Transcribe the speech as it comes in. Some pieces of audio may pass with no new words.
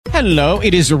Hello,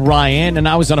 it is Ryan, and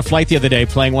I was on a flight the other day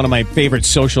playing one of my favorite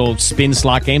social spin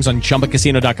slot games on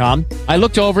ChumbaCasino.com. I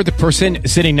looked over at the person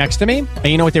sitting next to me, and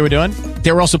you know what they were doing?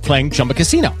 They were also playing Chumba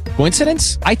Casino.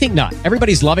 Coincidence? I think not.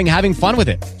 Everybody's loving having fun with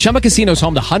it. Chumba Casino is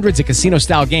home to hundreds of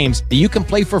casino-style games that you can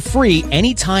play for free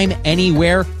anytime,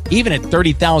 anywhere, even at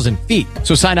 30,000 feet.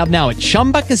 So sign up now at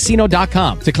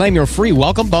ChumbaCasino.com to claim your free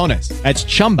welcome bonus. That's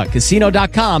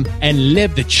ChumbaCasino.com and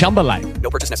live the Chumba life.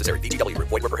 No purchase necessary. VGW.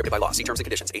 Void where prohibited by law. See terms and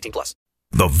conditions. 18+.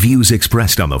 The views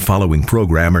expressed on the following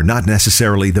program are not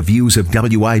necessarily the views of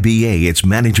WIBA, its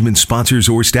management, sponsors,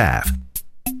 or staff.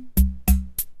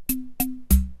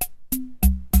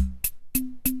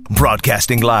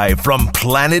 Broadcasting live from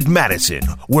Planet Madison,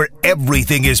 where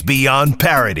everything is beyond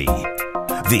parody.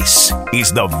 This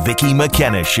is the Vicki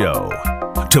McKenna Show.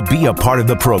 To be a part of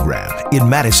the program, in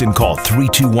Madison, call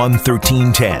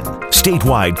 321-1310.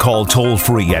 Statewide, call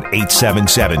toll-free at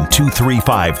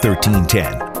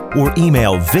 877-235-1310. Or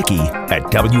email Vicki at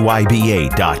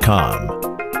WIBA.com.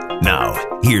 Now,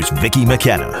 here's Vicki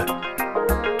McKenna.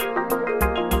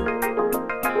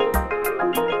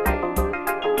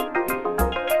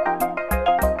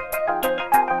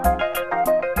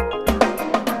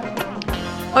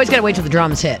 Always got to wait till the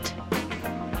drums hit.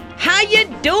 How you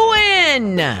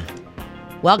doing?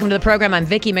 Welcome to the program. I'm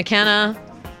Vicki McKenna.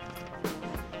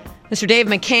 Mr. Dave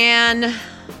McCann,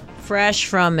 fresh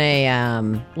from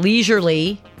a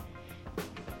leisurely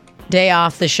day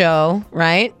off the show,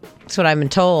 right? That's what I've been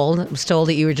told. I was told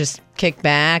that you were just kicked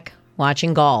back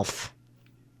watching golf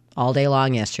all day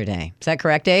long yesterday. Is that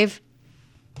correct, Dave?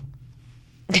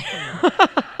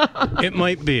 It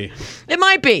might be. It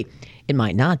might be. It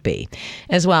might not be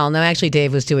as well. No, actually,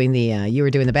 Dave was doing you were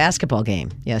doing the basketball game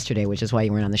yesterday, which is why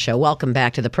you weren't on the show. Welcome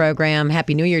back to the program.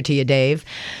 Happy New Year to you, Dave.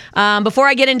 Before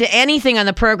I get into anything on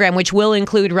the program, which will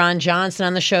include Ron Johnson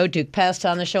on the show, Duke Pesta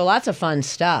on the show, lots of fun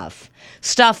stuff.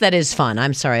 Stuff that is fun.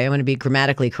 I'm sorry, I'm going to be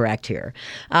grammatically correct here.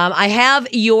 I have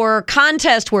your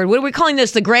contest word. What are we calling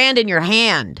this? The Grand in Your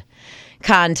Hand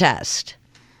contest.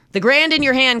 The Grand in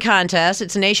Your Hand contest,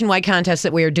 it's a nationwide contest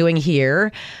that we are doing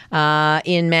here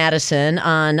in Madison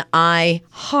on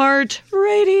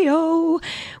iHeartRadio,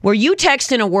 where you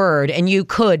text in a word and you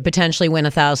could potentially win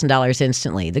 $1,000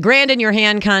 instantly. The Grand in Your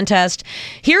Hand contest,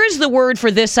 here is the word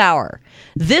for this hour.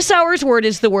 This hour's word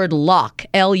is the word luck,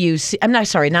 L-U-C. I'm not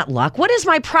sorry, not luck. What is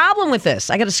my problem with this?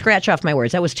 I got to scratch off my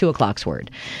words. That was 2 o'clock's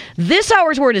word. This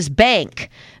hour's word is bank,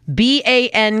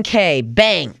 B-A-N-K,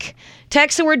 bank.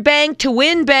 Text the word bank to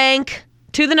win bank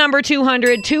to the number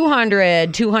 200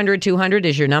 200 200 200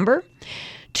 is your number.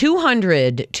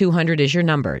 200 200 is your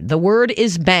number. The word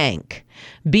is bank.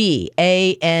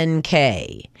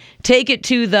 B-A-N-K. Take it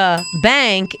to the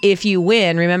bank if you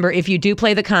win. Remember, if you do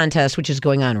play the contest, which is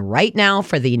going on right now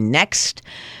for the next,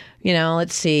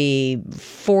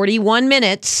 41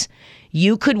 minutes,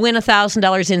 you could win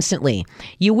 $1,000 instantly.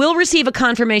 You will receive a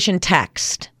confirmation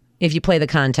text. If you play the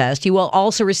contest, you will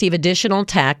also receive additional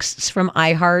texts from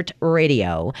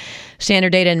iHeartRadio.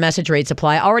 Standard data and message rates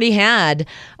apply. Already had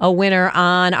a winner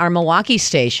on our Milwaukee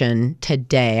station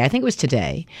today. I think it was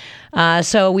today.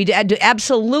 So we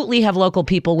absolutely have local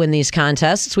people win these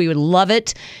contests. We would love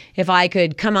it if I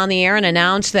could come on the air and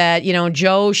announce that,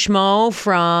 Joe Schmo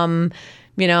from,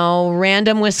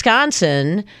 random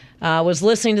Wisconsin was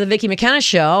listening to the Vicki McKenna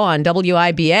Show on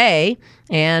WIBA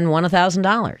and won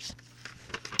 $1,000.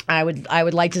 I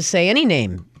would like to say any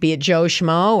name, be it Joe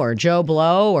Schmo or Joe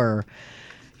Blow or,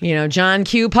 John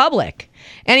Q. Public.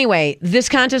 Anyway, this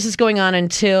contest is going on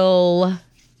until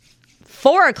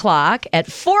 4 o'clock.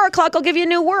 At 4 o'clock, I'll give you a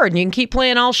new word, and you can keep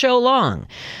playing all show long.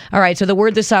 All right, so the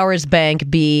word this hour is bank,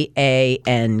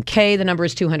 B-A-N-K. The number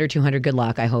is 200 200. Good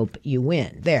luck. I hope you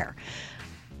win. There.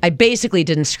 I basically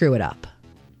didn't screw it up.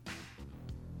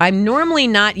 I'm normally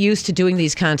not used to doing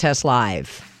these contests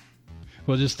live.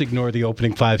 We'll just ignore the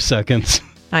opening 5 seconds.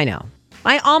 I know.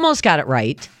 I almost got it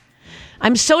right.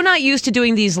 I'm so not used to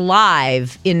doing these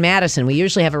live in Madison. We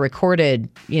usually have a recorded,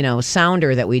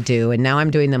 sounder that we do, and now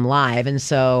I'm doing them live. And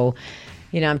so,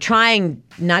 I'm trying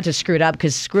not to screw it up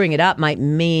because screwing it up might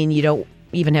mean you don't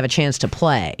even have a chance to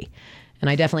play. And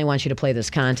I definitely want you to play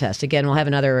this contest. Again, we'll have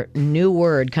another new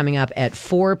word coming up at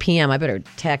 4 p.m. I better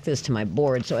tack this to my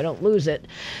board so I don't lose it.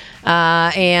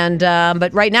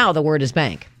 But right now, the word is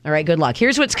bank. All right, good luck.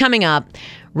 Here's what's coming up.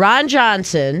 Ron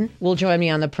Johnson will join me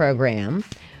on the program.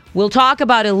 We'll talk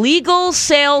about illegal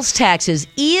sales taxes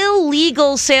being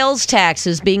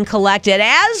collected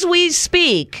as we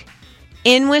speak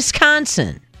in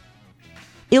Wisconsin.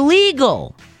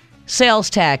 Illegal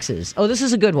sales taxes. Oh, this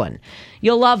is a good one.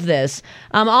 You'll love this.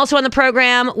 Also on the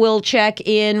program, we'll check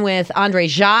in with Andre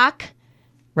Jaque.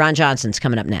 Ron Johnson's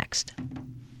coming up next.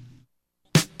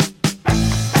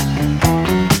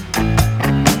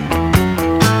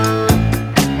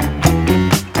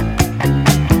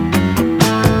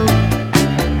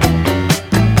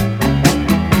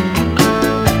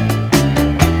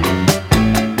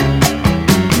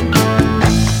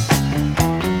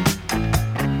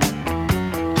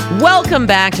 Welcome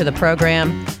back to the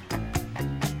program.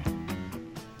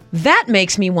 That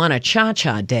makes me want a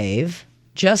cha-cha, Dave.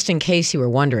 Just in case you were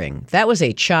wondering, that was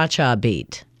a cha-cha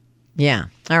beat. Yeah.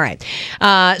 All right.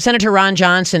 Senator Ron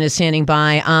Johnson is standing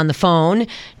by on the phone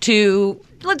to,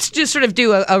 let's just sort of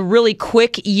do a really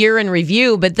quick year in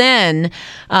review, but then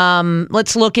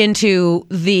let's look into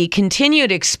the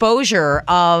continued exposure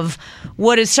of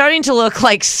what is starting to look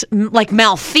like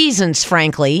malfeasance,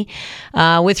 frankly,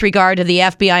 with regard to the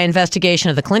FBI investigation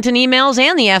of the Clinton emails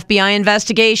and the FBI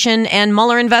investigation and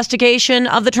Mueller investigation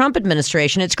of the Trump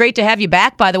administration. It's great to have you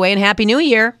back, by the way, and Happy New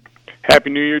Year.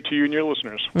 Happy New Year to you and your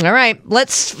listeners. All right,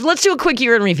 let's do a quick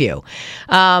year in review,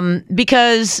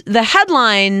 because the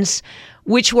headlines,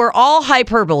 which were all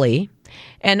hyperbole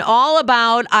and all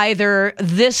about either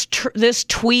this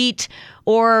tweet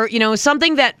or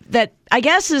something that I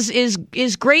guess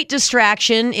is great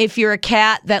distraction if you're a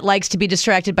cat that likes to be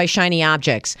distracted by shiny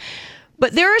objects.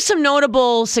 But there are some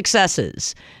notable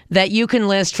successes that you can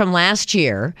list from last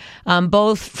year,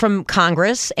 both from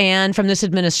Congress and from this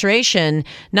administration,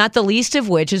 not the least of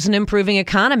which is an improving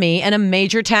economy and a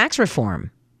major tax reform.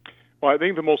 Well, I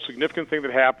think the most significant thing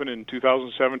that happened in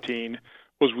 2017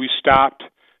 was we stopped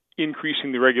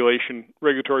increasing the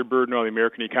regulatory burden on the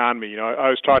American economy. I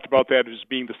always talked about that as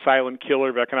being the silent killer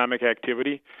of economic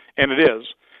activity, and it is.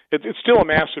 It's still a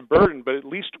massive burden, but at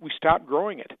least we stopped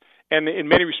growing it. And in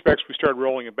many respects, we started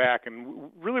rolling it back, and we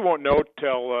really won't know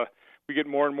till we get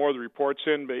more and more of the reports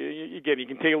in. But again, you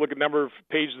can take a look at the number of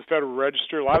pages of the Federal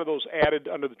Register. A lot of those added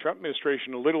under the Trump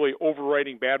administration are literally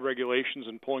overwriting bad regulations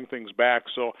and pulling things back.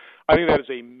 So I think that is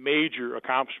a major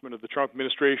accomplishment of the Trump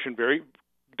administration,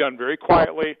 done very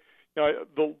quietly.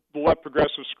 The left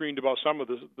progressives screamed about some of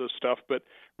the stuff, but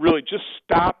really just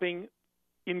stopping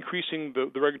increasing the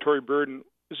regulatory burden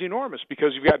is enormous,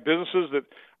 because you've got businesses that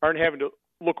aren't having to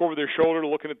look over their shoulder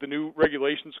looking at the new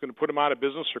regulations that's going to put them out of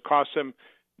business or cost them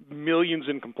millions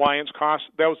in compliance costs.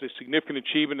 That was a significant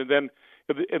achievement. And then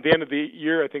at the end of the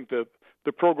year, I think the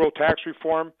pro-growth tax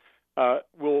reform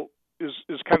is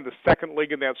kind of the second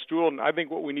leg in that stool. And I think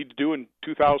what we need to do in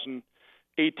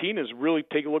 2018 is really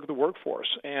take a look at the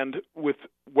workforce. And with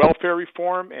welfare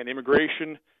reform and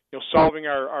immigration, solving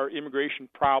our immigration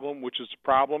problem, which is a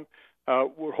problem,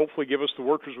 will hopefully give us the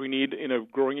workers we need in a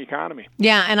growing economy.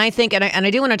 Yeah, and I think, and I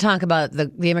do want to talk about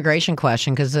the immigration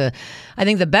question, because I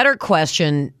think the better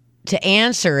question to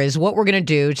answer is what we're going to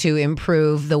do to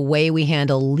improve the way we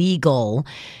handle legal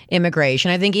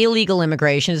immigration. I think illegal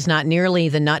immigration is not nearly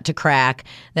the nut to crack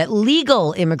that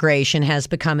legal immigration has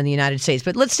become in the United States.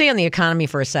 But let's stay on the economy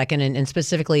for a second, and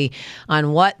specifically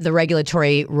on what the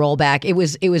regulatory rollback. It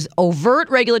was overt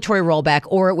regulatory rollback,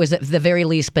 or it was at the very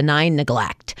least benign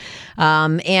neglect.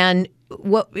 And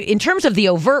what in terms of the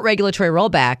overt regulatory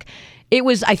rollback, it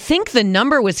was, I think the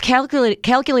number was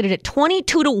calculated at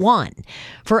 22 to 1.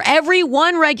 For every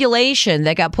one regulation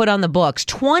that got put on the books,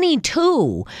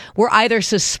 22 were either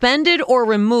suspended or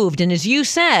removed. And as you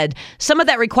said, some of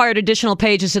that required additional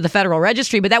pages to the Federal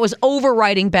Registry, but that was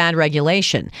overriding bad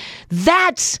regulation.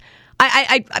 That's,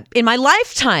 I in my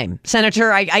lifetime,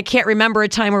 Senator, I can't remember a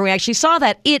time where we actually saw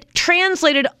that. It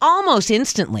translated almost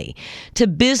instantly to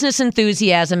business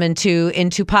enthusiasm and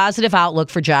into positive outlook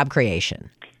for job creation.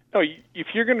 No, if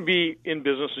you're going to be in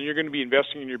business and you're going to be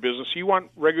investing in your business, you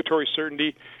want regulatory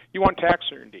certainty, you want tax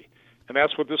certainty, and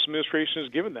that's what this administration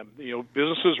has given them.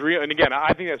 Businesses, and again,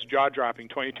 I think that's jaw-dropping,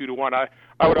 22 to 1. I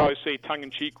would always say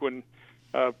tongue-in-cheek when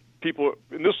people,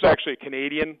 and this is actually a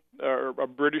Canadian or a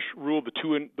British rule,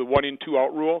 the 1 in, 2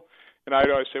 out rule, and I'd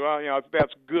always say, well,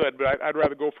 that's good, but I'd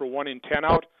rather go for 1 in, 10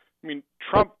 out. I mean,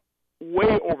 Trump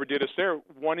way overdid us there,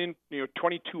 1 in,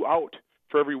 22 out.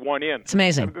 For every 1 in. It's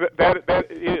amazing. That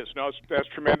is. No, that's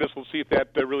tremendous. We'll see if that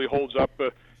really holds up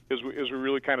as we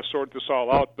really kind of sort this all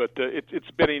out. But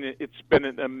it's been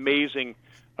an amazing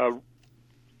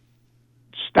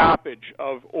stoppage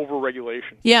of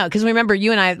overregulation. Yeah, because remember,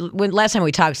 you and I, last time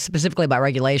we talked specifically about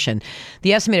regulation,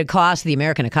 the estimated cost of the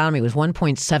American economy was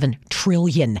 $1.7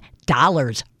 trillion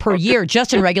per year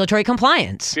just in regulatory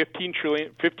compliance.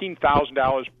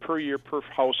 $15,000 per year per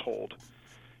household.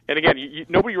 And again,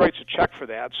 nobody writes a check for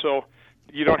that, so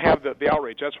you don't have the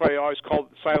outrage. That's why I always call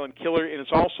it the silent killer, and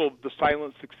it's also the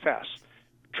silent success.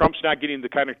 Trump's not getting the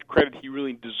kind of credit he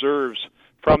really deserves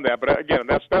from that. But again,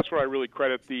 that's where I really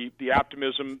credit the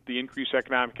optimism, the increased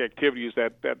economic activity, is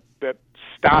that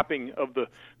stopping of the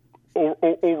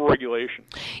overregulation.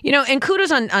 And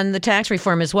kudos on the tax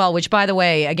reform as well, which, by the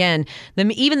way, again,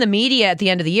 even the media at the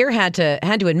end of the year had to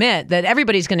admit that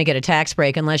everybody's going to get a tax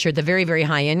break unless you're at the very, very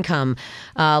high income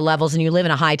levels and you live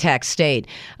in a high tax state.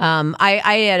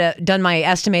 I had done my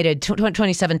estimated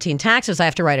 2017 taxes. I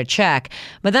have to write a check.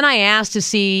 But then I asked to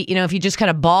see, if you just kind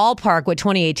of ballpark what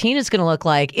 2018 is going to look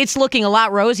like. It's looking a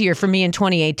lot rosier for me in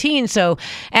 2018. So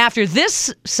after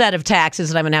this set of taxes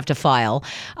that I'm going to have to file,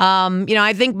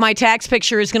 I think my tax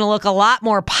picture is going to look a lot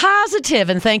more positive,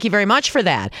 and thank you very much for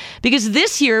that. Because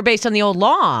this year, based on the old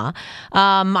law,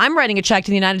 I'm writing a check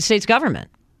to the United States government.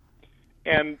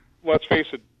 And let's face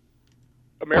it,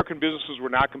 American businesses were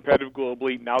not competitive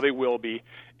globally. Now they will be.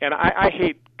 And I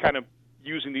hate kind of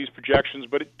using these projections,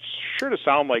 but it's sure to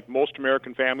sound like most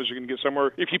American families are going to get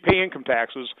somewhere, if you pay income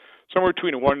taxes, somewhere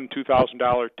between a $1,000 and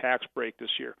 $2,000 tax break this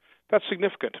year. That's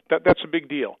significant. That's a big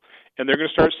deal. And they're going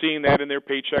to start seeing that in their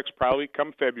paychecks probably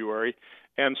come February.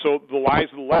 And so the lies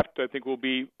of the left, I think, will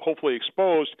be hopefully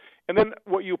exposed. And then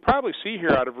what you'll probably see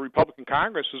here out of a Republican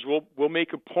Congress is we'll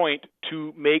make a point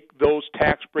to make those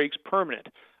tax breaks permanent.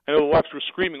 I know the left was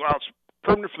screaming, well, it's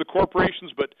permanent for the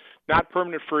corporations, but not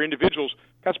permanent for individuals.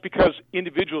 That's because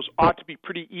individuals ought to be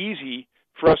pretty easy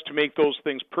for us to make those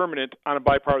things permanent on a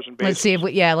bipartisan basis.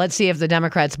 Let's see if the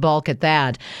Democrats balk at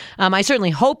that. I certainly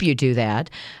hope you do that.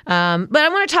 But I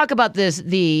want to talk about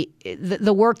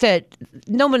the work that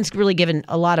no one's really given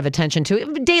a lot of attention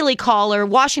to. Daily Caller,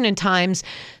 Washington Times,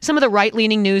 some of the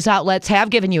right-leaning news outlets have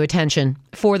given you attention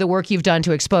for the work you've done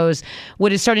to expose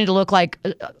what is starting to look like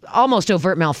almost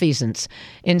overt malfeasance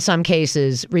in some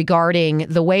cases regarding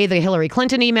the way the Hillary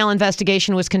Clinton email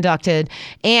investigation was conducted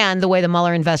and the way the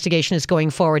Mueller investigation is going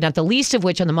forward, not the least of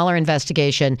which on the Mueller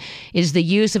investigation is the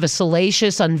use of a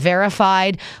salacious,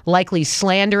 unverified, likely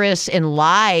slanderous and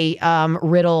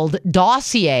lie-riddled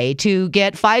dossier to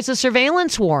get FISA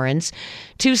surveillance warrants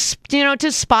to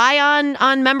spy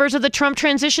on members of the Trump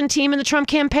transition team and the Trump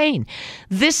campaign.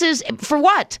 This is for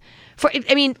what?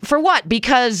 For what?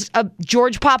 Because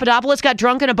George Papadopoulos got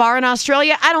drunk in a bar in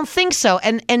Australia? I don't think so.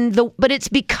 But it's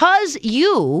because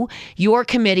your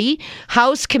committee,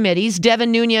 House committees,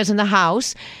 Devin Nunes in the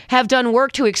House, have done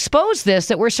work to expose this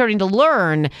that we're starting to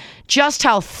learn just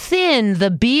how thin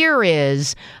the beer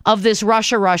is of this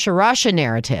Russia, Russia, Russia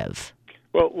narrative.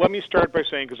 Well, let me start by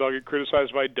saying, because I'll get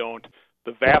criticized if I don't,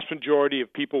 the vast majority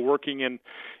of people working in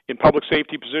public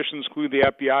safety positions, including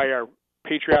the FBI, are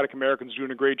patriotic Americans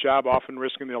doing a great job, often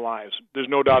risking their lives. There's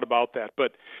no doubt about that.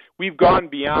 But we've gone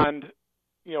beyond,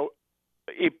 a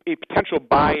potential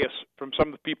bias from some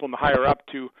of the people in the higher up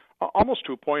to almost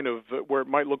to a point of where it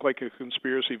might look like a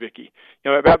conspiracy, Vicki.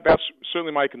 That's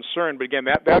certainly my concern. But again,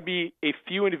 that'd be a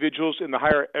few individuals in the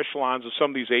higher echelons of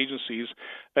some of these agencies,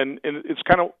 and it's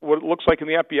kind of what it looks like in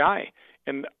the FBI.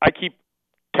 And I keep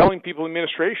telling people in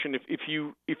administration, if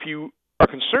you are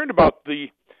concerned about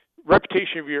the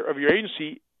reputation of your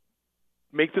agency,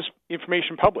 make this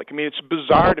information public. I mean, it's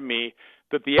bizarre to me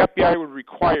that the FBI would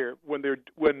require when their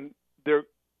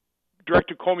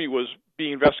Director Comey was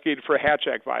being investigated for a Hatch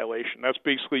Act violation. That's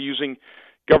basically using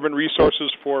government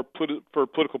resources for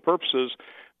political purposes.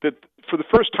 That for the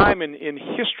first time in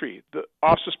history, the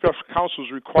Office of Special Counsel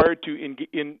was required to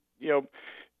engage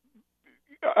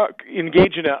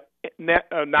in a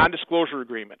non-disclosure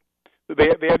agreement. They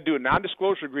had to do a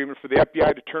non-disclosure agreement for the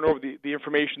FBI to turn over the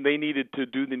information they needed to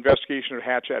do the investigation of a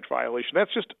Hatch Act violation.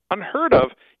 That's just unheard of.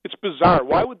 It's bizarre.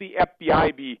 Why would the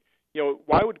FBI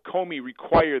why would Comey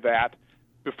require that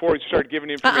before he started giving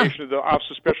information to the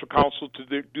Office of Special Counsel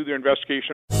to do their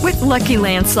investigation? With Lucky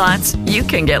Land Slots, you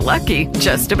can get lucky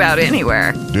just about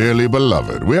anywhere. Dearly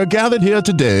beloved, we are gathered here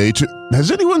today to...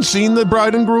 Has anyone seen the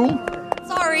bride and groom?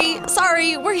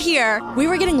 Sorry, we're here. We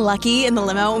were getting lucky in the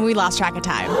limo and we lost track of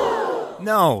time.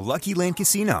 No, Lucky Land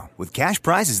Casino, with cash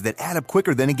prizes that add up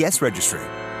quicker than a guest registry.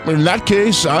 In that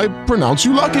case, I pronounce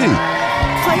you lucky.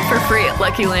 Play for free at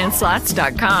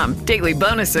LuckyLandSlots.com. Daily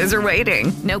bonuses are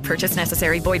waiting. No purchase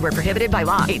necessary. Void where prohibited by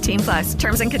law. 18+.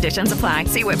 Terms and conditions apply.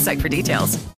 See website for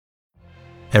details.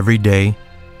 Every day,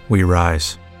 we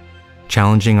rise,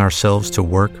 challenging ourselves to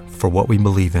work for what we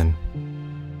believe in.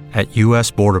 At U.S.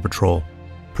 Border Patrol,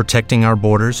 protecting our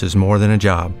borders is more than a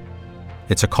job.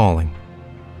 It's a calling.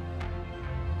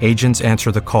 Agents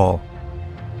answer the call,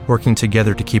 working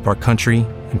together to keep our country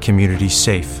and communities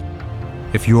safe.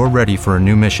 If you're ready for a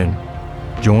new mission,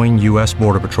 join U.S.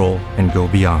 Border Patrol and go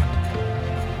beyond.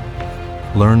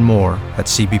 Learn more at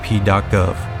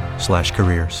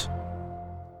cbp.gov/careers.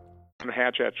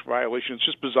 Hatch Act violation. It's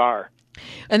just bizarre.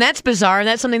 And that's bizarre, and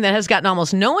that's something that has gotten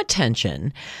almost no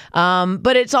attention.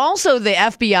 But it's also the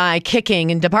FBI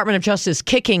kicking and Department of Justice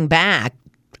kicking back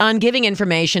on giving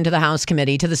information to the House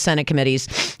committee, to the Senate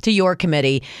committees, to your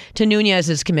committee, to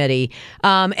Nunes's committee.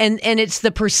 And it's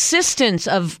the persistence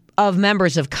of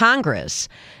members of Congress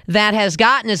that has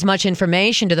gotten as much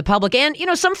information to the public and,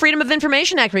 some Freedom of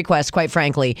Information Act requests, quite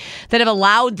frankly, that have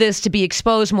allowed this to be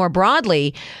exposed more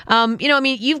broadly.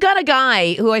 You've got a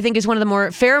guy who I think is one of the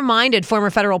more fair-minded former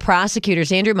federal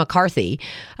prosecutors, Andrew McCarthy,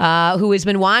 who has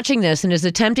been watching this and is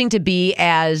attempting to be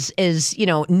as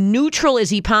neutral as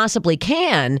he possibly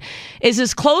can, is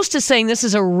as close to saying this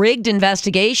is a rigged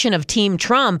investigation of Team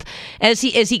Trump as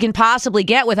he can possibly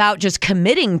get without just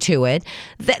committing to it.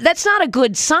 That's not a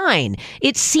good sign.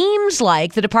 It seems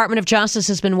like the Department of Justice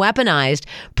has been weaponized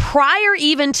prior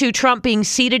even to Trump being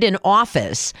seated in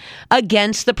office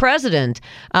against the president.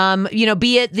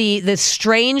 Be it the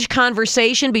strange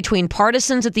conversation between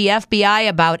partisans at the FBI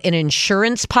about an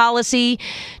insurance policy,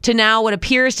 to now what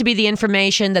appears to be the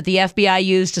information that the FBI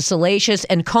used a salacious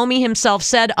and Comey himself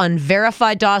said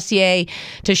unverified dossier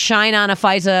to shine on a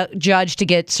FISA judge to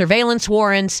get surveillance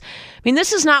warrants. I mean,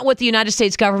 this is not what the United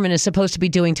States government is supposed to be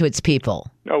doing to its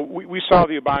people. No, we saw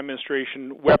the Obama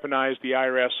administration weaponize the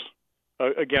IRS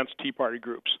against Tea Party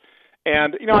groups.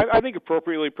 And, I think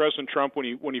appropriately President Trump,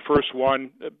 when he first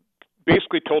won,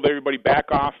 basically told everybody back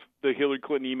off the Hillary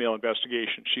Clinton email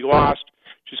investigation. She lost.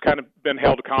 She's kind of been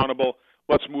held accountable.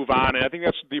 Let's move on. And I think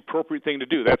that's the appropriate thing to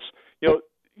do. That's,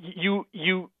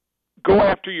 you go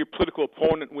after your political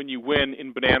opponent when you win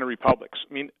in banana republics.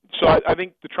 So I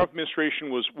think the Trump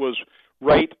administration was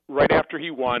right after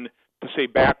he won to say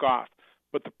back off.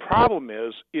 But the problem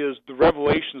is the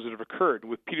revelations that have occurred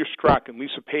with Peter Strzok and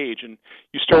Lisa Page, and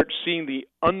you start seeing the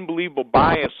unbelievable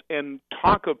bias and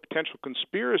talk of potential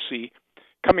conspiracy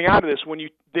coming out of this. When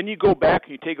you go back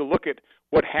and you take a look at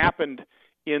what happened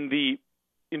in the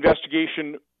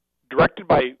investigation directed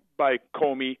by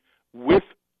Comey with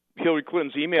Hillary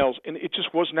Clinton's emails, and it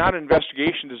just was not an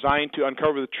investigation designed to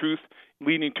uncover the truth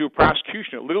leading to a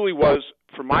prosecution. It literally was,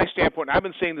 from my standpoint, and I've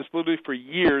been saying this literally for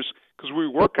years because we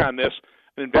work on this,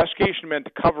 an investigation meant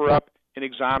to cover up and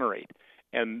exonerate.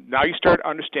 And now you start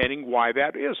understanding why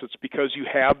that is. It's because you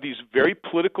have these very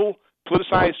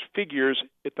politicized figures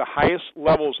at the highest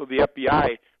levels of the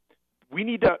FBI. We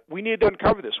need to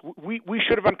uncover this. We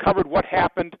should have uncovered what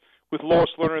happened with Lois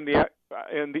Lerner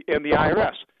and the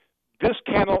IRS. This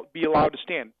cannot be allowed to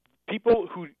stand. People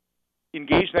who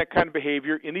engage in that kind of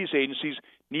behavior in these agencies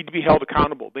need to be held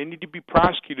accountable. They need to be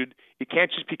prosecuted. It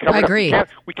can't just be covered up. I agree.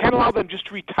 We can't allow them just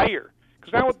to retire.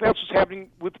 Because now that's what's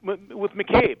happening with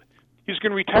McCabe. He's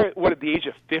going to retire, at the age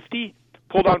of 50?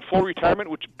 Pulled on full retirement,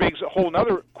 which begs a whole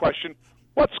other question.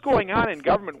 What's going on in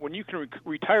government when you can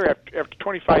retire after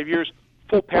 25 years,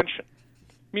 full pension?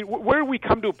 Where do we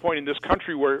come to a point in this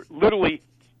country where literally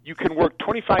you can work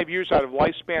 25 years out of a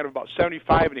lifespan of about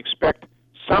 75 and expect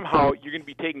somehow you're going to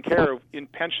be taken care of in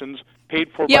pensions paid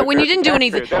for by when you didn't do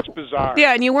anything. That's bizarre.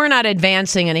 Yeah, and you were not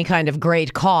advancing any kind of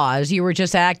great cause. You were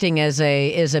just acting as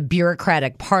a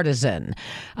bureaucratic partisan.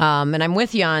 And I'm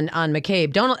with you on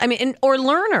McCabe. Or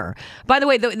Lerner. By the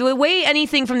way, the way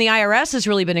anything from the IRS has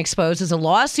really been exposed is a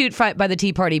lawsuit by the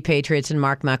Tea Party patriots and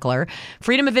Mark Meckler.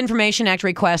 Freedom of Information Act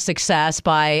request success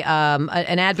by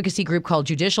an advocacy group called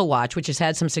Judicial Watch, which has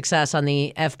had some success on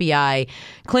the FBI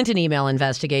Clinton email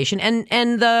investigation,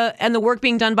 and the work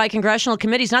being done by congressional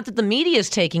committees. Not that the media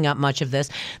is taking up much of this.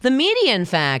 The media, in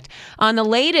fact, on the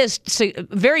latest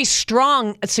very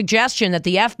strong suggestion that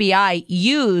the FBI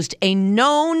used a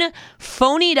known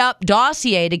phonied up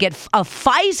dossier to get a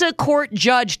FISA court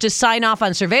judge to sign off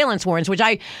on surveillance warrants, which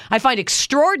I find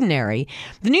extraordinary.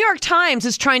 The New York Times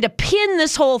is trying to pin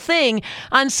this whole thing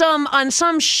on some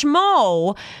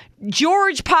schmo,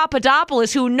 George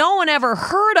Papadopoulos, who no one ever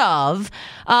heard of,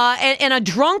 and a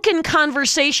drunken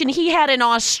conversation he had in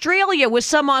Australia with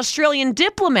some Australian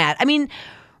diplomat.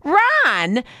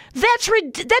 Ron, that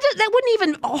wouldn't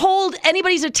even hold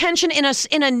anybody's attention in a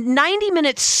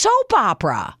 90-minute soap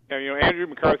opera. Yeah, Andrew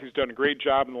McCarthy's done a great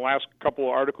job in the last couple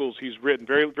of articles he's written,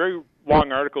 very, very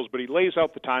long articles, but he lays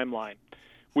out the timeline,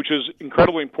 which is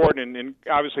incredibly important. And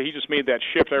obviously, he just made that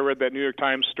shift. I read that New York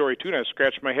Times story too, and I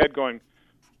scratched my head, going,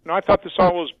 "No, I thought this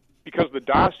all was because of the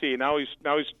dossier. Now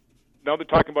they're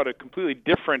talking about a completely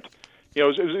different. It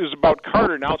was about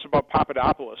Carter. Now it's about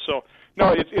Papadopoulos. So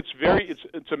no,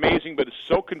 it's amazing, but it's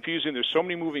so confusing. There's so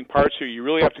many moving parts here. You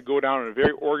really have to go down in a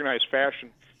very organized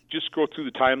fashion. Just go through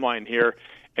the timeline here,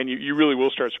 and you really will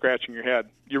start scratching your head.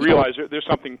 You realize there's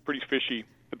something pretty fishy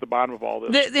at the bottom of all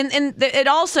this. It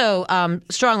also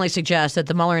strongly suggests that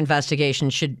the Mueller investigation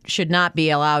should not be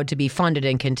allowed to be funded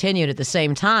and continued. At the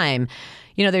same time,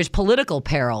 there's political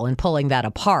peril in pulling that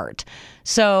apart.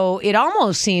 So it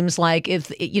almost seems like if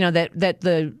that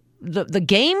the the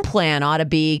game plan ought to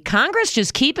be Congress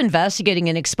just keep investigating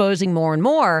and exposing more and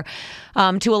more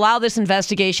to allow this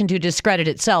investigation to discredit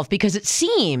itself, because it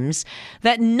seems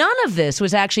that none of this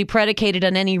was actually predicated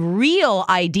on any real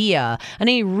idea,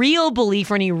 any real belief,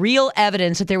 or any real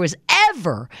evidence that there was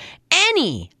ever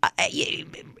any,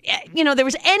 there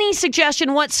was any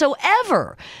suggestion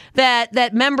whatsoever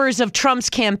that members of Trump's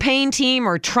campaign team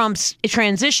or Trump's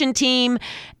transition team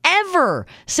ever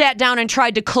sat down and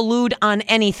tried to collude on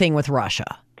anything with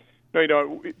Russia.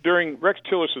 No, during Rex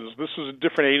Tillerson's, this is a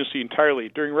different agency entirely.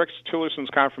 During Rex Tillerson's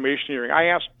confirmation hearing, I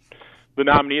asked the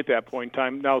nominee at that point in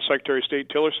time, now Secretary of State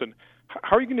Tillerson,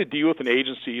 how are you going to deal with an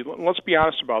agency? Let's be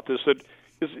honest about this. That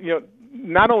is,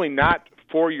 not only not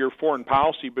for your foreign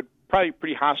policy, but probably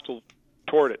pretty hostile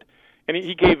toward it. And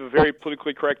he gave a very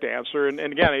politically correct answer. And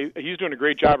again, he's doing a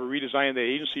great job of redesigning the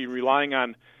agency, relying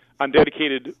on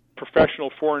dedicated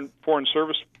professional foreign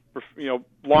service,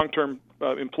 long-term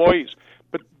employees.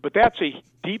 But that's a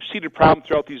deep-seated problem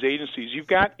throughout these agencies. You've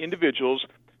got individuals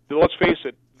that, let's face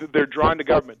it, they're drawn to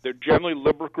government. They're generally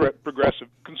liberal, progressive.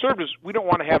 Conservatives, we don't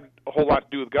want to have a whole lot to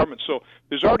do with government. So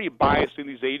there's already a bias in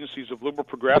these agencies of liberal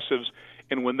progressives,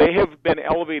 and when they have been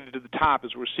elevated to the top,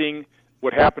 as we're seeing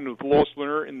what happened with Lois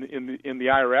Lerner in the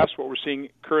IRS, what we're seeing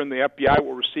occur in the FBI,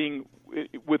 what we're seeing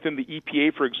within the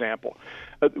EPA, for example,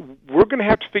 we're going to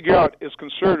have to figure out, as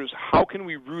conservatives, how can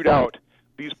we root out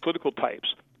these political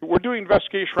types. We're doing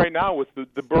investigation right now with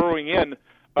the burrowing in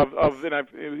of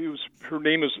her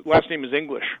last name is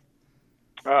English.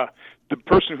 The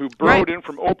person who burrowed in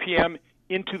from OPM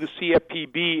into the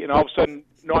CFPB, and all of a sudden,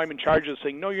 no, I'm in charge of this,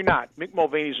 saying, no, you're not. Mick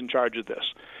Mulvaney's in charge of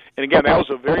this. And again, that was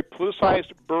a very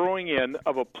politicized burrowing in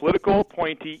of a political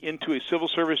appointee into a civil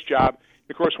service job.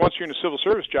 Of course, once you're in a civil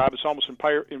service job, it's almost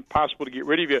impossible to get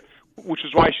rid of you, which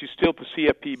is why she's still at the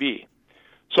CFPB.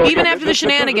 So even after the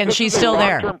shenanigans, she's still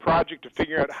there. It's a long-term project to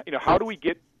figure out, how do we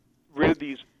get rid of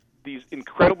these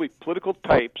incredibly political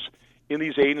types in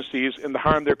these agencies and the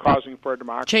harm they're causing for our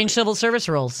democracy. Change civil service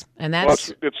rules, and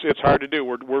that's it's hard to do.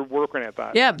 We're working at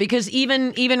that. Yeah, because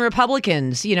even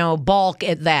Republicans, balk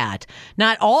at that.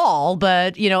 Not all,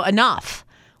 but enough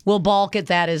will balk at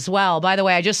that as well. By the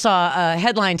way, I just saw a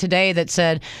headline today that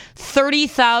said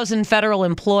 30,000 federal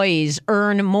employees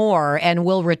earn more and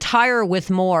will retire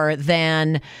with more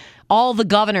than all the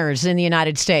governors in the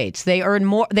United States. They earn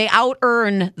more. They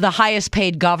out-earn the highest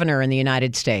paid governor in the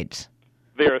United States.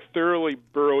 They are thoroughly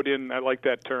burrowed in. I like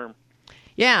that term.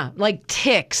 Yeah, like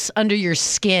ticks under your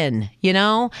skin,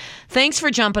 Thanks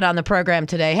for jumping on the program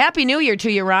today. Happy New Year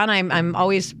to you, Ron. I'm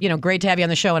always, great to have you on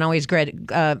the show, and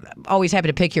always happy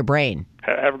to pick your brain.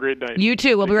 Have a great night. You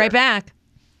too. We'll be right back.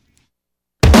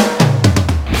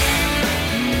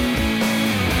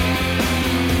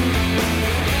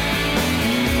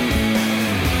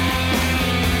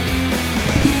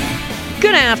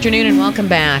 Good afternoon and welcome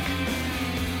back.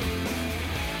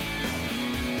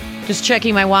 Just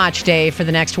checking my watch, Dave, for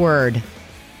the next word,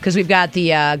 because we've got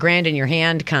the Grand in Your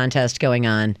Hand contest going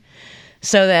on.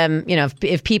 So then,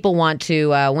 if people want to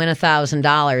win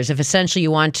 $1,000, if essentially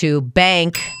you want to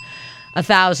bank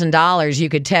 $1,000, you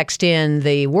could text in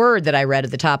the word that I read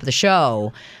at the top of the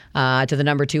show to the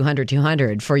number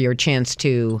 200-200 for your chance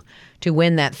to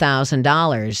win that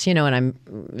 $1,000. And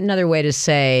another way to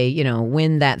say,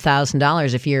 win that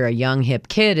 $1,000 if you're a young hip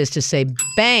kid is to say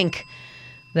bank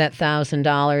that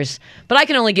 $1,000. But I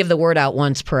can only give the word out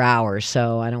once per hour,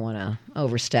 so I don't want to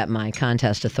overstep my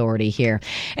contest authority here.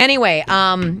 Anyway,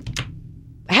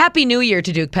 Happy New Year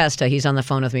to Duke Pesta. He's on the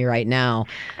phone with me right now.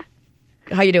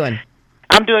 How you doing?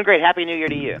 I'm doing great. Happy New Year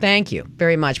to you. Thank you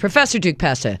very much. Professor Duke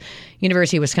Pesta,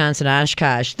 University of Wisconsin,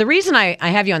 Oshkosh. The reason I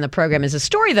have you on the program is a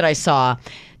story that I saw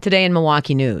today in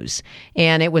Milwaukee News.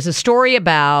 And it was a story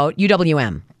about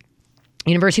UWM,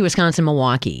 University of Wisconsin,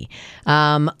 Milwaukee.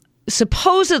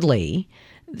 Supposedly,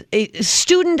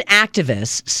 student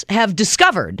activists have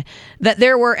discovered that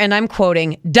there were, and I'm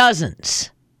quoting,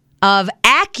 dozens of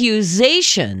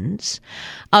accusations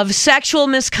of sexual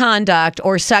misconduct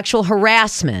or sexual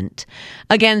harassment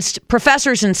against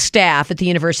professors and staff at the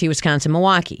University of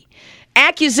Wisconsin-Milwaukee.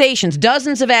 Accusations,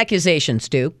 dozens of accusations,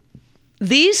 Duke.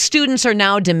 These students are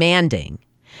now demanding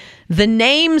the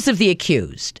names of the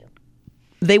accused.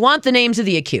 They want the names of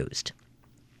the accused.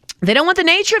 They don't want the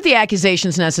nature of the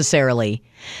accusations necessarily.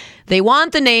 They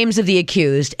want the names of the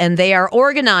accused, and they are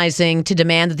organizing to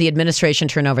demand that the administration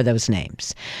turn over those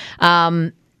names.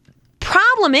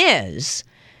 Problem is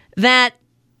that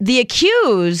the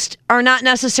accused are not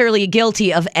necessarily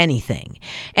guilty of anything.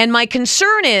 And my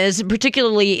concern is,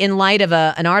 particularly in light of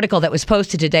an article that was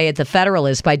posted today at the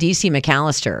Federalist by D.C.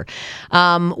 McAllister,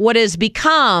 what has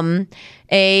become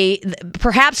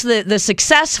perhaps the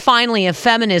success finally of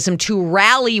feminism to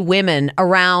rally women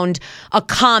around a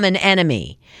common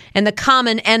enemy. And the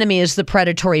common enemy is the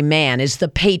predatory man, is the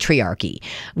patriarchy,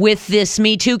 with this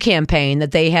Me Too campaign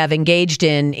that they have engaged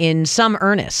in some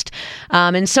earnest.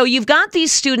 And so you've got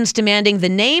these students demanding the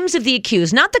names of the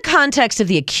accused, not the context of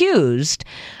the accused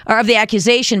or of the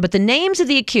accusation, but the names of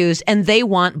the accused, and they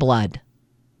want blood.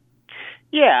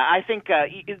 Yeah, I think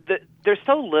there's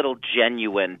so little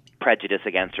genuine prejudice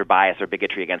against or bias or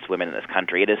bigotry against women in this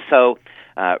country. It is so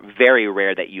very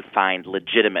rare that you find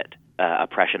legitimate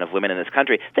oppression of women in this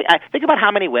country. Think about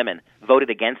how many women voted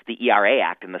against the ERA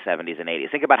Act in the 70s and 80s.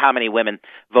 Think about how many women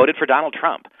voted for Donald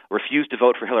Trump, refused to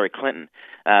vote for Hillary Clinton.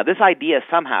 This idea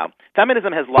somehow,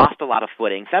 feminism has lost a lot of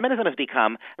footing. Feminism has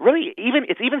become really,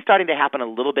 it's even starting to happen a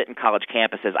little bit in college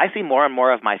campuses. I see more and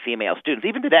more of my female students,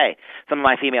 even today, some of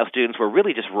my female students were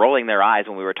really just rolling their eyes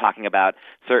when we were talking about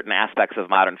certain aspects of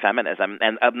modern feminism,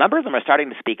 and a number of them are starting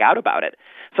to speak out about it.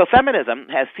 So feminism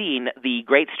has seen the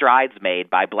great strides made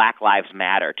by Black Lives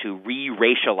Matter to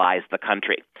re-racialize the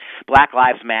country. Black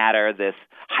Lives Matter, this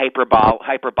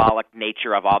hyperbolic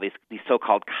nature of all these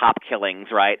so-called cop killings,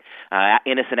 right?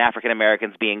 Innocent African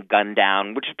Americans being gunned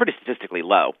down, which is pretty statistically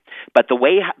low. But the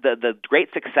way the great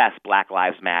success Black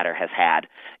Lives Matter has had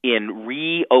in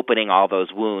reopening all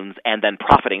those wounds and then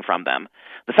profiting from them,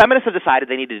 the feminists have decided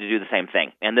they needed to do the same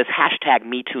thing. And this hashtag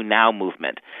 #MeTooNow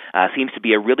movement seems to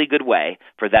be a really good way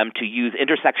for them to use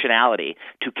intersectionality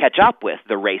to catch up with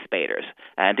the race baiters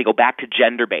and to go back to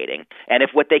gender baiting. And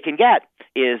if what they can get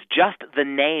is just the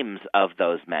names of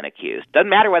those men accused. Doesn't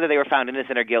matter whether they were found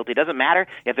innocent or guilty. Doesn't matter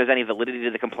if there's any validity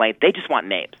to the complaint. They just want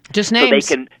names. Just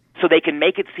names. So they can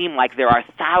make it seem like there are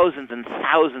thousands and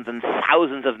thousands and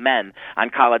thousands of men on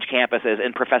college campuses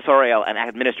in professorial and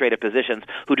administrative positions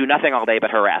who do nothing all day but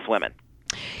harass women.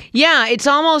 Yeah, it's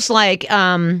almost like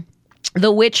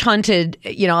the witch hunted,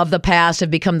 of the past have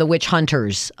become the witch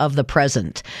hunters of the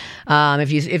present.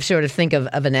 If you sort of think of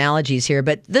analogies here,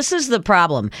 but this is the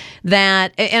problem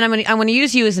that, and I'm going to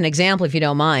use you as an example if you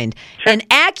don't mind. Sure. An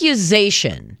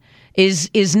accusation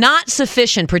is not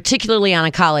sufficient, particularly on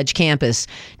a college campus,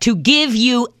 to give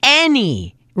you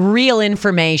any real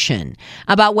information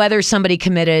about whether somebody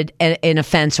committed an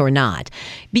offense or not.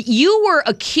 But you were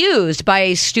accused by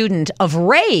a student of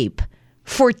rape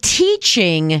for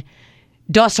teaching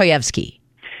Dostoevsky.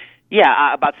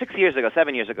 Yeah, about 7 years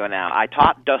ago now, I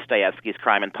taught Dostoevsky's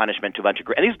Crime and Punishment to a bunch of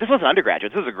and this wasn't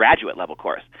undergraduate, this was a graduate level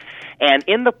course. And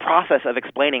in the process of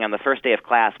explaining on the first day of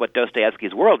class what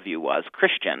Dostoevsky's worldview was,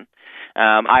 Christian,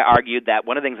 I argued that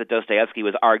one of the things that Dostoevsky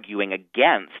was arguing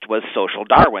against was social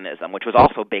Darwinism, which was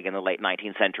also big in the late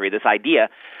 19th century. This idea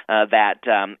that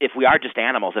if we are just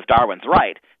animals, if Darwin's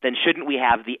right, then shouldn't we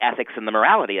have the ethics and the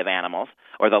morality of animals,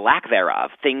 or the lack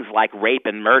thereof? Things like rape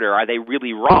and murder, are they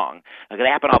really wrong? They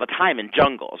happen all the time in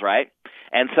jungles, right?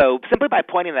 And so simply by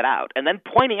pointing that out, and then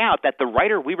pointing out that the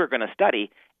writer we were going to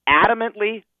study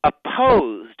adamantly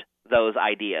opposed those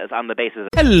ideas on the basis of...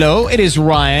 Hello, it is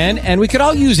Ryan, and we could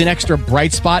all use an extra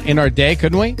bright spot in our day,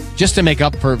 couldn't we? Just to make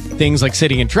up for things like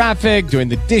sitting in traffic, doing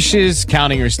the dishes,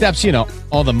 counting your steps,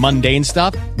 all the mundane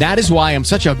stuff. That is why I'm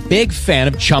such a big fan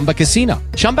of Chumba Casino.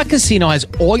 Chumba Casino has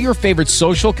all your favorite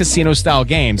social casino-style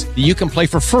games that you can play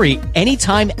for free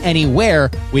anytime,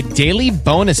 anywhere with daily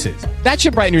bonuses. That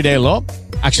should brighten your day a little.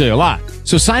 Actually, a lot.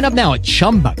 So sign up now at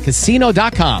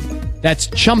ChumbaCasino.com. That's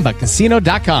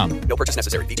ChumbaCasino.com. No purchase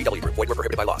necessary. VGW Group. Void where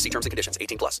prohibited by law. See terms and conditions.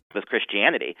 18+. With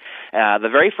Christianity. The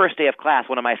very first day of class,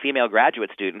 one of my female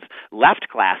graduate students left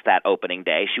class that opening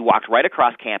day. She walked right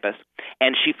across campus,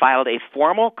 and she filed a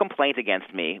formal complaint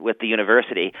against me with the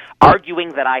university, arguing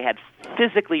that I had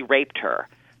physically raped her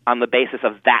on the basis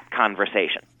of that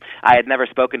conversation. I had never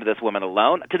spoken to this woman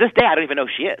alone. To this day, I don't even know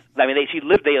who she is. I mean, they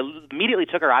immediately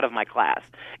took her out of my class,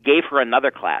 gave her another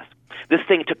class. This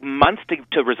thing took months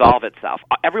to resolve itself.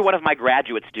 Every one of my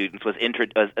graduate students was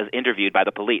interviewed by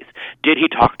the police. Did he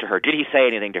talk to her? Did he say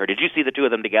anything to her? Did you see the two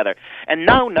of them together? And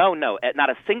no. Not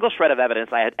a single shred of evidence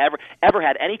I had ever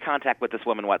had any contact with this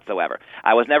woman whatsoever.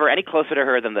 I was never any closer to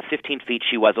her than the 15 feet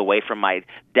she was away from my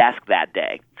desk that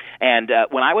day. And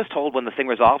when I was told when the thing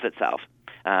resolved itself,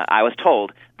 I was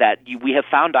told that we have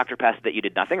found, Dr. Pesta, that you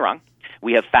did nothing wrong.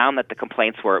 We have found that the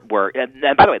complaints were and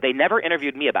by the way, they never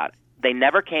interviewed me about it. They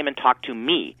never came and talked to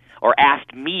me or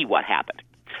asked me what happened.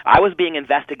 I was being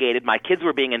investigated, my kids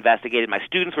were being investigated, my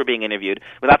students were being interviewed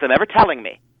without them ever telling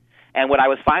me. And what I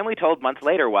was finally told months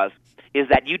later is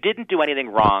that you didn't do anything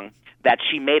wrong, that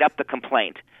she made up the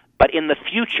complaint. But in the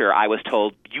future, I was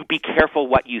told, you be careful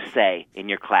what you say in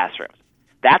your classrooms.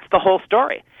 That's the whole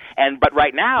story. But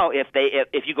right now, if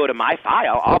you go to my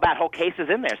file, all that whole case is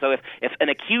in there. So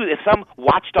if some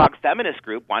watchdog feminist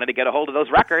group wanted to get a hold of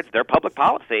those records, their public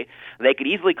policy, they could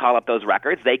easily call up those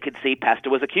records. They could see Pesta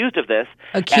was accused of this.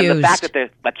 Accused. And the fact that they're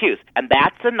accused. And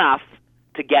that's enough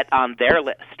to get on their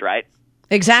list, right?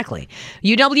 Exactly.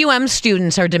 UWM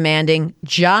students are demanding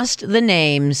just the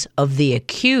names of the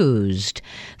accused.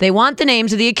 They want the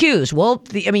names of the accused. Well,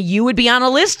 you would be on a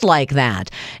list like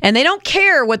that. And they don't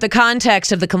care what the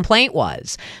context of the complaint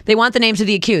was. They want the names of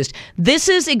the accused. This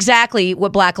is exactly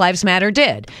what Black Lives Matter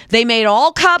did. They made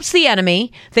all cops the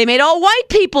enemy. They made all white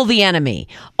people the enemy.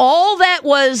 All that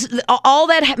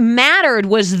mattered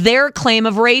was their claim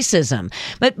of racism.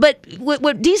 But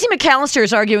what D.C. McAllister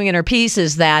is arguing in her piece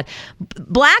is that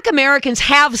Black Americans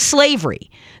have slavery.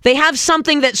 They have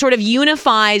something that sort of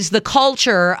unifies the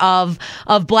culture of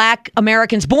Black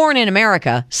Americans born in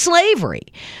America, slavery.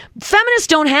 Feminists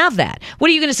don't have that.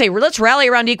 What are you going to say? Let's rally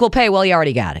around equal pay. Well, you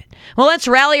already got it. Well, let's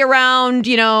rally around,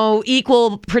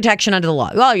 equal protection under the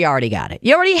law. Well, you already got it.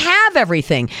 You already have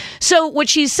everything. So what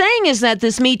she's saying is that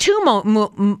this Me Too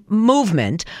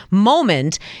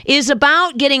moment is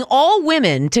about getting all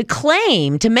women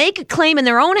to make a claim in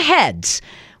their own heads.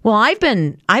 Well, I've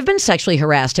been sexually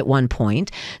harassed at one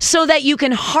point, so that you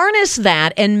can harness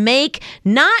that and make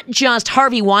not just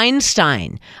Harvey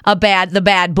Weinstein the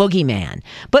bad boogeyman,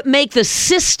 but make the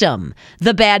system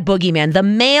the bad boogeyman, the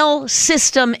male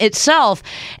system itself.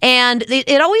 And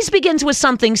it always begins with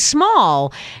something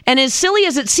small. And as silly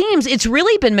as it seems, it's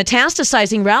really been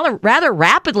metastasizing rather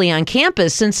rapidly on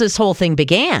campus since this whole thing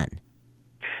began.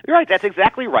 You're right. That's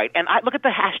exactly right. And I look at the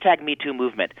hashtag #MeToo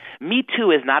movement. Me Too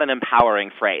is not an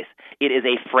empowering phrase. It is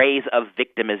a phrase of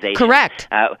victimization. Correct.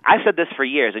 I've said this for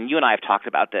years, and you and I have talked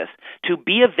about this. To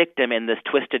be a victim in this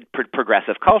twisted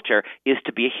progressive culture is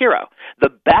to be a hero. The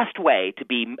best way to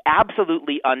be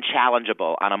absolutely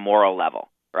unchallengeable on a moral level,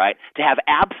 right, to have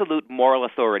absolute moral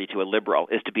authority to a liberal,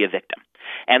 is to be a victim.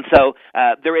 And so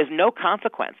there is no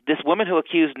consequence. This woman who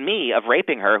accused me of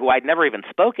raping her, who I'd never even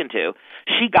spoken to,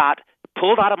 she got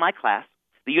pulled out of my class.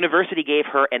 The university gave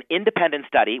her an independent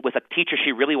study with a teacher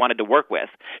she really wanted to work with.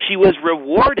 She was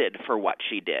rewarded for what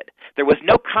she did. There was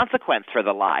no consequence for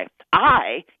the lie.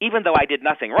 I, even though I did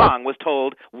nothing wrong, was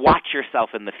told, watch yourself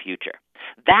in the future.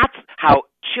 That's how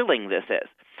chilling this is.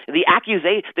 The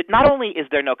accusation that not only is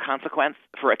there no consequence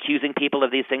for accusing people of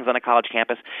these things on a college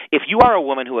campus, if you are a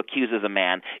woman who accuses a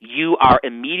man, you are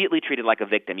immediately treated like a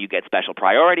victim. You get special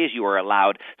priorities. You are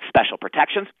allowed special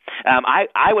protections.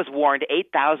 I was warned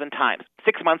 8,000 times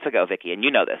 6 months ago, Vicki, and you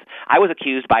know this. I was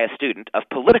accused by a student of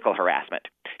political harassment.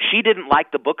 She didn't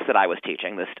like the books that I was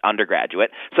teaching, this undergraduate,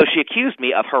 so she accused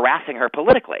me of harassing her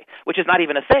politically, which is not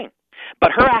even a thing.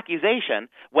 But her accusation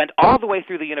went all the way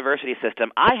through the university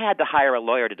system. I had to hire a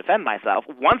lawyer to defend myself.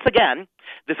 Once again,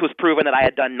 this was proven that I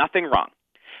had done nothing wrong.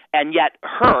 And yet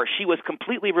she was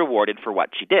completely rewarded for what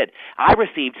she did. I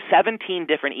received 17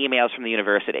 different emails from the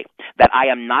university that I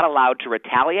am not allowed to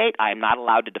retaliate. I am not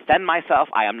allowed to defend myself.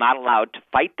 I am not allowed to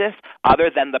fight this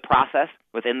other than the process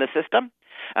within the system.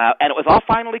 And it was all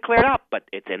finally cleared up, but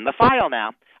it's in the file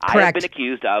now. Correct. I have been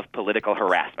accused of political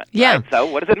harassment. Yeah. Right? So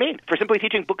what does it mean? For simply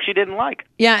teaching books she didn't like.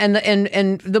 Yeah,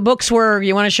 and the books were,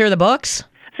 you want to share the books?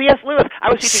 C.S. Lewis.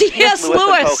 I was teaching C.S. Lewis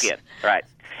and Tolkien. Right.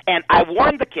 And I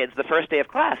warned the kids the first day of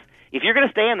class, if you're going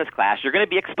to stay in this class, you're going to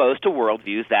be exposed to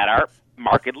worldviews that are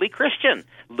markedly Christian.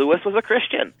 Lewis was a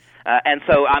Christian. And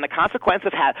so on the consequence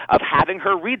of having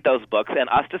her read those books and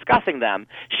us discussing them,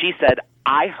 she said,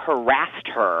 I harassed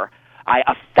her. I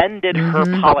offended her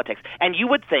politics. And you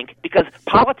would think, because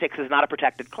politics is not a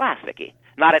protected class, Vicki,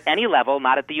 not at any level,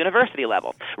 not at the university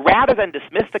level. Rather than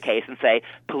dismiss the case and say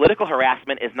political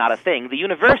harassment is not a thing, the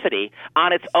university,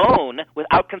 on its own,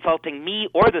 without consulting me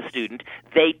or the student,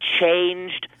 they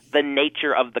changed the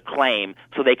nature of the claim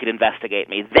so they could investigate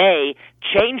me. They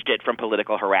changed it from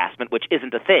political harassment, which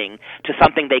isn't a thing, to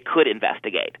something they could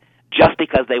investigate, just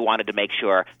because they wanted to make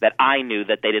sure that I knew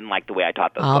that they didn't like the way I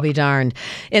taught those I'll books. be darned.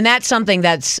 And that's something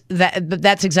that's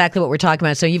exactly what we're talking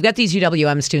about. So you've got these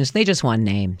UWM students, they just want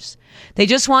names. They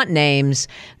just want names.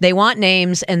 They want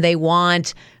names, and they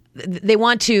want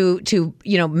to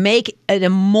make an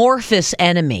amorphous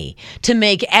enemy, to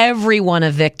make everyone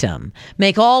a victim,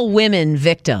 make all women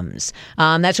victims.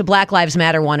 That's what Black Lives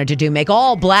Matter wanted to do, make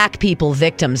all black people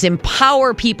victims,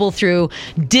 empower people through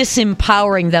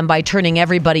disempowering them by turning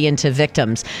everybody into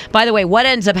victims. By the way, what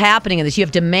ends up happening in this, you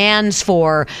have demands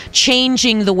for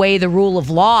changing the way the rule of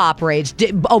law operates,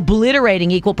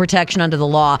 obliterating equal protection under the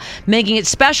law, making it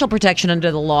special protection under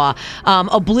the law,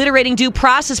 obliterating due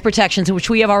process protections, which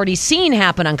we have already already seen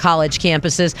happen on college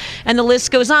campuses, and the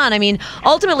list goes on. I mean,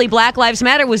 ultimately, Black Lives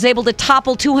Matter was able to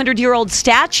topple 200-year-old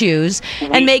statues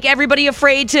and make everybody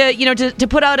afraid to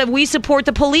put out a "We support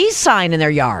the police" sign in their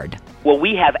yard. Well,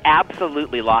 we have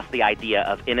absolutely lost the idea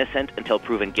of innocent until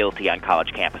proven guilty on college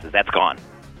campuses. That's gone.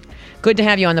 Good to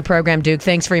have you on the program, Duke.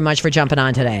 Thanks very much for jumping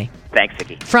on today. Thanks,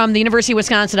 Vicki. From the University of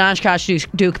Wisconsin-Oshkosh,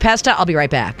 Duke Pesta. I'll be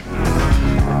right back.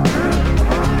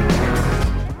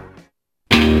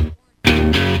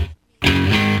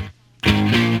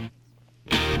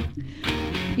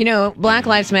 You know, Black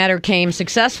Lives Matter came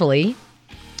successfully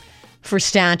for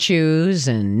statues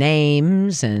and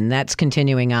names, and that's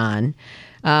continuing on.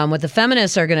 What the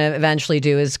feminists are going to eventually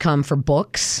do is come for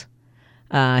books,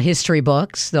 history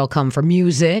books. They'll come for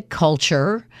music,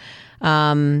 culture,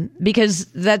 because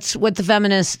that's what the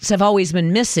feminists have always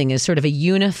been missing, is sort of a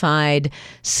unified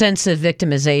sense of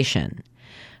victimization.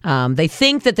 They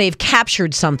think that they've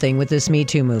captured something with this Me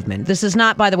Too movement. This is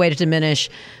not, by the way, to diminish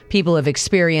people who have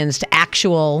experienced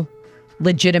actual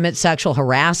legitimate sexual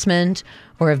harassment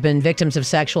or have been victims of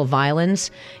sexual violence.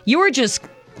 You were just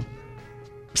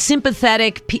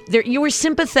sympathetic. You were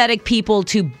sympathetic people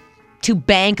to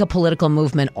bank a political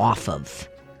movement off of,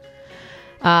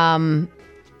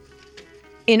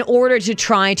 in order to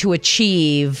try to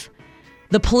achieve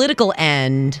the political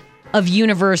end of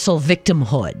universal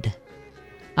victimhood.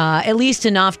 At least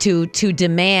enough to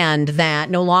demand that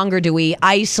no longer do we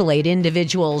isolate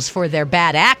individuals for their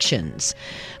bad actions,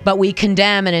 but we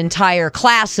condemn an entire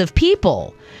class of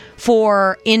people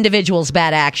for individuals'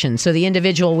 bad actions. So the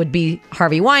individual would be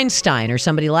Harvey Weinstein or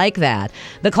somebody like that.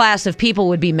 The class of people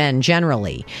would be men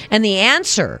generally. And the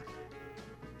answer,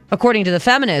 according to the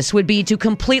feminists, would be to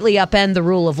completely upend the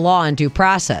rule of law and due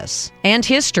process and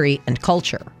history and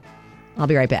culture. I'll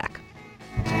be right back.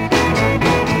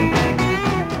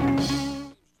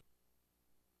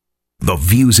 The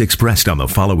views expressed on the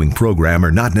following program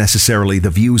are not necessarily the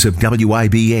views of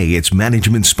WIBA, its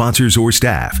management, sponsors, or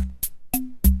staff.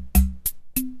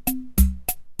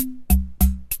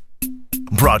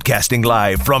 Broadcasting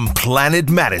live from Planet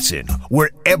Madison,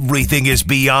 where everything is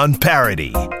beyond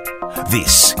parody.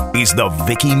 This is the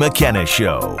Vicki McKenna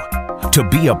Show. To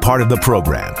be a part of the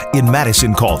program, in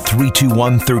Madison, call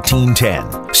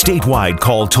 321-1310. Statewide,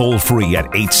 call toll-free at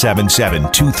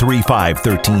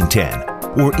 877-235-1310.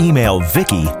 Or email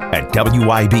Vicki at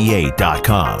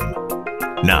WIBA.com.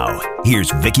 Now, here's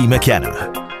Vicki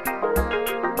McKenna.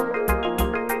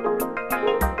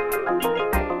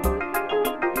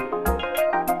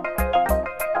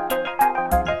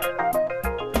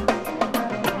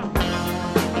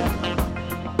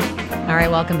 All right,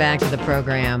 welcome back to the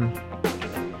program.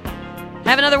 I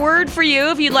have another word for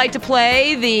you if you'd like to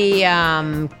play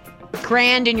the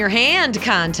Grand in Your Hand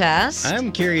contest.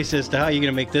 I'm curious as to how you're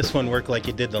going to make this one work like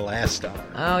you did the last hour.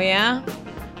 Oh, yeah?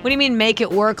 What do you mean make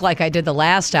it work like I did the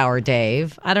last hour,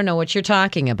 Dave? I don't know what you're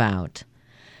talking about.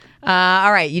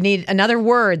 All right, you need another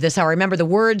word this hour. Remember, the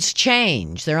words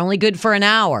change. They're only good for an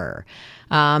hour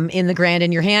in the Grand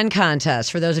in Your Hand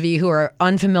contest. For those of you who are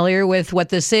unfamiliar with what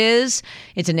this is,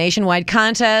 it's a nationwide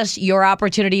contest. Your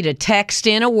opportunity to text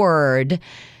in a word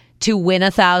to win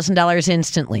 $1,000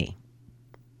 instantly.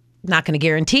 Not going to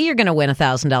guarantee you're going to win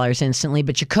 $1,000 instantly,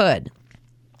 but you could.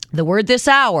 The word this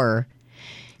hour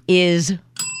is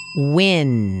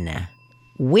win.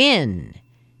 Win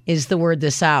is the word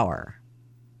this hour.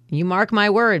 You mark my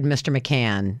word, Mr.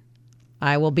 McCann.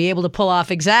 I will be able to pull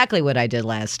off exactly what I did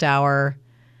last hour,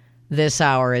 this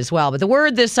hour as well. But the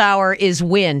word this hour is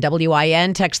win,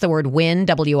 W-I-N. Text the word win,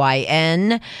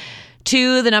 W-I-N,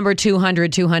 to the number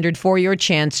 200-200 for your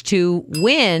chance to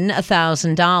win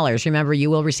 $1,000. Remember, you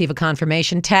will receive a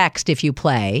confirmation text if you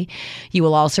play. You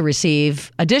will also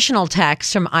receive additional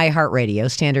texts from iHeartRadio.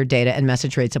 Standard data and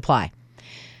message rates apply.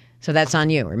 So that's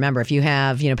on you. Remember, if you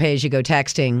have, pay-as-you-go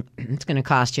texting, it's going to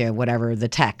cost you whatever the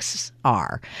texts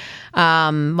are.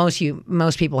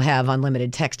 Most people have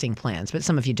unlimited texting plans, but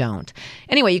some of you don't.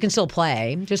 Anyway, you can still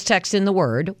play. Just text in the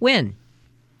word win.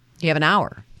 You have an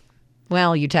hour.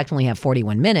 Well, you technically have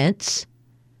 41 minutes.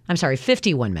 I'm sorry,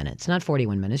 51 minutes, not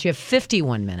 41 minutes. You have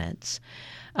 51 minutes.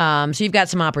 So you've got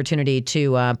some opportunity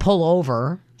to pull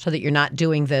over so that you're not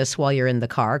doing this while you're in the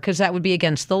car, because that would be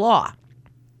against the law.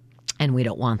 And we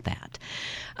don't want that.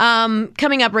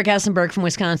 Coming up, Rick Esenberg from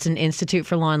Wisconsin Institute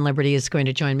for Law and Liberty is going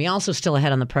to join me. Also still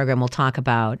ahead on the program, we'll talk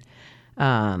about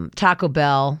Taco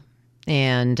Bell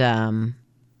and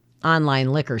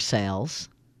online liquor sales.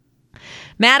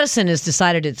 Madison has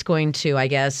decided it's going to, I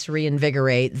guess,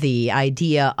 reinvigorate the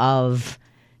idea of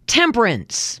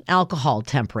temperance, alcohol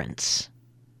temperance.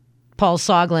 Paul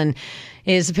Soglin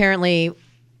is apparently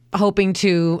hoping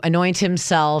to anoint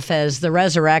himself as the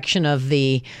resurrection of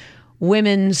the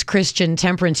Women's Christian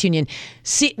Temperance Union.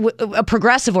 See, a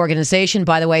progressive organization,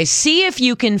 by the way. See if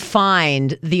you can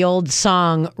find the old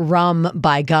song Rum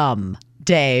by Gum,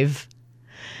 Dave.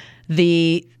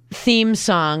 The theme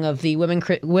song of the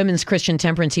Women's Christian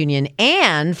Temperance Union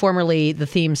and formerly the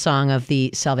theme song of the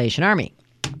Salvation Army.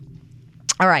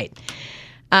 All right.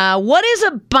 What is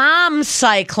a bomb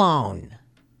cyclone?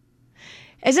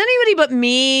 Has anybody but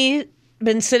me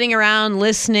been sitting around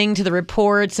listening to the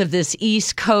reports of this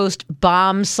East Coast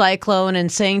bomb cyclone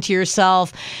and saying to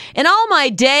yourself, in all my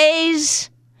days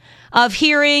of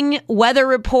hearing weather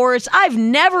reports, I've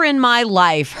never in my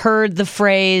life heard the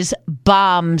phrase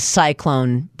bomb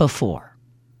cyclone before.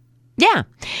 Yeah,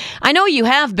 I know you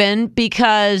have been,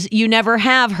 because you never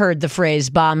have heard the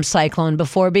phrase bomb cyclone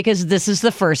before, because this is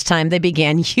the first time they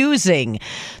began using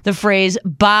the phrase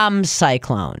bomb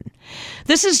cyclone.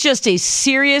 This is just a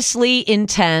seriously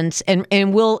intense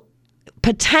and will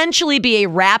potentially be a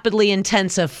rapidly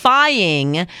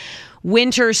intensifying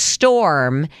winter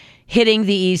storm hitting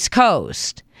the East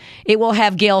Coast. It will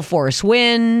have gale force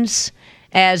winds,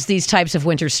 as these types of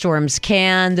winter storms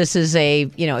can. This is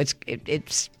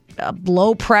it's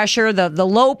low pressure. The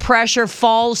low pressure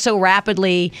falls so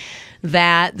rapidly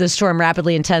that the storm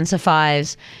rapidly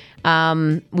intensifies.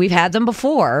 We've had them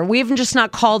before. We've just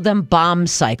not called them bomb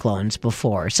cyclones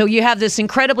before. So you have this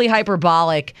incredibly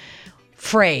hyperbolic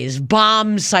phrase,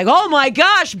 bomb cyclone. Oh my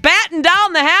gosh, batten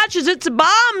down the hatches. It's a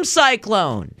bomb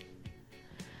cyclone.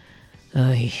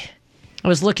 I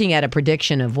was looking at a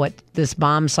prediction of what this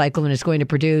bomb cyclone is going to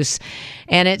produce,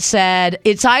 and it said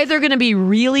it's either going to be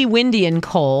really windy and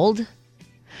cold,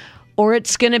 or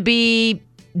it's going to be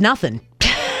nothing.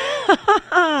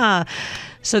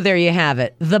 So there you have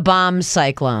it, the bomb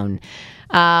cyclone.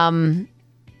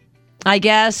 I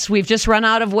guess we've just run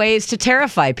out of ways to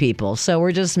terrify people, so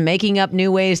we're just making up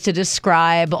new ways to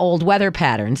describe old weather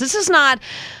patterns. This is not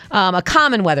a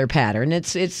common weather pattern.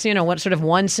 It's what sort of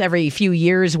once every few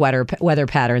years weather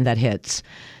pattern that hits.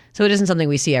 So it isn't something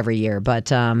we see every year,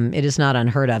 but it is not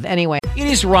unheard of. Anyway. It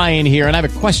is Ryan here, and I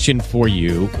have a question for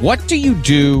you. What do you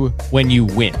do when you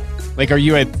win? Like, are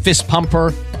you a fist pumper,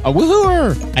 a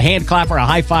woohooer, a hand clapper, a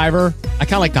high fiver? I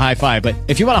kind of like the high five, but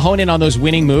if you want to hone in on those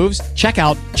winning moves, check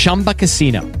out Chumba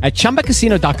Casino. At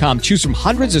ChumbaCasino.com, choose from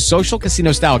hundreds of social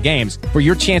casino-style games for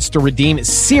your chance to redeem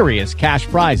serious cash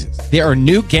prizes. There are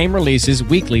new game releases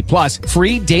weekly, plus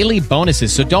free daily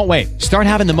bonuses. So don't wait. Start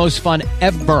having the most fun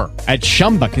ever at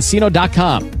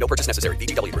ChumbaCasino.com. No purchase necessary.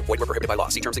 VGW. Void where prohibited by law.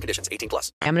 See terms and conditions.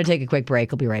 18+. I'm going to take a quick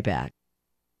break. I'll be right back.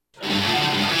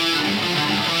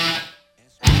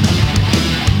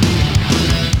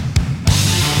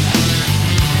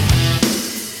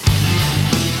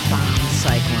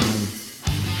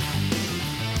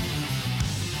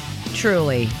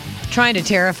 Truly, trying to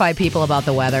terrify people about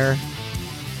the weather.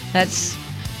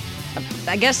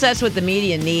 I guess that's what the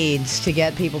media needs to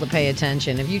get people to pay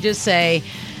attention. If you just say,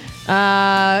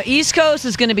 East Coast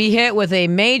is going to be hit with a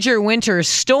major winter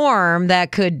storm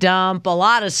that could dump a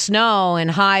lot of snow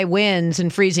and high winds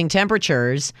and freezing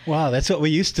temperatures. Wow, that's what we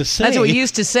used to say. That's what we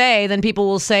used to say. Then people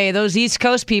will say, those East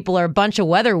Coast people are a bunch of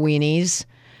weather weenies.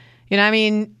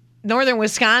 Northern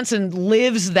Wisconsin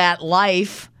lives that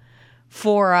life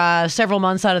for several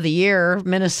months out of the year.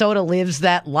 Minnesota lives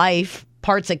that life.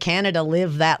 Parts of Canada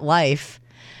live that life.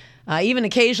 Even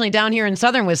occasionally down here in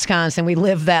southern Wisconsin, we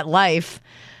live that life.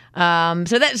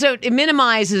 So it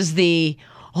minimizes the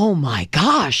oh my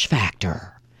gosh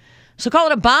factor. So call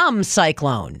it a bomb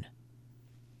cyclone.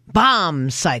 Bomb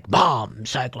cyclone.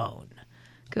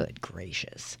 Good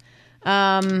gracious.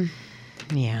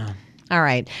 Yeah. All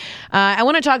right. I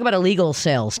want to talk about illegal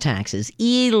sales taxes.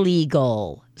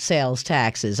 Illegal sales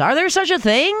taxes. Are there such a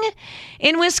thing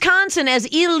in Wisconsin as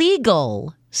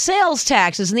illegal sales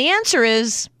taxes? And the answer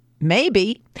is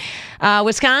maybe.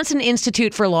 Wisconsin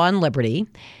Institute for Law and Liberty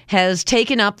has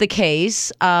taken up the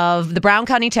case of the Brown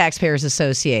County Taxpayers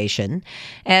Association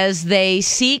as they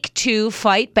seek to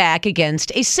fight back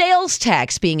against a sales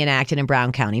tax being enacted in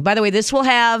Brown County. By the way, this will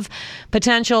have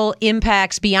potential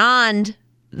impacts beyond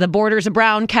the borders of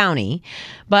Brown County,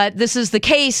 but this is the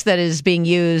case that is being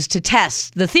used to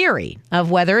test the theory of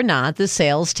whether or not the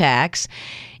sales tax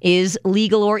is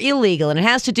legal or illegal. And it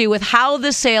has to do with how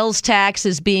the sales tax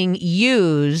is being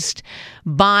used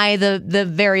by the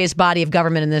various body of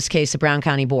government, in this case, the Brown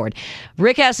County Board.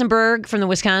 Rick Esenberg from the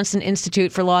Wisconsin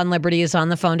Institute for Law and Liberty is on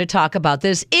the phone to talk about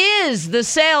this. Is the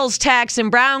sales tax in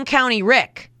Brown County,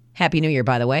 Rick, Happy New Year,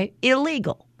 by the way,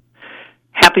 illegal?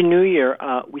 Happy New Year.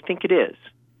 We think it is.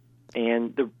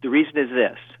 And the reason is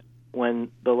this.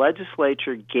 When the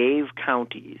legislature gave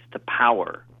counties the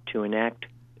power to enact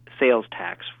sales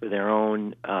tax for their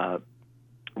own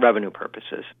revenue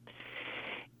purposes,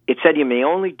 it said you may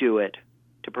only do it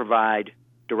to provide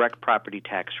direct property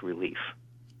tax relief.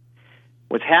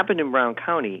 What's happened in Brown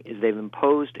County is they've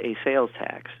imposed a sales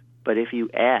tax, but if you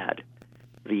add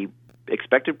the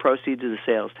expected proceeds of the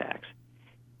sales tax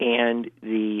and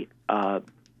the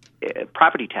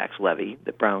property tax levy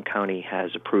that Brown County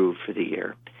has approved for the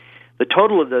year, the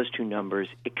total of those two numbers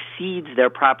exceeds their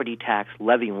property tax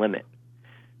levy limit.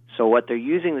 So what they're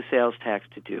using the sales tax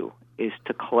to do is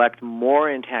to collect more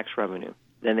in tax revenue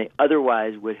than they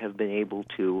otherwise would have been able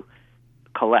to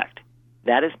collect.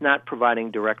 That is not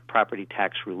providing direct property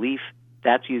tax relief.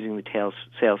 That's using the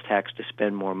sales tax to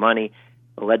spend more money.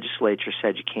 The legislature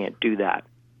said you can't do that.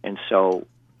 And so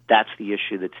that's the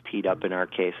issue that's teed up in our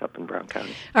case up in Brown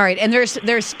County. All right, and there's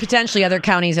potentially other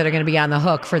counties that are going to be on the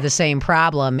hook for the same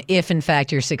problem if, in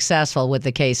fact, you're successful with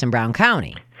the case in Brown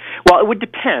County. Well, it would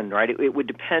depend, right? It would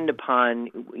depend upon,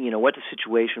 what the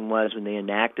situation was when they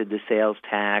enacted the sales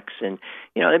tax. And,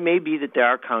 it may be that there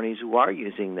are counties who are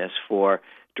using this for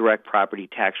direct property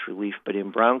tax relief, but in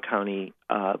Brown County,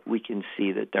 we can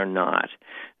see that they're not.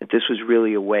 That this was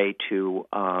really a way to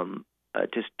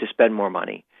spend more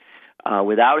money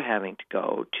without having to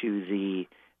go to the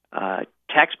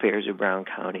taxpayers of Brown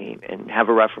County and have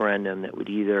a referendum that would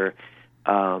either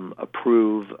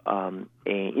approve an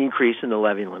increase in the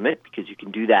levy limit, because you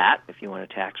can do that if you want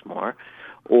to tax more,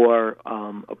 or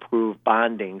approve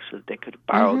bonding so that they could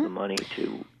borrow the money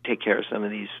to take care of some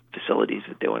of these facilities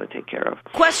that they want to take care of.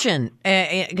 Question,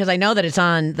 because I know that it's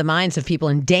on the minds of people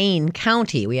in Dane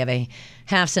County. We have a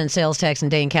half-cent sales tax in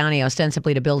Dane County,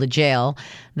 ostensibly to build a jail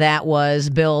that was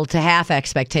built to half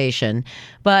expectation.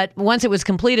 But once it was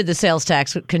completed, the sales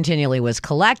tax continually was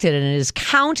collected, and it is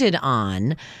counted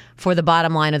on for the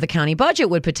bottom line of the county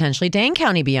budget. Would potentially Dane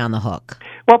County be on the hook?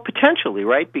 Well, potentially,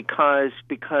 right? Because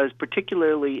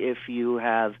particularly if you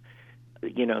have,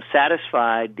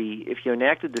 satisfied if you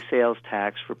enacted the sales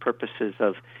tax for purposes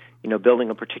of,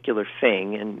 building a particular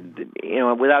thing,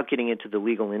 and without getting into the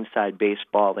legal inside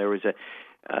baseball, there was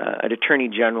an attorney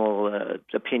general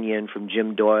opinion from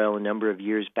Jim Doyle a number of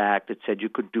years back that said you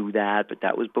could do that, but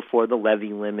that was before the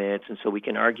levy limits, and so we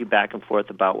can argue back and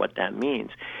forth about what that means.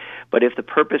 But if the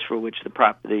purpose for which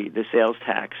the sales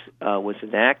tax was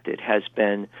enacted has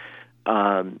been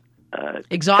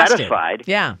exhausted, satisfied,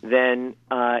 then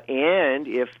and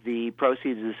if the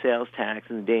proceeds of the sales tax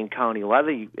and the Dane County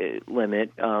levy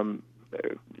limit,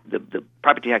 the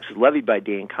property taxes levied by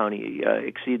Dane County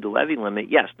exceed the levy limit,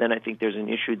 yes, then I think there's an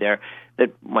issue there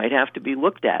that might have to be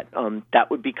looked at.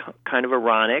 That would be kind of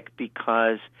ironic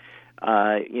because,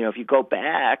 if you go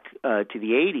back to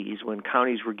the 80s when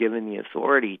counties were given the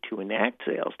authority to enact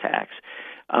sales tax,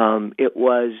 it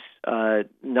was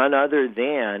none other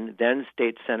than then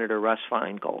State Senator Russ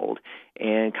Feingold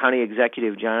and County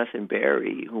Executive Jonathan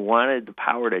Berry who wanted the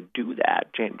power to do that.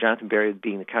 Jonathan Berry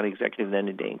being the county executive then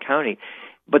in Dane County.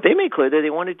 But they made clear that they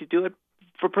wanted to do it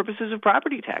for purposes of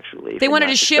property tax relief. They wanted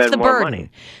to shift the burden. Money.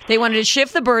 They wanted to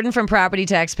shift the burden from property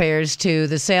taxpayers to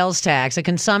the sales tax, a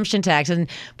consumption tax. And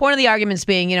one of the arguments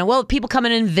being, people come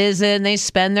in and visit and they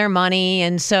spend their money.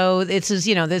 And so they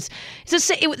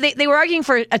were arguing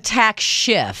for a tax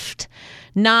shift,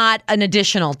 not an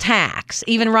additional tax.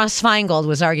 Even Russ Feingold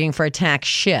was arguing for a tax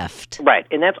shift. Right,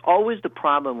 and that's always the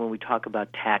problem when we talk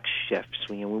about tax shifts,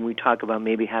 when we talk about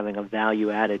maybe having a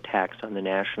value-added tax on the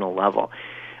national level.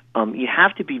 You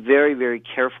have to be very, very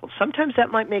careful. Sometimes that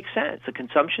might make sense. A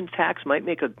consumption tax might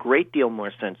make a great deal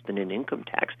more sense than an income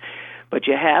tax. But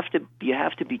you have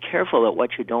to be careful that what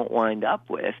you don't wind up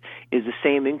with is the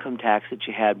same income tax that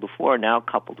you had before, now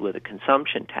coupled with a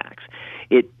consumption tax.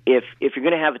 If you're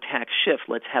going to have a tax shift,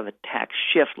 let's have a tax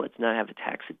shift. Let's not have a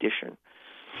tax addition.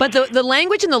 But the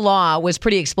language in the law was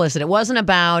pretty explicit. It wasn't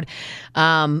about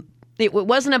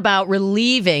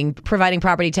providing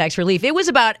property tax relief. It was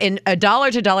about a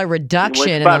dollar-to-dollar reduction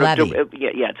in the levy.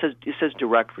 It says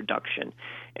direct reduction.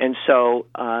 And so,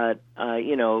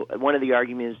 one of the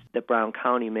arguments that Brown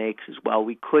County makes is, well,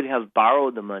 we could have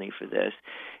borrowed the money for this.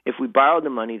 If we borrowed the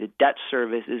money, the debt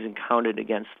service isn't counted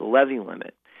against the levy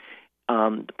limit.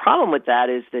 The problem with that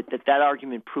is that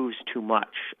argument proves too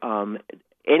much.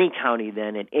 Any county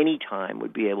then at any time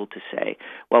would be able to say,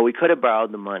 well, we could have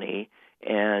borrowed the money,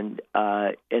 and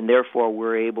therefore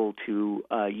we're able to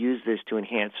use this to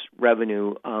enhance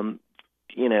revenue.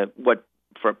 What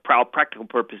for practical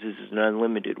purposes is an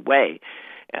unlimited way.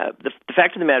 The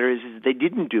fact of the matter is they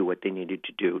didn't do what they needed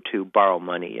to do to borrow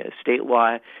money. State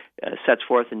law sets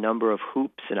forth a number of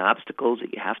hoops and obstacles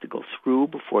that you have to go through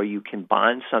before you can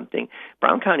bond something.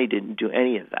 Brown County didn't do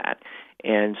any of that.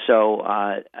 And so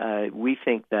we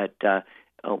think that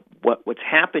what's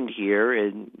happened here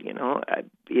is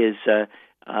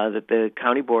that the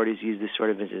county board has used this sort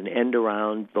of as an end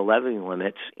around the levy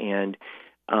limits. And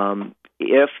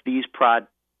if these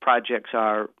projects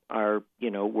are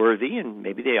worthy, and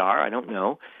maybe they are, I don't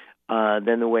know,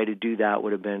 then the way to do that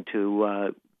would have been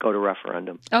to go to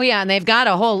referendum. Oh yeah, and they got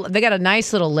a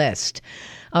nice little list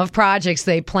of projects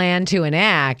they plan to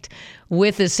enact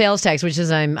with the sales tax, which,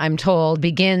 as I'm told,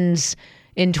 begins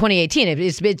in 2018.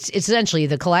 It's essentially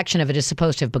the collection of it is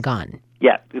supposed to have begun.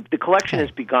 Yeah, the collection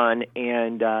has begun,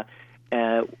 and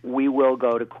we will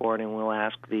go to court and we'll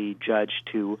ask the judge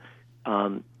to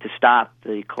stop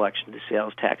the collection of the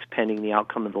sales tax pending the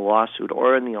outcome of the lawsuit,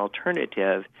 or in the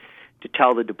alternative, to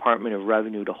tell the Department of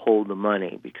Revenue to hold the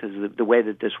money, because the way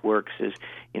that this works is,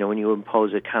 when you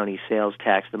impose a county sales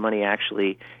tax, the money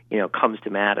actually, comes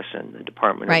to Madison. The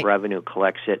Department of Revenue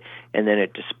collects it, and then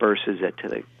it disperses it to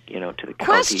the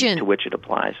county to which it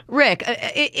applies. Rick,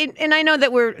 and I know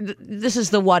that this is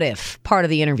the what if part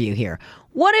of the interview here.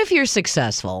 What if you're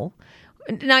successful?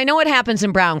 Now, I know what happens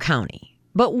in Brown County,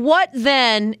 but what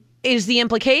then is the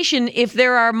implication if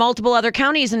there are multiple other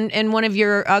counties? And one of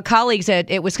your colleagues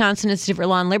at Wisconsin Institute for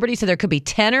Law and Liberty said there could be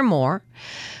 10 or more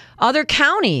other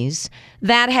counties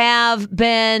that have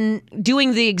been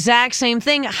doing the exact same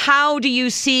thing. How do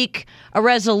you seek a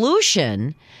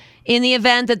resolution in the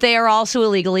event that they are also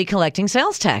illegally collecting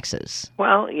sales taxes?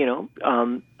 Well,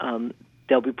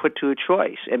 they'll be put to a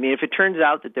choice. I mean, if it turns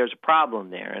out that there's a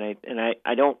problem there, and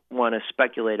I don't want to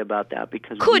speculate about that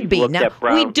because we don't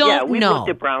know. We looked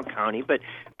at Brown County, but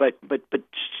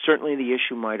certainly the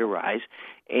issue might arise,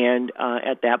 and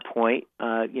at that point,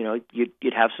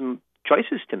 you'd have some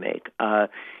choices to make.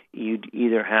 You'd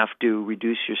either have to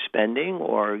reduce your spending,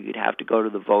 or you'd have to go to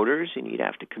the voters and you'd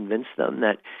have to convince them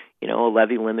that a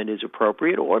levy limit is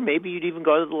appropriate, or maybe you'd even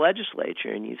go to the legislature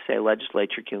and you'd say,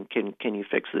 legislature, can you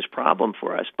fix this problem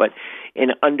for us? But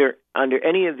under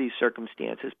any of these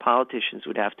circumstances, politicians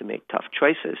would have to make tough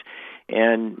choices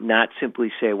and not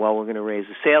simply say, well, we're going to raise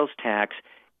the sales tax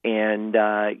and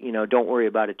don't worry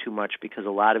about it too much because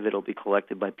a lot of it will be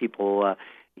collected by people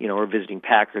or visiting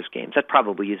Packers games. That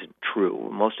probably isn't true.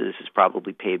 Most of this is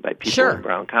probably paid by people in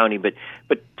Brown County, but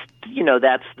that's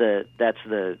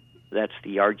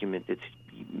the argument that's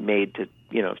made to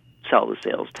sell the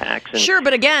sales tax. And sure,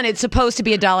 but again, it's supposed to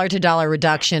be a dollar-to-dollar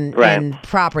reduction in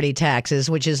property taxes,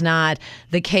 which is not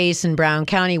the case in Brown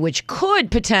County, which could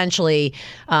potentially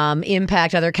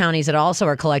impact other counties that also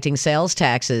are collecting sales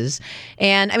taxes.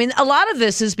 And I mean, a lot of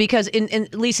this is because,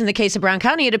 at least in the case of Brown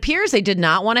County, it appears they did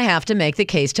not want to have to make the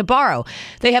case to borrow.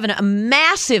 They have a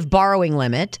massive borrowing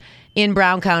limit in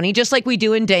Brown County, just like we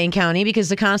do in Dane County, because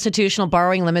the constitutional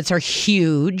borrowing limits are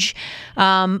huge.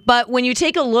 But when you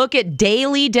take a look at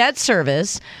daily debt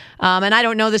service, and I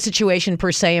don't know the situation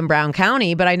per se in Brown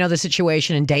County, but I know the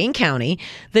situation in Dane County,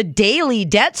 the daily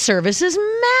debt service is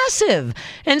massive.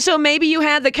 And so maybe you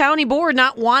had the county board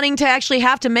not wanting to actually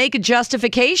have to make a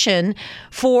justification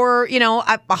for,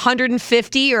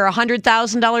 $150,000 or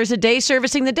 $100,000 a day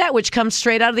servicing the debt, which comes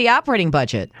straight out of the operating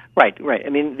budget. Right. I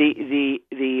mean, the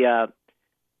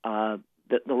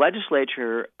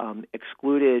legislature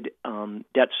excluded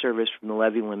debt service from the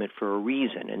levy limit for a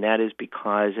reason, and that is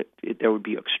because there would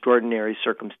be extraordinary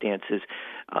circumstances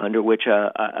under which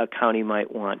a county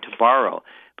might want to borrow.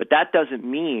 But that doesn't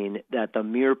mean that the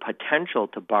mere potential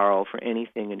to borrow for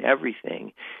anything and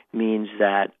everything means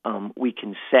that we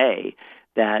can say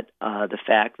that the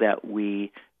fact that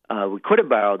we could have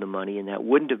borrowed the money and that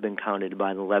wouldn't have been counted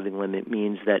by the levy limit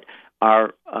means that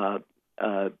our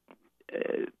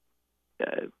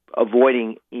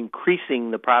avoiding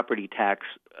increasing the property tax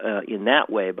in that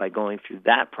way by going through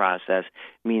that process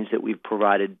means that we've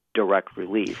provided direct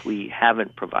relief. We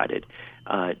haven't provided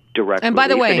direct relief. And by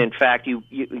the way, and in fact, you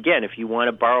again, if you want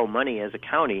to borrow money as a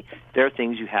county, there are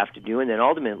things you have to do, and then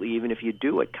ultimately, even if you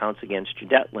do, it counts against your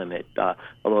debt limit.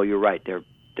 Although you're right, they're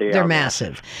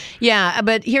massive. Yeah,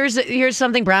 but here's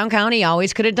something Brown County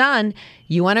always could have done.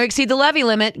 You want to exceed the levy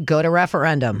limit, go to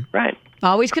referendum. Right.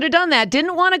 Always could have done that.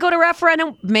 Didn't want to go to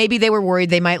referendum. Maybe they were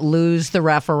worried they might lose the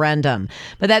referendum.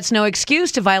 But that's no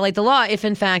excuse to violate the law if,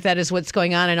 in fact, that is what's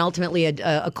going on, and ultimately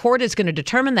a court is going to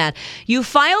determine that. You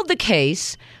filed the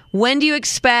case. When do you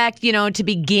expect, to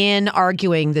begin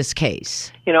arguing this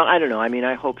case? I don't know. I mean,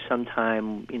 I hope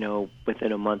sometime,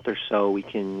 within a month or so, we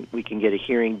can get a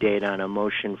hearing date on a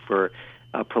motion for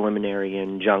a preliminary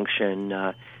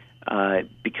injunction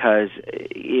because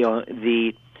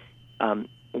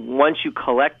once you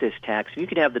collect this tax, you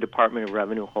could have the Department of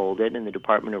Revenue hold it, and the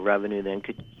Department of Revenue then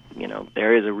could,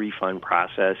 there is a refund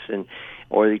process,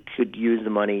 or they could use the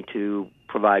money to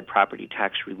provide property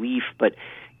tax relief. But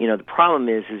the problem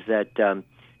is that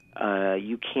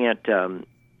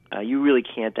you really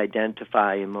can't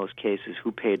identify in most cases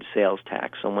who paid sales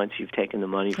tax. So once you've taken the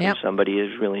money from somebody,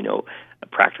 there's really no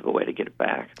practical way to get it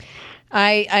back.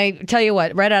 I tell you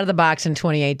what, right out of the box in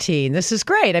 2018, this is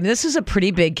great. I mean, this is a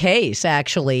pretty big case,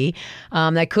 actually,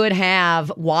 that could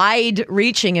have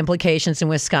wide-reaching implications in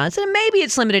Wisconsin. And maybe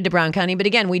it's limited to Brown County, but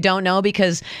again, we don't know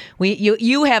because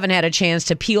you haven't had a chance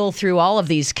to peel through all of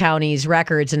these counties'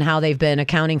 records and how they've been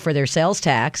accounting for their sales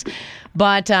tax.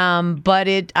 But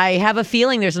I have a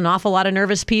feeling there's an awful lot of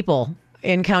nervous people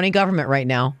in county government right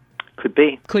now. Could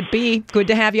be. Good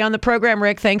to have you on the program,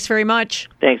 Rick. Thanks very much.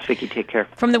 Thanks, Vicki. Take care.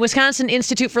 From the Wisconsin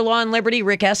Institute for Law and Liberty,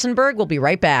 Rick Esenberg. We'll be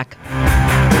right back.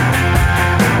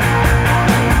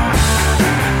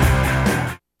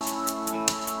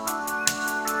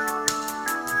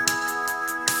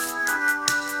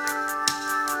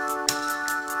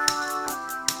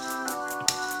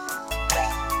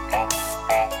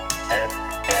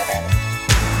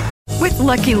 With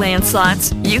Lucky Land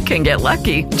Slots, you can get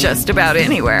lucky just about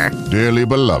anywhere. Dearly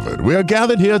beloved, we are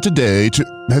gathered here today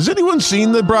to... Has anyone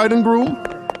seen the bride and groom?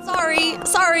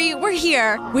 Sorry, we're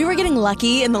here. We were getting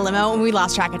lucky in the limo and we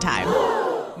lost track of time.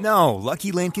 No,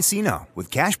 Lucky Land Casino, with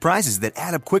cash prizes that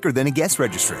add up quicker than a guest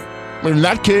registry. In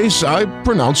that case, I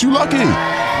pronounce you lucky.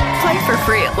 Play for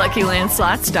free at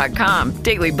LuckyLandSlots.com.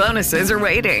 Daily bonuses are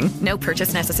waiting. No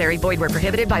purchase necessary. Void where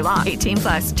prohibited by law.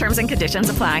 18+. Terms and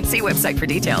conditions apply. See website for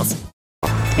details.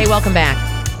 Hey, welcome back.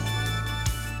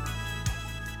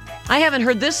 I haven't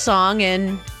heard this song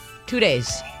in 2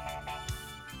 days.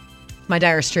 My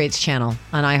Dire Straits channel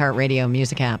on iHeartRadio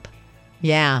music app.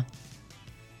 Yeah.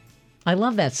 I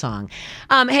love that song.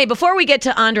 Hey, before we get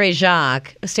to Andre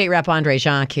Jaque, State Rep Andre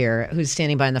Jaque here, who's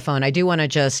standing by on the phone, I do want to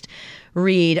just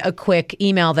read a quick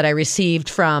email that I received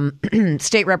from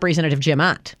State Representative Jim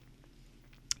Ott.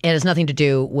 It has nothing to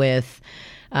do with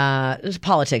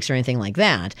politics or anything like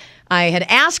that. I had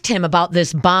asked him about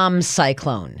this bomb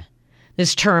cyclone,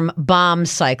 this term bomb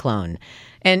cyclone.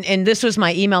 And this was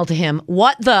my email to him.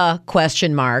 What the ?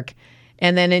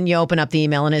 And then you open up the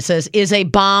email and it says, is a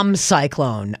bomb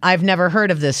cyclone. I've never heard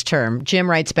of this term. Jim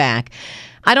writes back,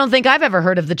 I don't think I've ever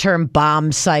heard of the term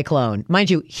bomb cyclone. Mind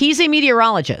you, he's a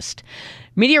meteorologist.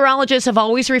 Meteorologists have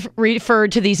always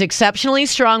referred to these exceptionally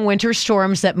strong winter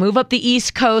storms that move up the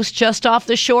East Coast just off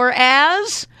the shore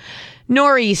as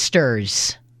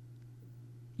nor'easters.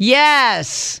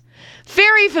 Yes.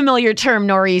 Very familiar term,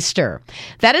 nor'easter.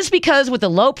 That is because with the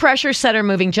low-pressure center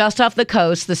moving just off the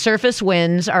coast, the surface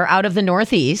winds are out of the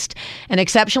northeast, and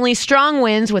exceptionally strong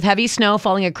winds with heavy snow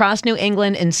falling across New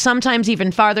England and sometimes even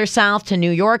farther south to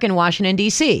New York and Washington,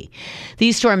 D.C.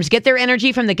 These storms get their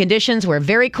energy from the conditions where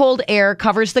very cold air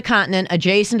covers the continent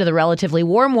adjacent to the relatively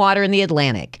warm water in the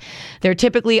Atlantic. There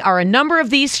typically are a number of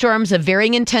these storms of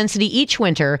varying intensity each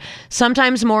winter,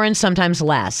 sometimes more and sometimes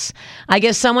less. I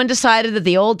guess someone decided that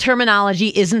the old terminology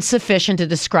isn't sufficient to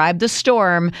describe the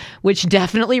storm, which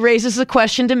definitely raises the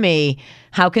question to me,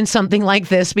 how can something like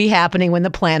this be happening when the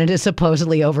planet is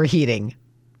supposedly overheating?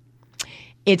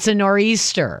 It's a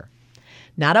nor'easter,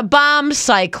 not a bomb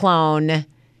cyclone.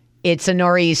 It's a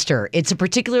nor'easter. It's a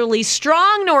particularly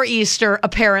strong nor'easter,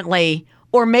 apparently,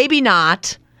 or maybe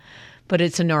not, but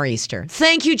it's a nor'easter.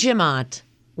 Thank you, Jim Ott.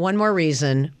 One more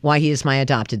reason why he is my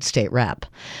adopted state rep.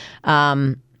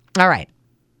 All right.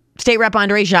 State Rep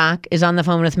Andre Jaque is on the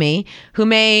phone with me, who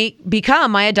may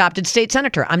become my adopted state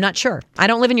senator. I'm not sure. I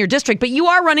don't live in your district, but you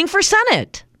are running for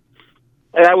Senate.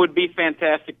 That would be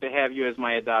fantastic to have you as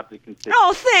my adopted constituent.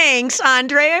 Oh, thanks,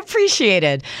 Andre. I appreciate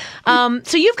it.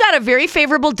 So you've got a very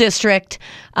favorable district.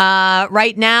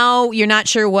 Right now, you're not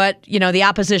sure what the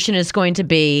opposition is going to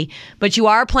be, but you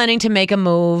are planning to make a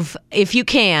move, if you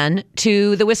can,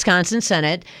 to the Wisconsin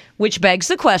Senate, which begs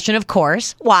the question, of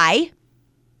course, why?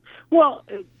 Well,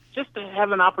 just to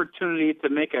have an opportunity to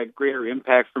make a greater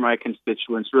impact for my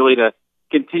constituents, really to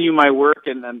continue my work,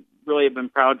 and really have been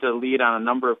proud to lead on a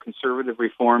number of conservative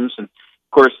reforms. And,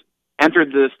 of course,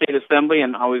 entered the state assembly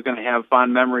and always going to have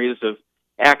fond memories of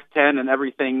Act 10 and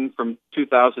everything from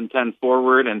 2010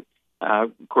 forward, and,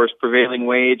 of course, prevailing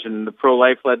wage and the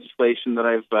pro-life legislation that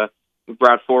I've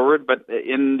brought forward. But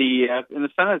in the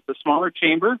Senate, it's a smaller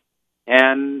chamber,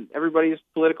 and everybody's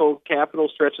political capital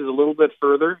stretches a little bit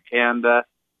further, and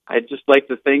I'd just like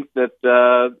to think that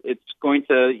it's going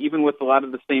to, even with a lot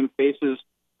of the same faces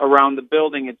around the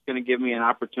building, it's going to give me an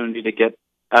opportunity to get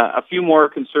a few more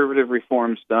conservative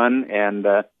reforms done and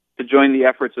to join the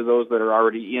efforts of those that are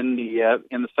already in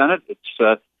the Senate.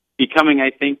 It's becoming,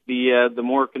 I think, the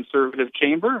more conservative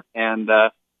chamber, and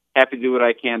happy to do what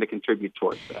I can to contribute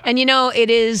towards that. And, it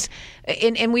is,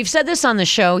 and we've said this on the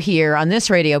show here, on this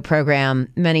radio program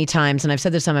many times, and I've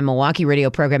said this on my Milwaukee radio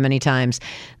program many times,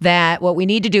 that what we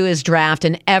need to do is draft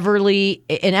an ever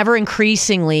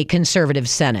increasingly conservative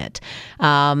Senate.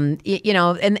 And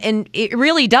it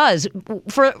really does.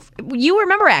 You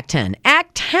remember Act 10.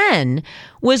 Act 10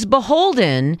 was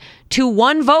beholden to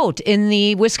one vote in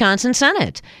the Wisconsin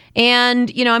Senate. And,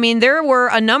 there were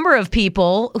a number of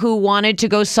people who wanted to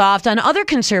go soft on other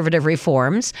conservative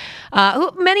reforms,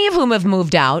 many of whom have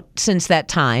moved out since that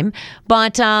time.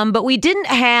 But we didn't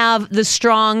have the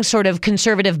strong sort of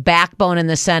conservative backbone in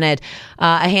the Senate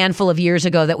a handful of years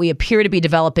ago that we appear to be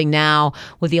developing now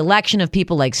with the election of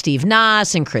people like Steve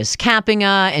Nass and Chris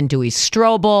Kappinga and Dewey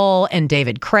Strobel and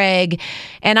David Craig.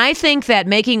 And I think that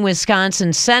making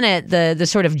Wisconsin Senate the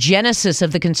sort of genesis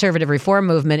of the conservative reform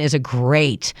movement is a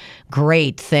great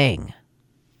thing.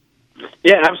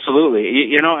 Yeah,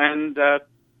 absolutely. I'm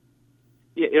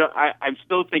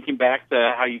still thinking back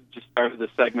to how you just started the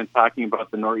segment talking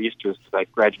about the Nor'easters, because I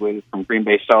graduated from Green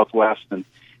Bay Southwest, and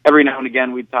every now and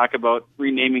again we'd talk about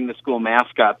renaming the school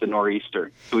mascot the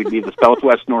Nor'easter, so we'd be the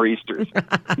Southwest Nor'easters.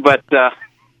 But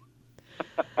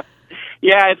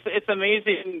yeah, it's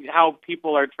amazing how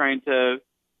people are trying to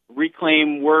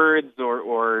reclaim words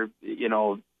or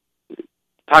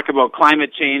talk about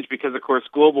climate change, because of course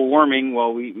global warming,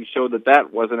 well, we showed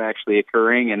that wasn't actually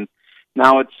occurring, and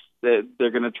now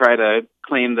they're going to try to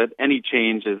claim that any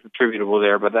change is attributable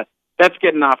there, but that's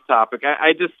getting off topic.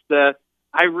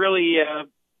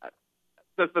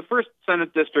 The first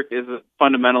Senate district is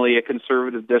fundamentally a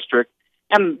conservative district,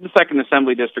 and the second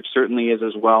Assembly district certainly is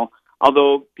as well,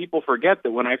 although people forget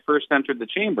that when I first entered the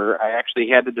chamber, I actually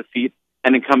had to defeat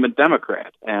an incumbent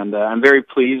Democrat, and I'm very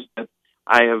pleased that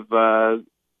I have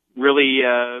really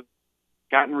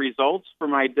gotten results for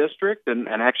my district, and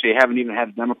actually haven't even had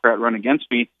a Democrat run against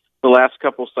me the last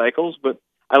couple cycles. But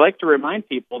I like to remind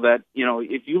people that,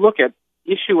 if you look at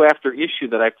issue after issue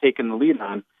that I've taken the lead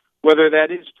on, whether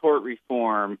that is tort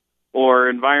reform or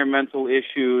environmental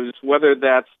issues, whether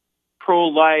that's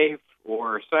pro-life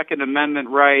or Second Amendment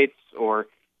rights or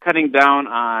cutting down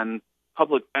on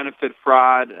public benefit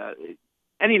fraud,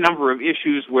 any number of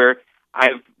issues where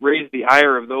I've raised the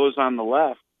ire of those on the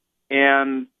left,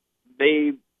 and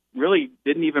they really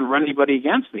didn't even run anybody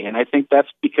against me. And I think that's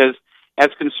because as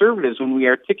conservatives, when we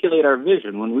articulate our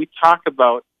vision, when we talk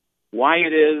about why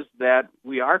it is that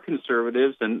we are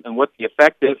conservatives and what the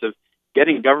effect is of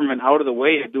getting government out of the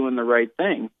way of doing the right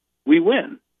thing, we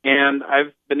win. And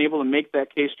I've been able to make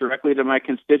that case directly to my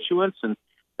constituents and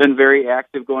been very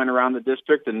active going around the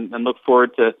district, and look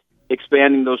forward to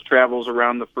expanding those travels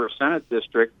around the first Senate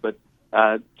district. But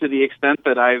to the extent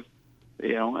that I've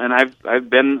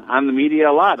been on the media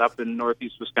a lot up in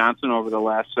Northeast Wisconsin over the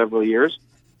last several years,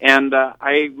 and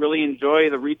I really enjoy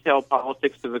the retail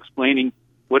politics of explaining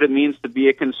what it means to be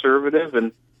a conservative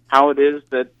and how it is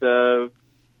that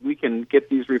we can get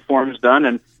these reforms done,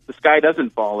 and the sky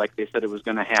doesn't fall like they said it was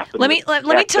going to happen. Let me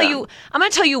tell you. I'm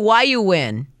going to tell you why you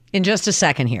win in just a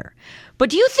second here. But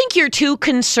do you think you're too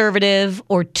conservative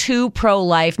or too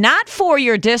pro-life, not for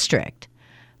your district,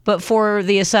 but for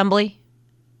the Assembly,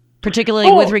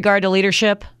 particularly with regard to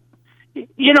leadership?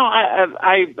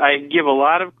 I give a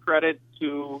lot of credit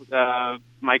to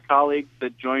my colleagues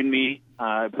that joined me,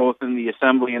 both in the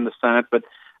Assembly and the Senate, but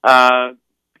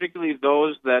particularly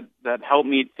those that helped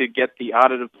me to get the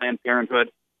audit of Planned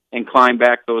Parenthood and climb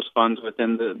back those funds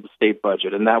within the state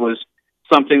budget. And that was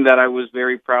something that I was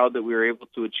very proud that we were able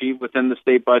to achieve within the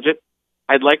state budget.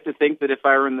 I'd like to think that if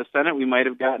I were in the Senate, we might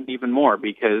have gotten even more,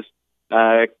 because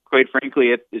quite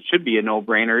frankly, it should be a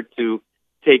no-brainer to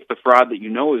take the fraud that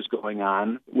is going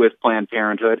on with Planned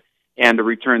Parenthood and to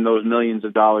return those millions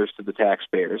of dollars to the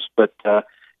taxpayers. But, as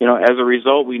a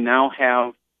result, we now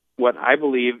have what I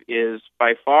believe is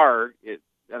by far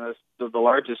the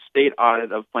largest state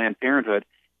audit of Planned Parenthood,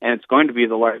 and it's going to be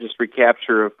the largest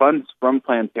recapture of funds from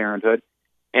Planned Parenthood.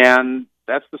 And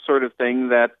that's the sort of thing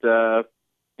that,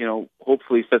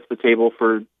 hopefully sets the table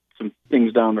for some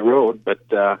things down the road. But,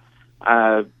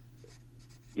 I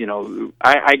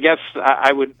guess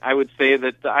I would say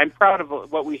that I'm proud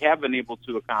of what we have been able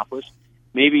to accomplish.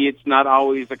 Maybe it's not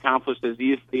always accomplished as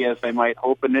easily as I might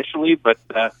hope initially, but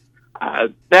that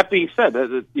being said,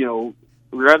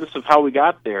 regardless of how we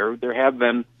got there, there have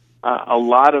been a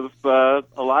lot of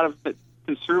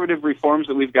conservative reforms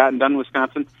that we've gotten done in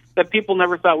Wisconsin that people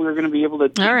never thought we were going to be able to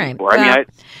achieve all right. before.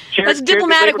 That's a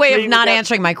diplomatic way of not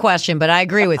answering my question, but I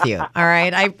agree with you. All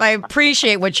right, I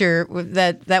appreciate what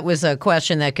that was a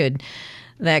question that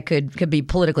could be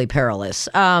politically perilous.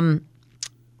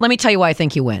 Let me tell you why I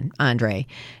think you win, Andre,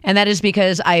 and that is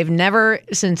because I've never,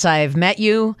 since I've met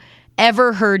you,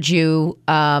 ever heard you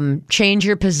change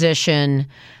your position.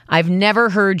 I've never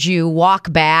heard you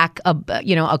walk back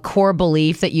a core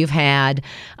belief that you've had.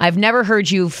 I've never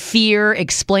heard you fear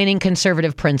explaining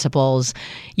conservative principles.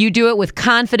 You do it with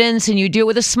confidence and you do it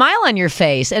with a smile on your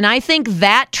face. And I think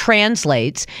that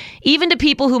translates even to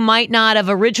people who might not have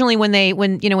originally, when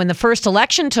the first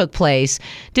election took place,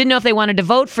 didn't know if they wanted to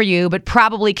vote for you, but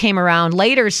probably came around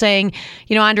later saying,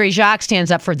 Andre Jaque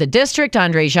stands up for the district.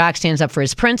 Andre Jaque stands up for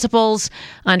his principles.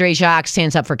 Andre Jaque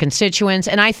stands up for constituents.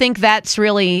 And I think that's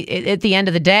really, at the end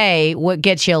of the day, what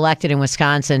gets you elected in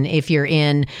Wisconsin if you're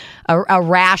in a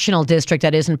rational district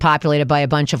that isn't populated by a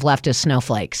bunch of leftist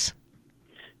snowflakes.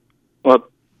 Well,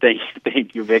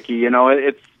 thank you, Vicki.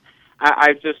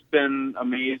 I've just been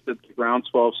amazed at the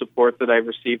groundswell of support that I've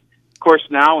received. Of course,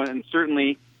 now and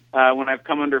certainly when I've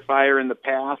come under fire in the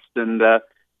past, and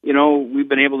we've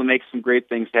been able to make some great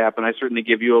things happen. I certainly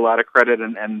give you a lot of credit,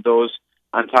 and those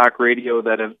on talk radio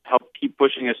that have helped keep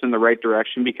pushing us in the right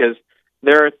direction, because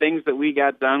there are things that we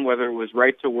got done, whether it was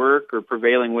right to work or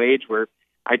prevailing wage, where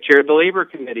I chaired the labor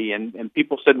committee, and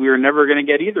people said we were never going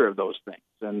to get either of those things.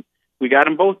 And we got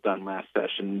them both done last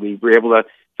session. We were able to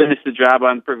finish the job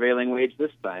on prevailing wage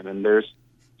this time. And there's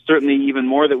certainly even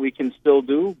more that we can still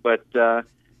do. But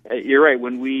you're right.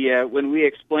 When we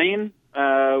explain,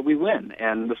 we win.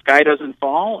 And the sky doesn't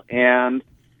fall. And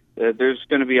there's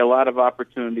going to be a lot of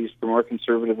opportunities for more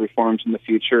conservative reforms in the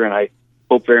future. And I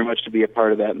hope very much to be a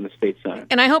part of that in the state Senate.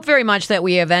 And I hope very much that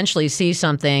we eventually see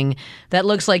something that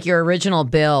looks like your original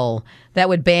bill that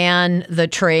would ban the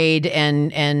trade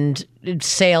and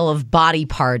sale of body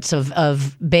parts,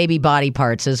 of baby body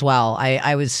parts as well.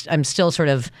 I'm still sort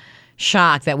of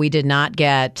shocked that we did not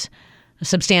get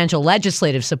substantial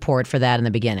legislative support for that in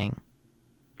the beginning.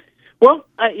 Well,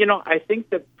 I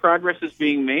think that progress is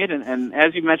being made, and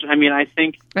as you mentioned, I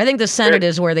think the Senate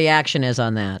is where the action is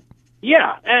on that.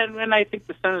 Yeah, and I think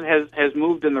the Senate has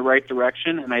moved in the right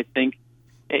direction, and I think,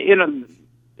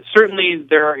 certainly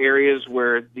there are areas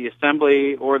where the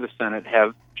Assembly or the Senate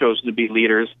have chosen to be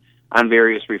leaders on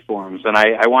various reforms, and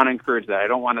I want to encourage that. I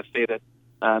don't want to say that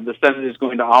the Senate is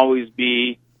going to always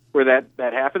be where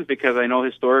that happens, because I know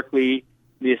historically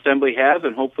the Assembly has,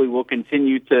 and hopefully will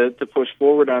continue to push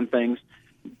forward on things.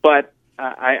 But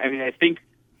I think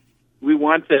we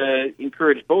want to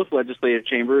encourage both legislative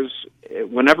chambers,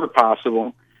 whenever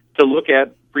possible, to look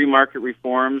at free market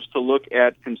reforms, to look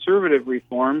at conservative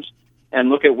reforms, and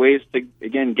look at ways to,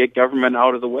 again, get government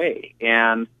out of the way.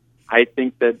 And I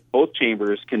think that both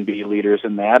chambers can be leaders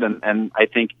in that. And I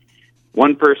think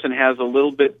one person has a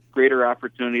little bit greater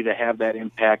opportunity to have that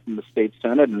impact in the state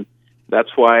Senate. And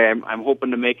that's why I'm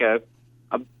hoping to make a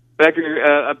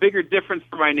bigger difference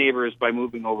for my neighbors by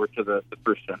moving over to the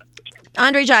first Senate.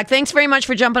 Andre Jaque, thanks very much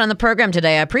for jumping on the program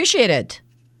today. I appreciate it.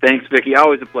 Thanks, Vicki.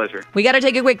 Always a pleasure. We got to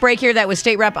take a quick break here. That was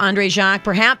State Rep Andre Jaque.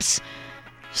 Perhaps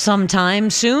sometime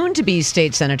soon to be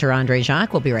State Senator Andre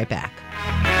Jaque. We'll be right back.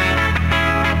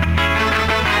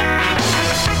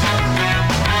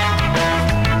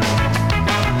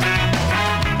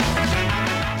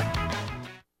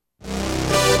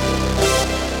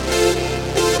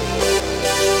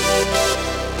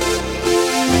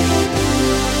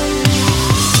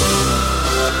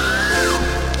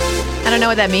 I don't know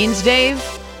what that means, Dave.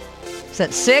 Is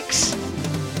that 6?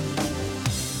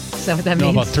 Is that what that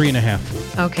means? No, about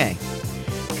 3.5. Okay.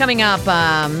 Coming up,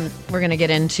 we're going to get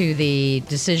into the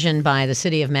decision by the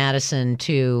city of Madison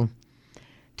to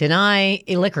deny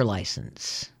a liquor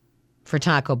license for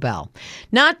Taco Bell.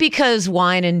 Not because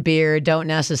wine and beer don't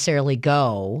necessarily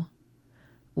go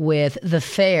with the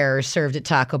fare served at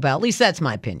Taco Bell. At least that's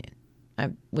my opinion. I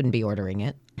wouldn't be ordering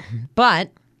it.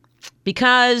 But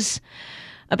because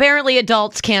apparently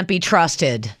adults can't be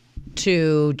trusted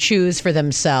to choose for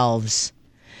themselves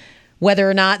whether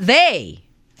or not they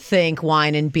think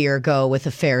wine and beer go with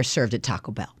the fare served at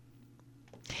Taco Bell.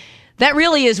 That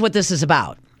really is what this is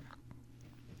about.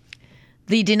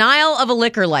 The denial of a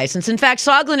liquor license. In fact,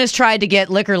 Soglin has tried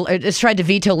to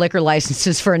veto liquor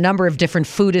licenses for a number of different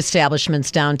food establishments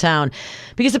downtown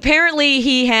because apparently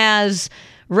he has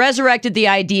resurrected the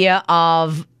idea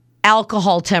of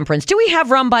alcohol temperance. Do we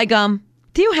have rum by gum?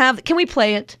 Can we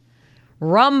play it?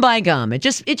 Rum by gum. It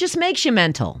just makes you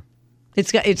mental.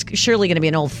 It's surely going to be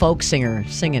an old folk singer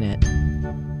singing it.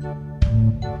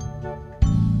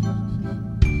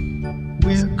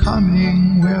 We're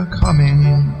coming,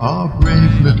 our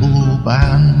brave little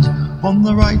band. On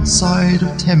the right side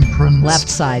of temperance, left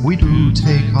side, we do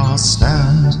take our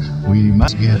stand. We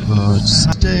must get hurt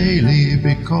daily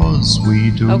because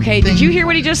we do. Okay, did you hear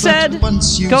what he just said?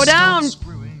 Go down.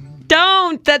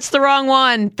 Don't. That's the wrong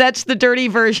one. That's the dirty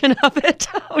version of it.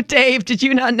 Oh, Dave, did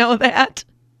you not know that?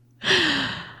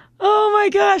 Oh my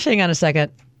gosh. Hang on a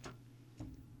second.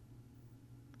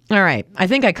 All right. I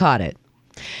think I caught it.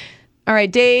 All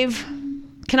right, Dave,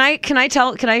 can I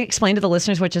explain to the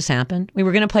listeners what just happened? We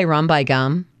were going to play Rum by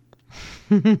Gum.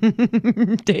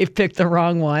 Dave picked the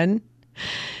wrong one.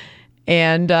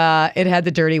 And it had the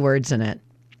dirty words in it.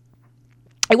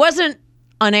 It wasn't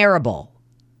unairable,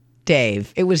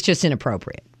 Dave. It was just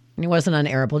inappropriate. It wasn't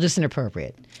unairable, just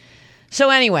inappropriate.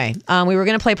 So anyway, we were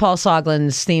going to play Paul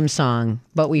Soglin's theme song,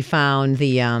 but we found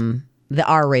the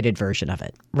R-rated version of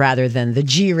it rather than the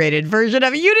G-rated version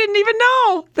of it. You didn't even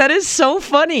know. That is so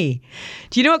funny.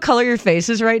 Do you know what color your face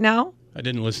is right now? I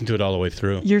didn't listen to it all the way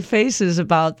through. Your face is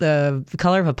about the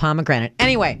color of a pomegranate.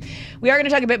 Anyway, we are going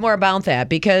to talk a bit more about that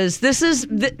because this is...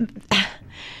 when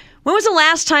was the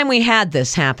last time we had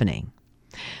this happening?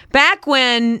 Back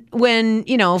when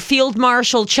Field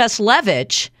Marshal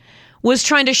Cheslevich was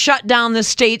trying to shut down the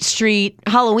State Street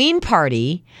Halloween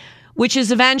party, which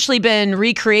has eventually been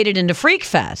recreated into Freak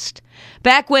Fest.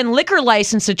 Back when liquor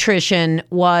license attrition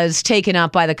was taken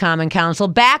up by the Common Council.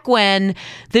 Back when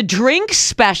the drink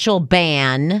special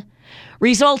ban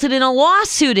resulted in a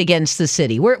lawsuit against the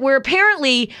city. We're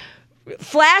apparently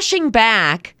flashing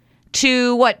back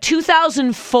to,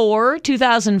 2004,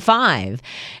 2005.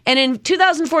 And in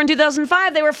 2004 and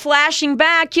 2005, they were flashing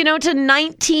back, to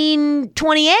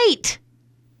 1928.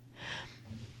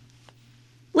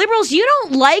 Liberals, you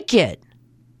don't like it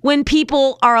when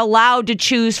people are allowed to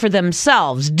choose for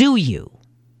themselves, do you?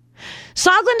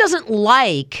 Soglin doesn't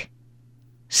like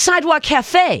sidewalk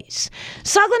cafes.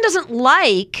 Soglin doesn't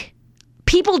like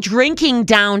people drinking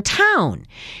downtown.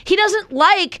 He doesn't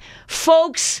like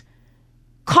folks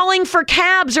calling for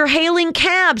cabs or hailing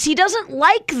cabs. He doesn't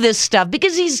like this stuff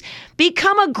because he's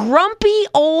become a grumpy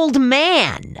old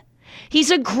man. He's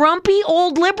a grumpy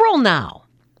old liberal now.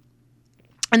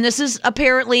 And this is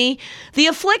apparently the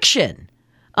affliction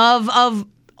of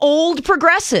old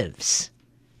progressives.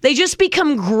 They just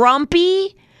become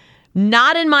grumpy,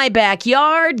 not in my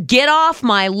backyard, get off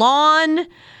my lawn,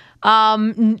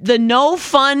 the no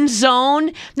fun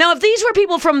zone. Now, if these were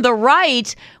people from the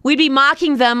right, we'd be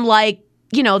mocking them like,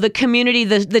 the community,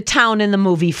 the town in the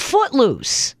movie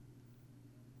Footloose.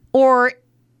 Or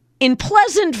in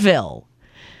Pleasantville.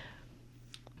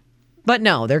 But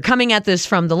no, they're coming at this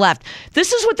from the left.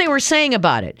 This is what they were saying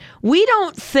about it. We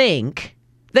don't think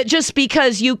that just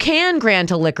because you can grant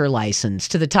a liquor license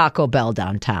to the Taco Bell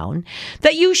downtown,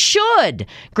 that you should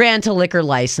grant a liquor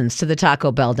license to the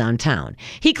Taco Bell downtown.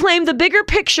 He claimed the bigger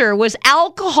picture was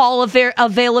alcohol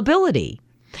availability.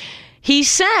 He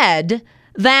said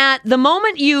that the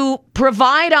moment you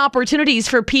provide opportunities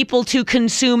for people to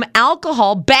consume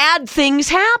alcohol, bad things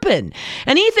happen.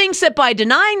 And he thinks that by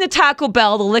denying the Taco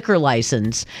Bell the liquor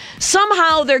license,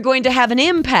 somehow they're going to have an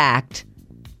impact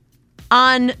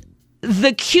on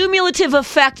the cumulative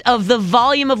effect of the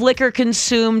volume of liquor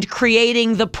consumed,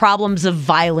 creating the problems of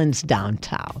violence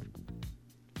downtown.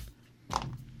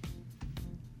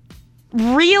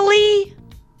 Really?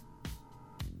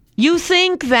 You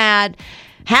think that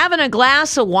having a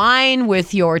glass of wine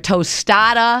with your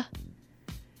tostada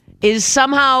is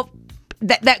somehow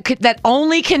that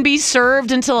only can be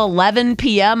served until 11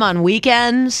 p.m. on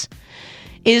weekends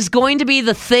is going to be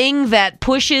the thing that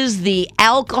pushes the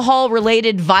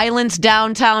alcohol-related violence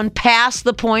downtown past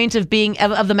the point of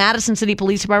the Madison City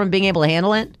Police Department being able to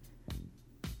handle it?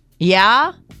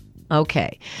 Yeah?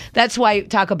 Okay. That's why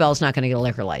Taco Bell's not going to get a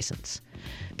liquor license.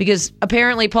 Because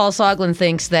apparently Paul Soglin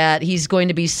thinks that he's going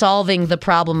to be solving the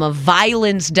problem of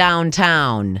violence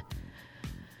downtown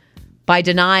by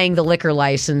denying the liquor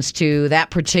license to that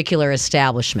particular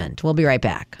establishment. We'll be right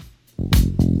back.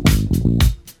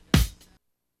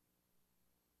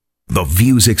 The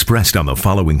views expressed on the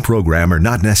following program are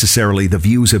not necessarily the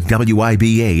views of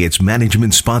WIBA, its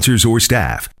management, sponsors, or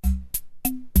staff.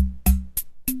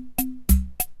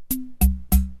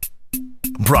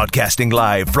 Broadcasting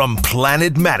live from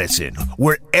Planet Madison,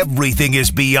 where everything is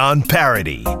beyond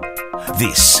parody.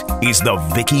 This is the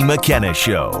Vicki McKenna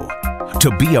Show.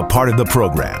 To be a part of the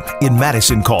program, in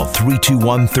Madison, call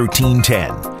 321-1310.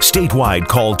 Statewide,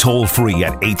 call toll-free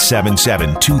at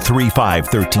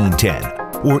 877-235-1310.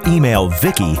 Or email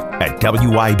Vicki at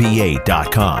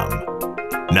WIBA.com.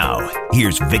 Now,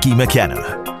 here's Vicki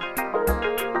McKenna.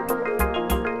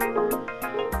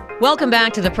 Welcome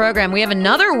back to the program. We have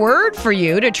another word for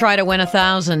you to try to win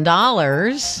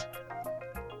 $1,000.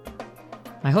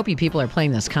 I hope you people are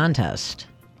playing this contest.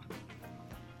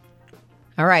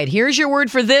 All right, here's your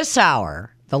word for this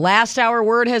hour. The last hour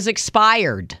word has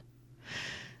expired.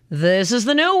 This is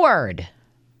the new word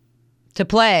to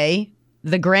play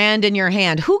the grand in your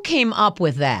hand. Who came up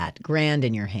with that, grand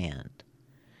in your hand?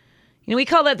 You know, we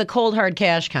call that the cold hard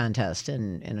cash contest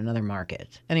in another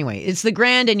market. Anyway, it's the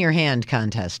grand in your hand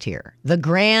contest here. The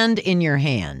grand in your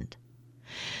hand.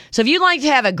 So if you'd like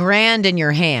to have a grand in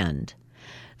your hand,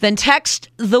 then text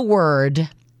the word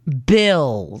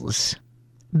bills.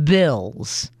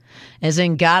 Bills. As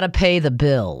in gotta pay the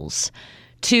bills.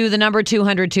 To the number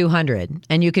 200-200.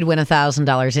 And you could win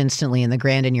 $1,000 instantly in the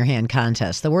grand in your hand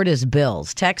contest. The word is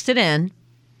bills. Text it in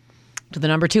to the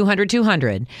number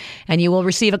 200-200, and you will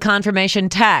receive a confirmation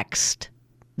text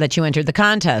that you entered the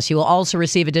contest. You will also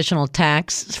receive additional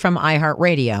texts from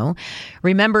iHeartRadio.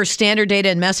 Remember, standard data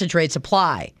and message rates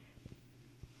apply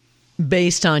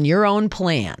based on your own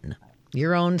plan,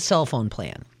 your own cell phone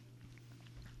plan.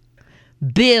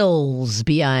 Bills,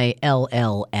 B-I-L-L-S,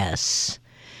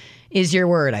 is your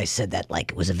word. I said that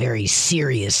like it was a very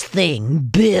serious thing.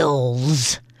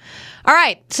 Bills. All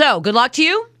right, so good luck to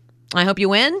you. I hope you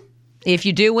win. If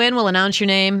you do win, we'll announce your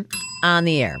name on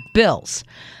the air. Bills.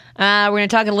 We're going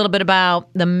to talk a little bit about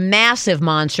the massive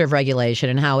monster of regulation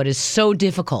and how it is so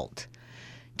difficult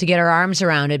to get our arms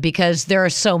around it because there are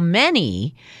so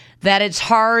many that it's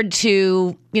hard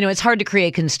to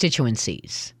create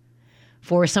constituencies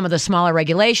for some of the smaller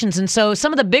regulations. And so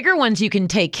some of the bigger ones you can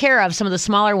take care of, some of the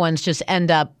smaller ones just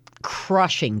end up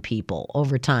crushing people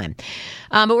over time.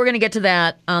 But we're going to get to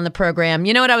that on the program.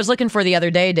 You know what I was looking for the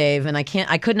other day, Dave, and I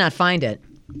could not find it.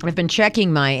 I've been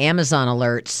checking my Amazon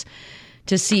alerts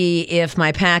to see if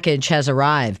my package has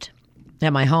arrived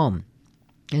at my home,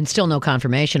 and still no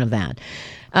confirmation of that.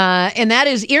 And that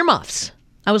is earmuffs.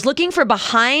 I was looking for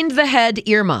behind the head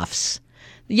earmuffs.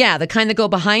 Yeah, the kind that go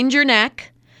behind your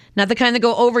neck, not the kind that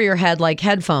go over your head like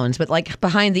headphones, but like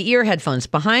behind the ear headphones,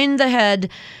 behind the head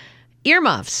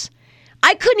earmuffs.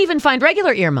 I couldn't even find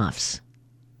regular earmuffs.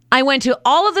 I went to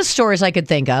all of the stores I could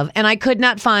think of, and I could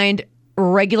not find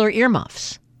regular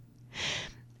earmuffs.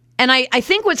 And I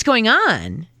think what's going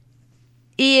on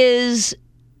is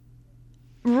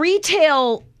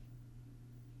retail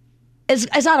is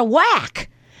out of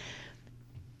whack.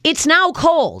 It's now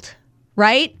cold,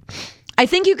 right? I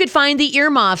think you could find the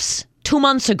earmuffs 2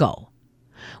 months ago.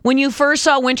 When you first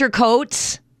saw winter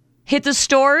coats hit the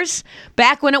stores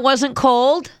back when it wasn't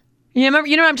cold. You know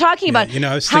what I'm talking about? You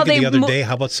know, I was thinking the other day,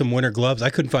 how about some winter gloves? I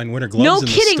couldn't find winter gloves in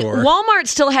the store. No kidding. Walmart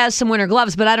still has some winter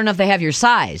gloves, but I don't know if they have your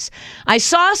size. I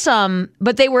saw some,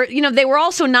 but they were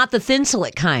also not the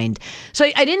Thinsulate kind.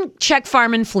 So I didn't check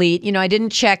Farm and Fleet. I didn't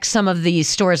check some of these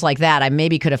stores like that. I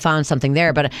maybe could have found something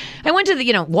there, but I went to the,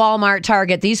 Walmart,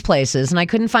 Target, these places, and I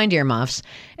couldn't find earmuffs,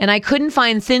 and I couldn't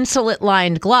find Thinsulate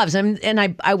lined gloves. And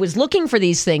I was looking for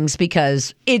these things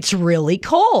because it's really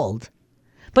cold.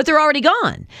 But they're already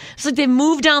gone. It's like they've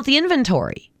moved out the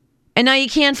inventory. And now you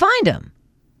can't find them.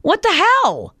 What the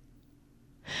hell?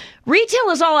 Retail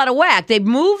is all out of whack. They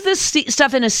move this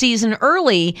stuff in a season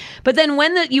early, but then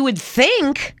when you would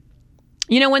think,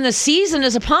 when the season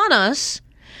is upon us,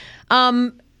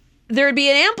 there'd be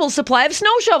an ample supply of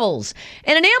snow shovels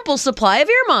and an ample supply of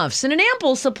earmuffs and an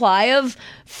ample supply of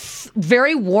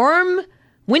very warm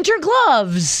winter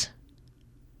gloves.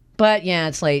 But yeah,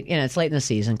 it's late. It's late in the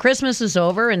season. Christmas is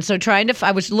over, and so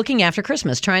I was looking after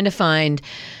Christmas, trying to find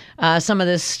some of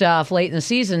this stuff late in the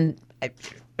season.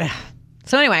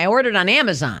 So anyway, I ordered on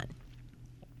Amazon.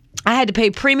 I had to pay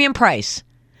premium price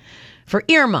for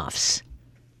earmuffs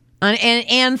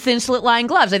and Thinsulate lined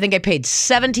gloves. I think I paid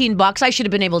 $17. I should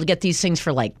have been able to get these things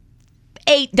for like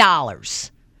 $8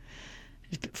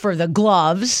 for the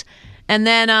gloves, and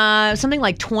then something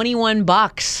like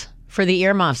 $21 for the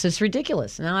earmuffs. It's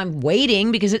ridiculous. Now I'm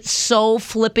waiting because it's so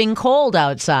flipping cold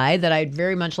outside that I'd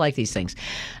very much like these things.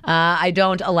 I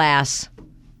don't, alas,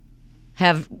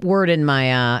 have word in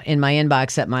my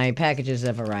inbox that my packages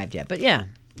have arrived yet. But yeah,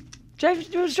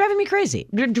 it was driving me crazy.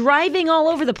 They're driving all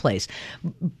over the place,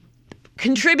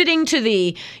 contributing to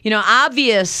the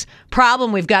obvious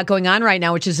problem we've got going on right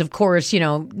now, which is, of course,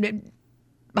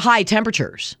 high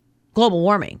temperatures, global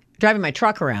warming, driving my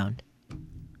truck around.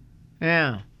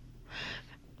 Yeah.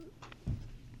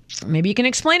 Maybe you can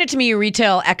explain it to me, you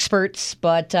retail experts,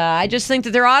 but I just think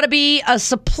that there ought to be a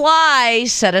supply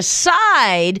set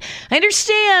aside. I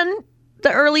understand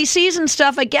the early season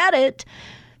stuff. I get it.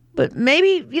 But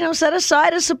maybe, set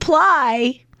aside a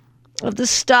supply of the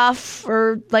stuff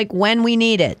for, like, when we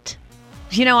need it.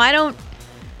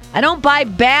 I I don't buy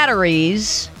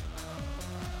batteries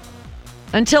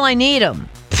until I need them.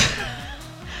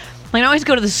 I can always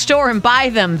go to the store and buy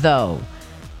them, though.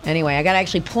 Anyway, I got to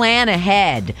actually plan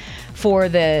ahead for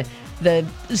the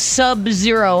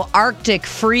sub-zero Arctic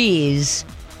freeze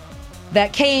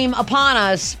that came upon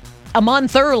us a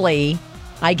month early,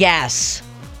 I guess.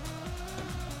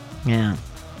 Yeah.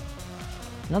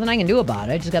 Nothing I can do about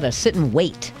it. I just got to sit and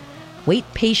wait. Wait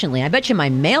patiently. I bet you my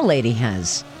mail lady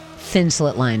has thin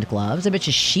slit-lined gloves. I bet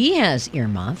you she has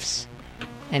earmuffs.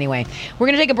 Anyway, we're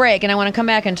going to take a break, and I want to come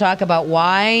back and talk about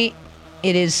why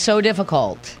it is so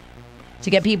difficult to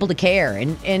get people to care.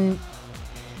 And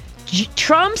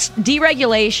Trump's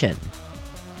deregulation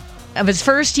of his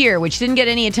first year, which didn't get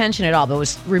any attention at all, but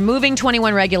was removing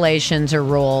 21 regulations or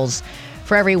rules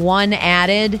for every one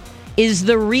added, is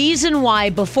the reason why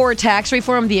before tax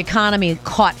reform the economy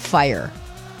caught fire.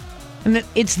 And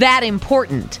it's that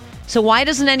important. So why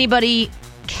doesn't anybody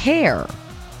care?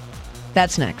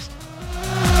 That's next.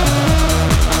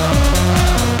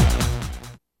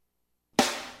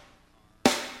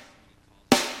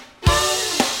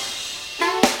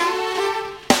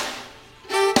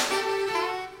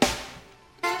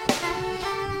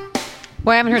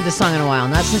 Boy, I haven't heard this song in a while.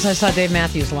 Not since I saw Dave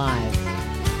Matthews live.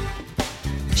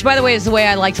 Which, by the way, is the way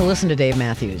I like to listen to Dave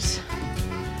Matthews.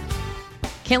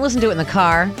 Can't listen to it in the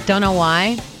car. Don't know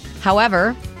why.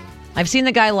 However, I've seen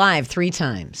the guy live 3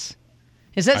 times.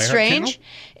 Is that strange?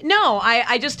 No,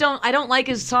 I just don't. I don't like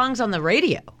his songs on the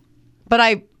radio. But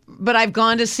I've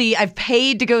gone to see. I've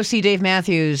paid to go see Dave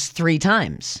Matthews 3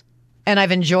 times, and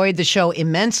I've enjoyed the show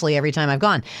immensely every time I've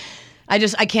gone. I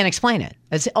can't explain it.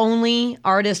 It's the only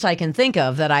artist I can think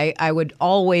of that I would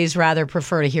always rather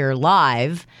prefer to hear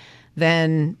live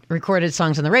than recorded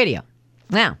songs on the radio.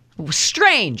 Now,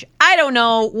 strange. I don't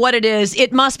know what it is.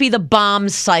 It must be the bomb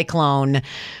cyclone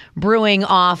brewing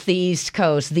off the East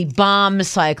Coast. The bomb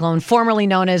cyclone, formerly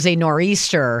known as a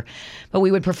nor'easter, but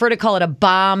we would prefer to call it a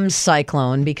bomb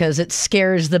cyclone because it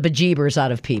scares the bejeebers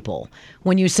out of people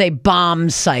when you say bomb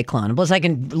cyclone. Plus, I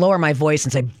can lower my voice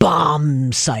and say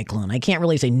bomb cyclone. I can't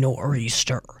really say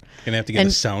nor'easter. Gonna have to get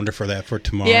a sounder for that for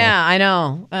tomorrow. Yeah, I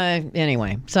know.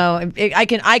 Anyway, so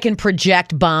I can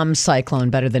project bomb cyclone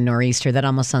better than nor'easter. That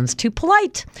almost sounds too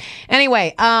polite.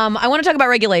 Anyway, I want to talk about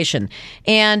regulation,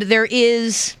 and there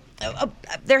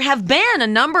have been a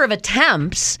number of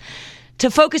attempts to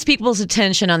focus people's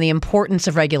attention on the importance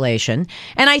of regulation,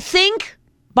 and I think,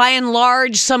 by and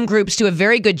large, some groups do a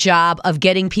very good job of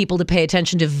getting people to pay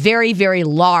attention to very, very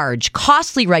large,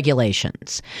 costly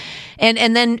regulations.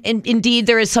 And then, indeed,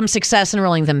 there is some success in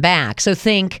rolling them back. So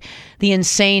think the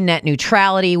insane net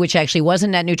neutrality, which actually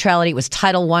wasn't net neutrality. It was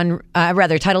Title II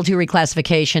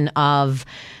reclassification of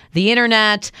the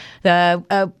internet,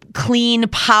 the clean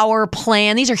power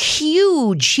plan. These are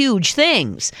huge, huge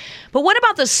things. But what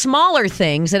about the smaller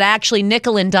things that actually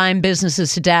nickel and dime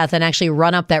businesses to death and actually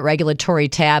run up that regulatory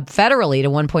tab federally to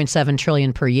 $1.7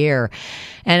 trillion per year?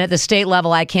 And at the state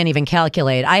level, I can't even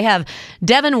calculate. I have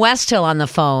Devin Westhill on the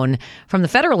phone from the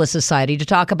Federalist Society to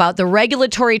talk about the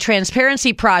Regulatory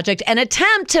Transparency Project, an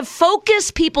attempt to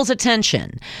focus people's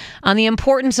attention on the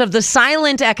importance of the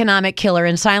silent economic killer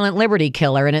and silent liberty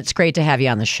killer. And it's great to have you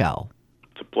on the show.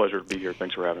 It's a pleasure to be here.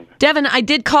 Thanks for having me. Devin, I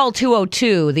did call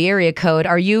 202, the area code.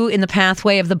 Are you in the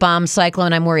pathway of the bomb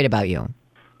cyclone? I'm worried about you.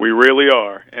 We really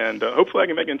are. And hopefully I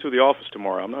can make it into the office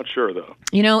tomorrow. I'm not sure, though.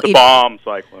 You know, the bomb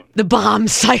cyclone. The bomb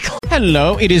cyclone.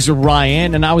 Hello, it is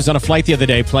Ryan, and I was on a flight the other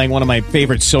day playing one of my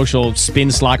favorite social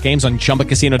spin slot games on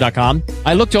ChumbaCasino.com.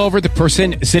 I looked over the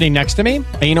person sitting next to me,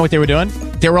 and you know what they were doing?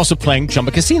 They were also playing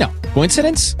Chumba Casino.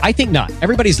 Coincidence? I think not.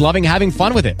 Everybody's loving having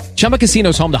fun with it. Chumba Casino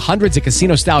is home to hundreds of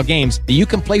casino-style games that you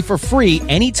can play for free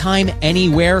anytime,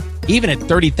 anywhere, even at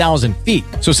 30,000 feet.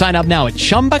 So sign up now at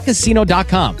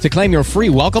ChumbaCasino.com to claim your free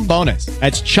welcome bonus.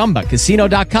 That's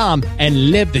ChumbaCasino.com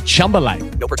and live the Chumba life.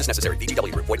 No purchase necessary.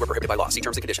 VGW. Void where prohibited by law. See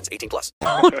terms and conditions.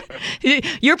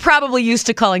 18+. You're probably used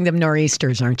to calling them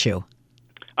nor'easters, aren't you?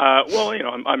 Well, you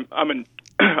know, I'm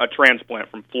a transplant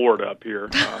from Florida up here,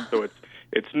 so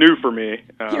it's new for me.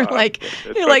 You're like,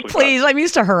 please, I'm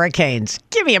used to hurricanes.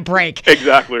 Give me a break.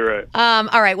 Exactly right.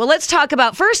 All right. Well, let's talk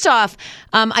about, first off,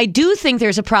 I do think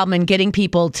there's a problem in getting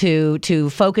people to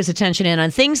focus attention in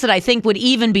on things that I think would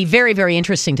even be very, very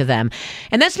interesting to them.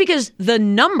 And that's because the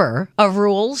number of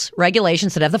rules,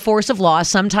 regulations that have the force of law,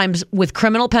 sometimes with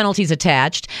criminal penalties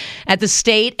attached at the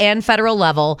state and federal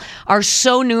level, are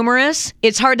so numerous,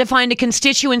 it's hard to find a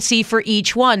constituency for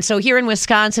each one. So here in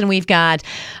Wisconsin, we've got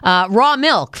raw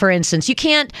milk, for instance. You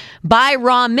can't buy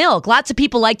raw milk. Lots of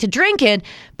people like to drink it,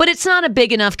 but it's not a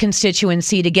big enough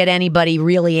constituency to get anybody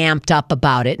really amped up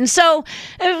about it. And so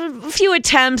a few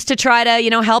attempts to try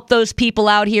to, help those people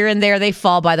out here and there, they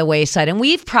fall by the wayside. And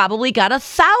we've probably got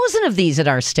 1,000 of these at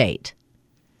our state.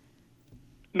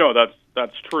 No,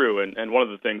 that's true. And one of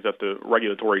the things that the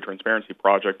Regulatory Transparency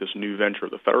Project, this new venture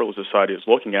of the Federalist Society, is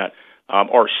looking at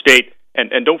are state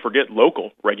and don't forget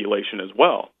local regulation as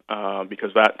well,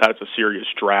 because that's a serious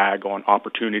drag on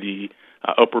opportunity,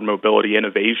 upward mobility,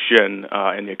 innovation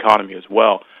in the economy as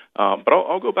well. But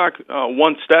I'll go back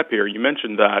one step here. You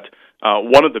mentioned that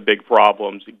one of the big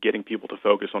problems getting people to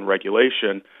focus on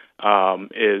regulation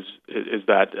is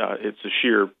that it's the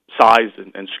sheer size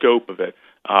and scope of it.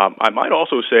 I might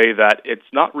also say that it's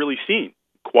not really seen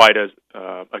quite as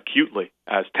acutely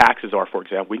as taxes are, for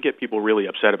example. We get people really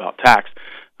upset about tax,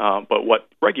 but what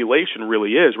regulation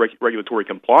really is, regulatory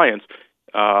compliance,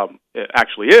 it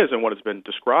actually is, and what has been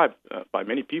described by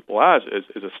many people as,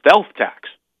 is a stealth tax.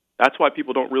 That's why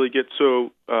people don't really get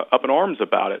so up in arms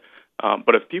about it.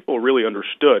 But if people really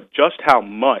understood just how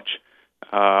much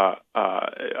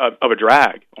of a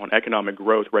drag on economic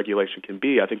growth regulation can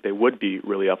be, I think they would be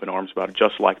really up in arms about it,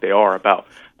 just like they are about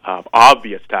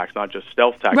obvious tax, not just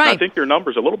stealth tax. Right. I think your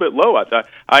number's a little bit low.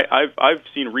 I've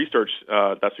seen research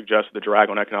that suggests the drag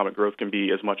on economic growth can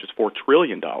be as much as $4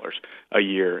 trillion a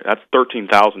year. That's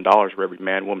 $13,000 for every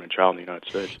man, woman, and child in the United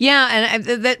States. Yeah, and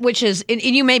that which is, and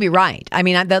you may be right. I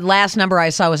mean, the last number I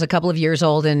saw was a couple of years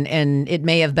old, and it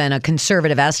may have been a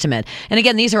conservative estimate. And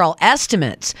again, these are all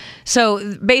estimates.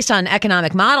 So based on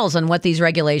economic models on what these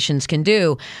regulations can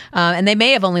do, and they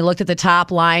may have only looked at the top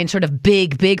line, sort of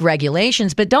big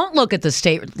regulations, but don't look at the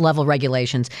state level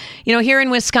regulations. Here in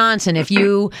Wisconsin, if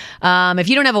you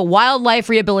don't have a wildlife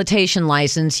rehabilitation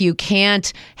license, you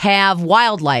can't have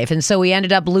wildlife. And so we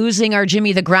ended up losing our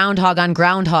Jimmy the Groundhog on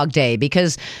Groundhog Day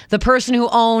because the person who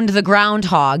owned the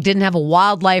groundhog didn't have a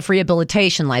wildlife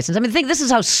rehabilitation license. I mean, think this is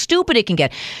how stupid it can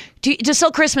get. To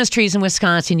sell Christmas trees in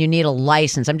Wisconsin, you need a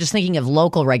license. I'm just thinking of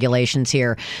local regulations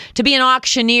here. To be an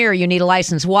auctioneer, you need a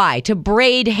license. Why? To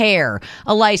braid hair,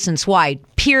 a license. Why?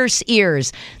 Pierce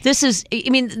ears.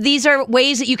 These are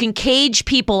ways that you can cage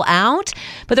people out,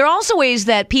 but there are also ways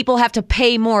that people have to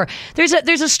pay more. There's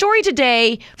a story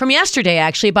today, from yesterday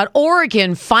actually, about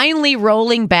Oregon finally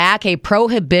rolling back a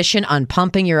prohibition on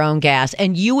pumping your own gas,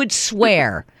 and you would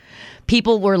swear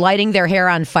people were lighting their hair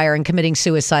on fire and committing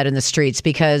suicide in the streets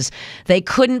because they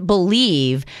couldn't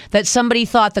believe that somebody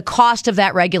thought the cost of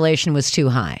that regulation was too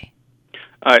high.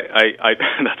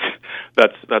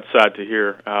 That's sad to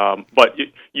hear. But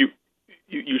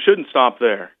you shouldn't stop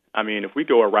there. I mean, if we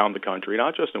go around the country,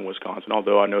 not just in Wisconsin,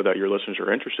 although I know that your listeners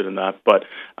are interested in that, but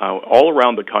all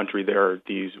around the country there are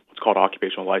these what's called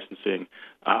occupational licensing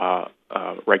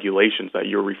regulations that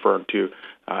you're referring to.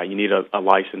 You need a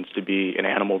license to be an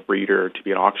animal breeder, to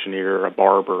be an auctioneer, a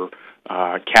barber,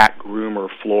 cat groomer,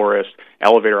 florist,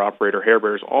 elevator operator, hair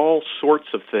braiders, all sorts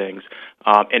of things.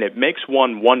 And it makes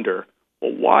one wonder,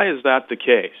 well, why is that the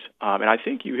case? And I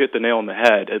think you hit the nail on the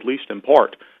head, at least in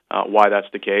part, why that's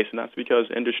the case, and that's because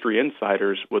industry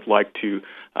insiders would like to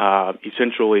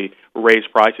essentially raise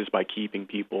prices by keeping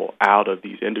people out of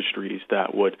these industries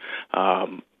that would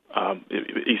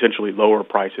essentially lower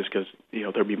prices because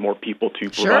there'd be more people to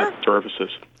provide services.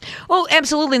 Well,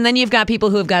 absolutely. And then you've got people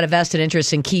who have got a vested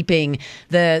interest in keeping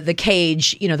the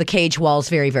cage, the cage walls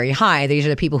very, very high. These are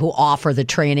the people who offer the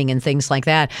training and things like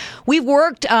that. We've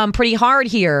worked pretty hard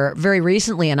here very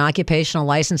recently on occupational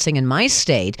licensing in my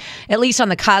state, at least on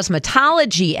the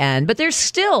cosmetology end, but there's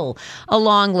still a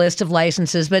long list of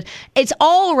licenses, but it's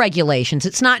all regulations.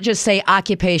 It's not just, say,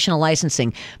 occupational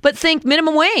licensing, but think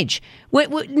minimum wage.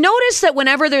 Notice that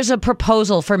whenever there's a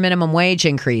proposal for minimum wage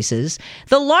increases,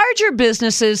 the larger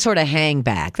businesses sort of hang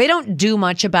back. They don't do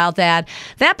much about that.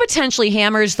 That potentially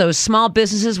hammers those small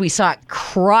businesses. We saw it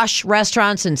crush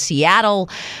restaurants in Seattle.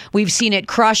 We've seen it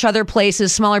crush other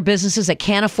places, smaller businesses that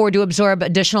can't afford to absorb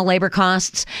additional labor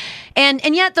costs. And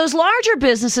yet those larger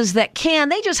businesses that can,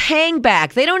 they just hang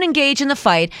back. They don't engage in the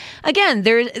fight. Again,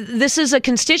 this is a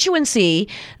constituency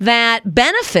that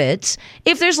benefits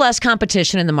if there's less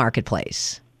competition in the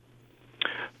marketplace.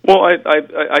 Well,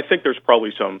 I think there's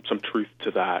probably some truth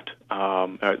to that.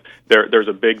 There's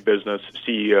a big business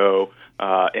CEO,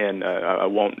 and I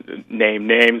won't name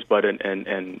names, but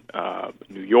in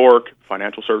New York,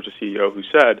 financial services CEO, who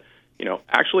said,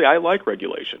 actually I like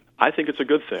regulation. I think it's a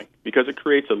good thing because it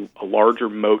creates a larger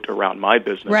moat around my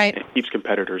business right. and keeps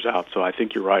competitors out. So I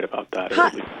think you're right about that,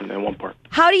 at least in one part.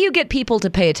 How do you get people to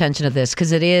pay attention to this?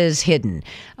 Because it is hidden.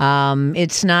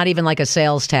 It's not even like a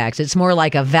sales tax. It's more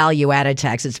like a value-added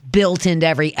tax. It's built into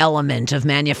every element of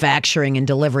manufacturing and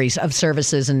deliveries of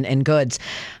services and goods.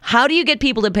 How do you get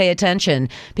people to pay attention?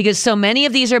 Because so many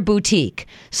of these are boutique.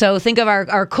 So think of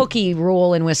our cookie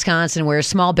rule in Wisconsin where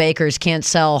small bakers can't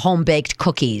sell home-baked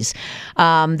cookies.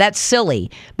 That's silly.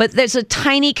 But there's a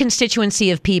tiny constituency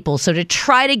of people. So to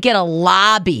try to get a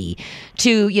lobby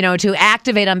to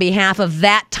activate on behalf of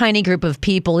that tiny group of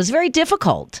people is very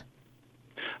difficult.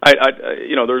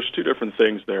 There's two different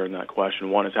things there in that question.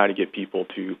 One is how to get people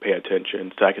to pay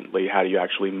attention. Secondly, how do you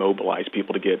actually mobilize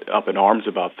people to get up in arms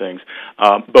about things?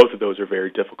 Both of those are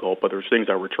very difficult, but those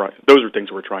are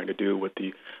things we're trying to do with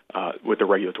the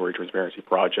Regulatory Transparency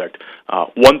Project.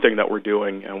 One thing that we're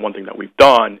doing and one thing that we've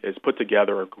done is put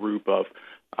together a group of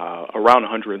around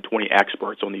 120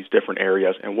 experts on these different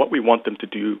areas, and what we want them to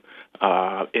do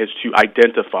is to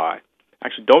identify.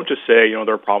 Actually, don't just say,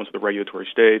 there are problems with the regulatory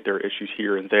state, there are issues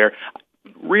here and there.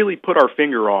 Really put our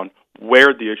finger on where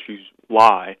the issues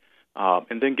lie,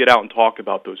 and then get out and talk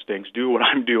about those things. Do what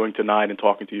I'm doing tonight and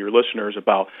talking to your listeners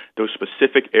about those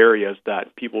specific areas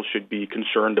that people should be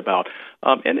concerned about.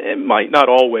 And it might not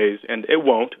always, and it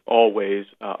won't always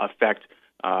affect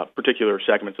particular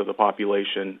segments of the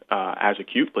population as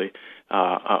acutely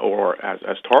or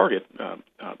as targeted.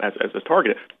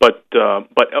 But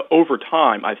over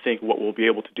time, I think what we'll be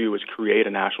able to do is create a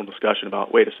national discussion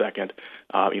about, wait a second,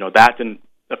 that didn't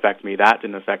affect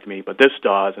me, but this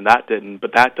does, and that didn't,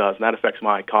 but that does, and that affects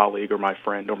my colleague or my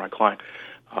friend or my client.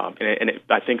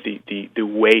 I think the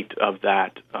weight of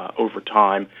that over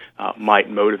time might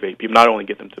motivate people, not only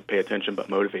get them to pay attention, but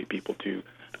motivate people to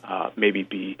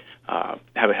maybe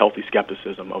have a healthy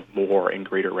skepticism of more and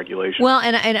greater regulation. Well,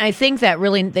 and I think that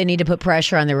really they need to put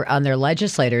pressure on their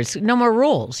legislators. No more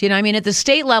rules. At the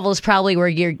state level is probably where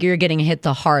you're getting hit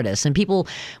the hardest. And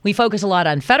we focus a lot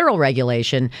on federal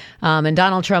regulation. And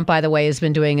Donald Trump, by the way, has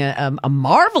been doing a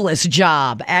marvelous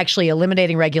job actually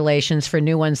eliminating regulations for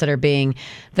new ones that are being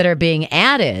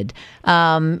added.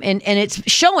 And it's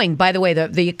showing, by the way,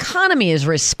 the economy is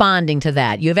responding to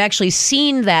that. You've actually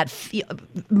seen that.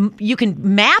 You can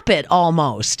map it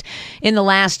almost in the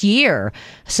last year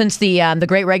since the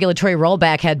great regulatory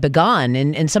rollback had begun,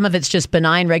 and some of it's just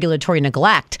benign regulatory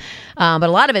neglect, but a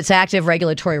lot of it's active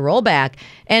regulatory rollback.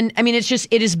 And I mean, it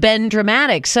has been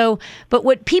dramatic. So, but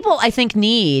what people I think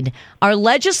need are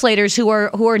legislators who are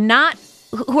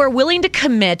willing to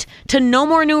commit to no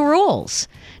more new rules.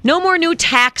 No more new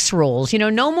tax rules,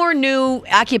 no more new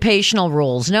occupational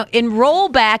rules. No, roll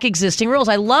back existing rules.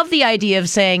 I love the idea of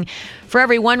saying for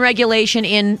every one regulation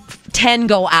in, 10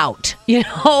 go out,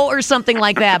 or something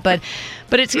like that. But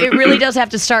it really does have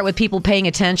to start with people paying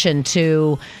attention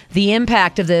to the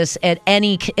impact of this at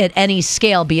any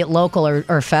scale, be it local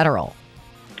or federal.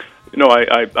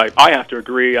 I have to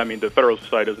agree. I mean, the Federalist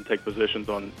Society doesn't take positions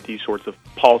on these sorts of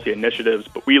policy initiatives,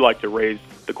 but we like to raise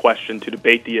the question, to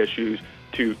debate the issues,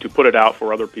 to put it out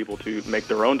for other people to make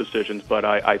their own decisions. But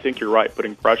I think you're right.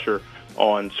 Putting pressure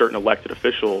on certain elected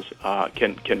officials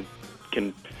can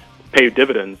pay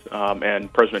dividends.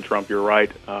 And President Trump, you're right.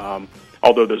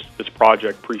 Although this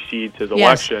project precedes his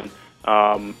election,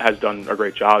 has done a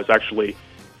great job. It's actually,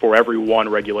 for every one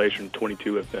regulation,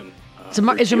 22 have been.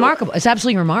 It's remarkable. It's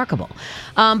absolutely remarkable.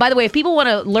 By the way, if people want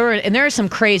to learn, and there are some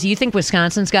crazy, you think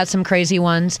Wisconsin's got some crazy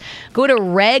ones, go to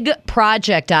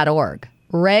regproject.org.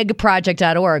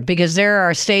 regproject.org, because there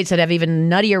are states that have even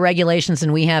nuttier regulations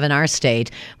than we have in our state.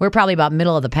 We're probably about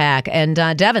middle of the pack. And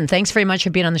Devin, thanks very much for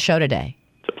being on the show today.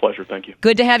 It's a pleasure. Thank you.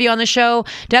 Good to have you on the show.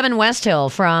 Devin Westhill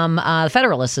from the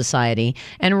Federalist Society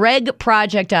and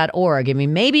regproject.org. I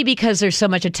mean, maybe because there's so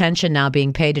much attention now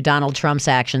being paid to Donald Trump's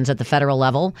actions at the federal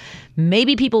level,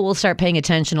 maybe people will start paying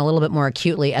attention a little bit more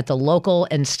acutely at the local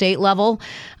and state level.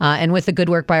 And with the good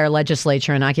work by our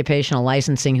legislature and occupational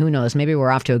licensing, who knows, maybe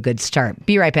we're off to a good start.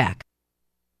 Be right back.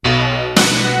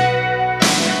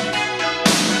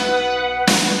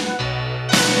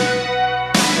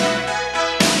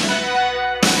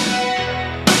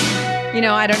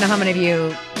 I don't know how many of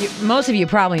you, most of you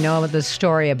probably know about this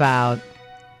story about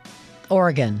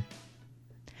Oregon.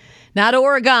 Not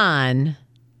Oregon,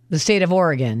 the state of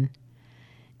Oregon,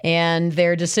 and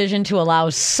their decision to allow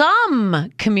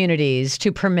some communities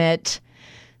to permit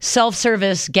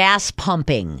self-service gas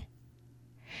pumping.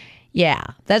 Yeah,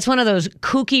 that's one of those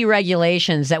kooky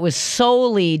regulations that was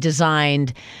solely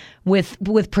designed with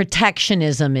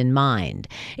protectionism in mind.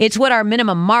 It's what our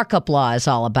minimum markup law is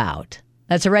all about.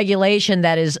 That's a regulation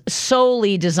that is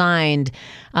solely designed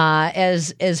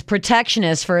as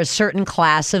protectionist for a certain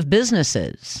class of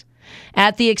businesses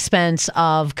at the expense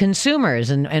of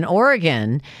consumers. In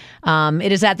Oregon,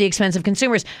 it is at the expense of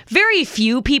consumers. Very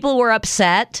few people were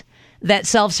upset that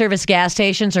self-service gas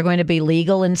stations are going to be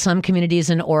legal in some communities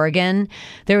in Oregon.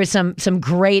 There was some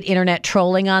great internet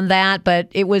trolling on that, but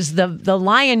it was the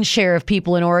lion's share of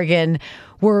people in Oregon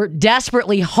were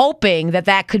desperately hoping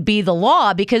that could be the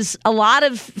law because a lot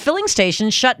of filling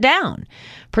stations shut down,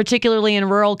 particularly in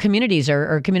rural communities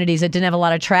or communities that didn't have a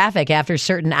lot of traffic after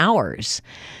certain hours.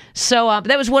 So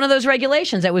that was one of those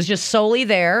regulations that was just solely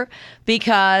there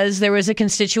because there was a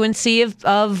constituency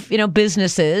of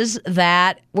businesses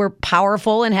that were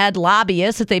powerful and had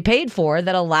lobbyists that they paid for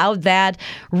that allowed that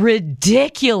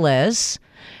ridiculous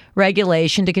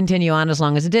regulation to continue on as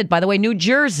long as it did. By the way, New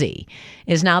Jersey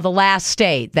is now the last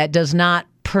state that does not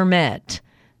permit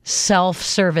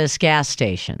self-service gas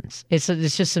stations.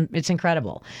 It's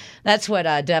incredible. That's what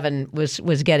Devin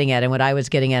was getting at and what I was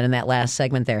getting at in that last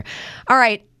segment there. All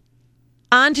right.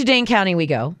 On to Dane County we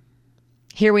go.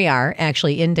 Here we are,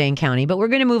 actually, in Dane County, but we're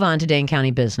going to move on to Dane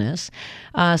County business.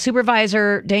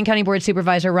 Dane County Board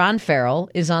Supervisor Ron Ferrell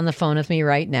is on the phone with me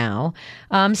right now.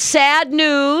 Sad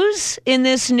news in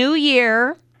this new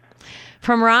year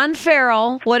from Ron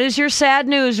Ferrell. What is your sad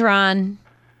news, Ron?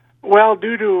 Well,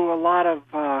 due to a lot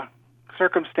of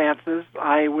circumstances,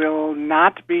 I will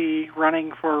not be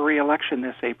running for re-election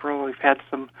this April. We've had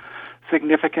some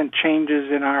significant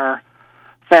changes in our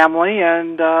family,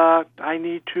 and I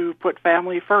need to put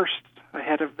family first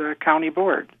ahead of the county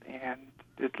board. And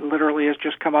it literally has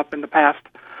just come up in the past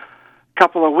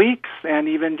couple of weeks, and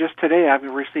even just today I've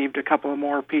received a couple of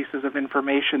more pieces of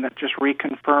information that just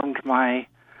reconfirmed my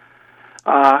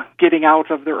getting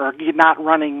out of or not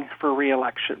running for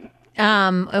re-election.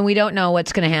 And we don't know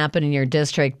what's going to happen in your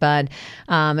district, but,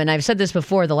 and I've said this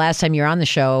before, the last time you were on the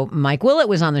show, Mike Willett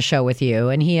was on the show with you,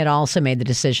 and he had also made the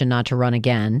decision not to run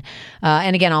again.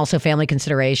 And again, also family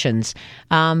considerations.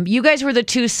 You guys were the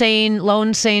two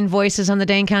lone sane voices on the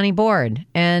Dane County board.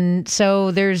 And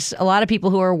so there's a lot of people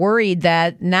who are worried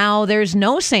that now there's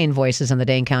no sane voices on the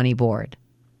Dane County board.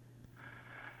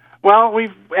 Well,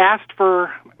 we've asked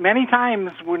for many times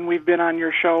when we've been on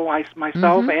your show,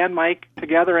 myself and Mike,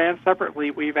 together and separately,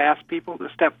 we've asked people to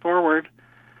step forward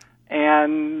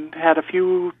and had a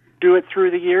few do it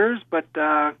through the years, but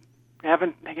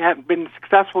haven't been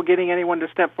successful getting anyone to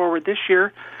step forward this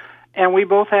year. And we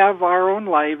both have our own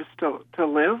lives to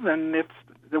live, and it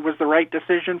was the right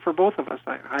decision for both of us.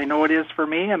 I know it is for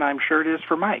me, and I'm sure it is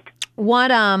for Mike. What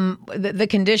the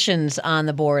conditions on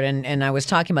the board, and I was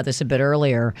talking about this a bit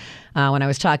earlier when I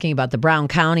was talking about the Brown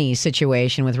County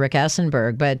situation with Rick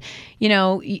Esenberg, but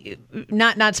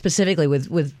not specifically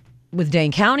with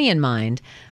Dane County in mind.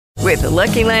 With the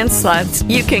Lucky Land Slots,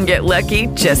 you can get lucky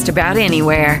just about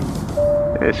anywhere.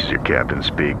 This is your captain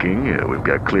speaking. We've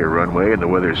got clear runway and the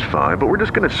weather's fine, but we're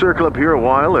just going to circle up here a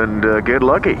while and get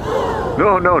lucky.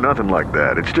 No, nothing like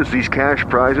that. It's just these cash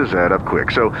prizes add up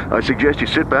quick. So I suggest you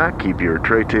sit back, keep your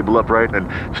tray table upright, and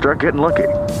start getting lucky.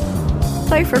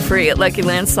 Play for free at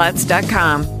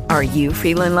LuckyLandSlots.com. Are you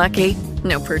feeling lucky?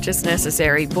 No purchase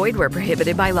necessary. Void where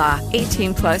prohibited by law.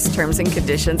 18+ terms and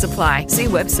conditions apply. See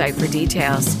website for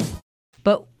details.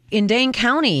 But in Dane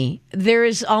County, there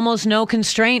is almost no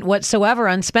constraint whatsoever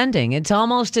on spending. It's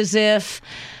almost as if,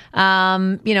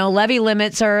 levy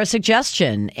limits are a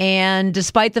suggestion. And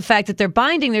despite the fact that they're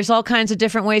binding, there's all kinds of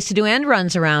different ways to do end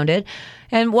runs around it.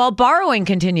 And while borrowing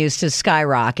continues to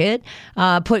skyrocket,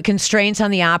 put constraints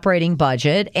on the operating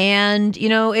budget, and,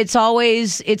 it's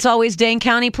always Dane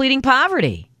County pleading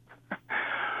poverty.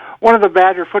 One of the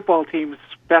Badger football team's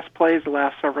best plays the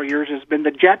last several years has been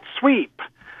the jet sweep,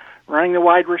 running the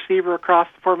wide receiver across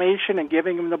the formation and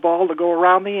giving him the ball to go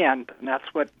around the end. And that's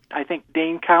what I think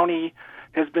Dane County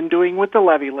has been doing with the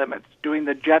levy limits, doing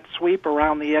the jet sweep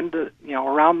around the end,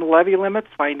 around the levy limits,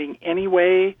 finding any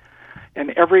way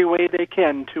and every way they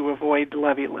can to avoid the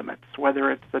levy limits,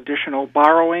 whether it's additional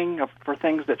borrowing for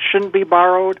things that shouldn't be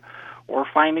borrowed or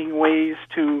finding ways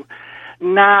to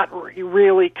not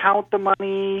really count the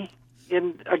money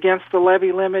against the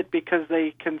levy limit because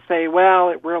they can say, well,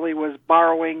 it really was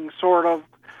borrowing, sort of,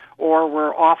 or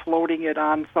we're offloading it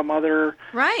on some other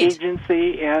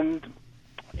agency, and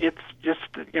it's just,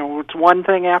 it's one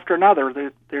thing after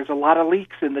another. There's a lot of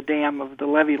leaks in the dam of the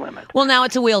levy limit. Well, now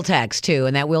it's a wheel tax, too,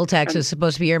 and that wheel tax is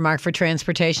supposed to be earmarked for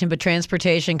transportation, but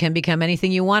transportation can become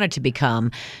anything you want it to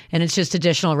become, and it's just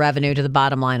additional revenue to the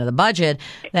bottom line of the budget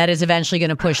that is eventually going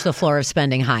to push the floor of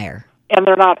spending higher. And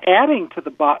they're not adding to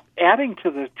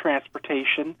the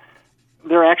transportation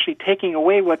they're actually taking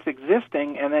away what's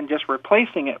existing and then just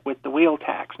replacing it with the wheel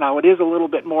tax. Now, it is a little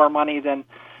bit more money than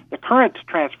the current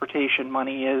transportation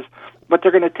money is, but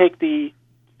they're going to take the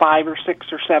 $5 or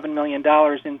 $6 or $7 million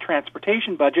in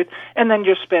transportation budget and then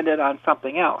just spend it on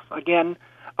something else. Again,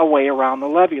 a way around the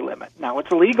levy limit. Now, it's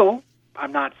illegal.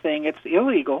 I'm not saying it's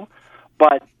illegal,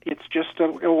 but it's just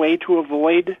a way to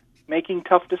avoid making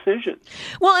tough decisions.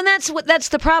 Well, and that's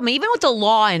the problem. Even with the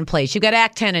law in place, you've got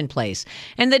Act 10 in place,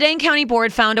 and the Dane County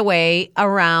Board found a way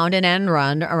around an end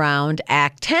run around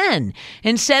Act 10.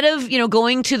 Instead of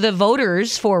going to the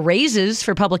voters for raises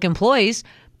for public employees,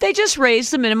 they just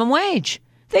raised the minimum wage.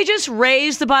 They just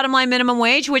raised the bottom line minimum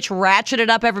wage, which ratcheted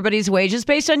up everybody's wages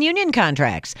based on union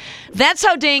contracts. That's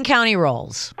how Dane County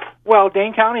rolls. Well,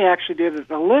 Dane County actually did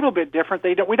it a little bit different.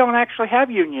 We don't actually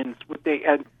have unions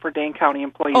for Dane County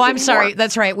employees. Oh, I'm anymore. sorry.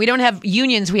 That's right. We don't have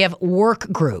unions. We have work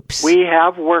groups. We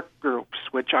have work groups,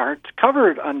 which aren't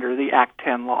covered under the Act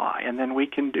 10 law. And then we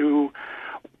can do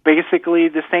basically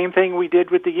the same thing we did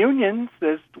with the unions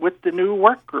as with the new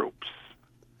work groups.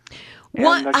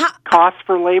 And the cost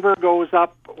for labor goes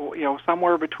up,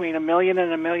 somewhere between $1 million and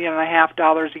 $1.5 million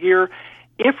a year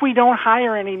if we don't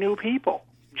hire any new people.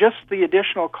 Just the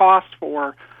additional cost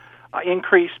for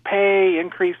increased pay,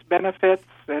 increased benefits,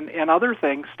 and other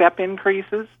things, step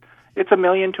increases, it's $1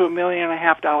 million to $1.5 million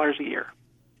a year.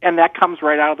 And that comes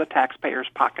right out of the taxpayers'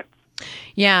 pockets.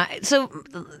 Yeah. So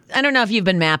I don't know if you've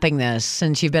been mapping this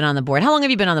since you've been on the board. How long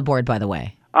have you been on the board, by the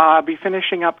way? I'll be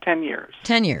finishing up 10 years.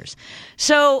 10 years.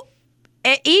 So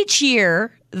each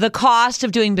year, the cost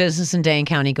of doing business in Dane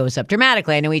County goes up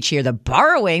dramatically. I know each year the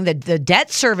borrowing, the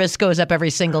debt service goes up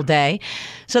every single day.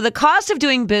 So the cost of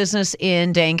doing business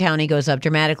in Dane County goes up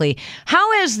dramatically.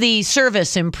 How has the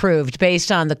service improved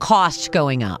based on the cost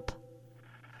going up?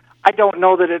 I don't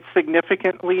know that it's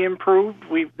significantly improved.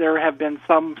 There have been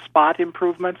some spot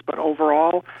improvements, but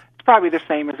overall, it's probably the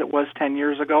same as it was 10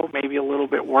 years ago, maybe a little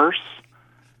bit worse.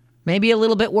 Maybe a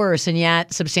little bit worse, and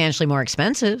yet substantially more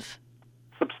expensive.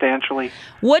 Substantially.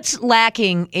 What's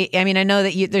lacking? I mean, I know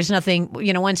that there's nothing,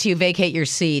 once you vacate your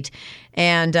seat,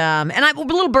 and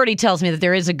little birdie tells me that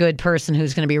there is a good person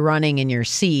who's going to be running in your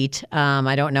seat.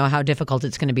 I don't know how difficult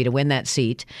it's going to be to win that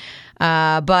seat.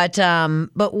 But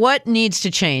what needs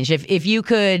to change? If you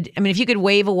could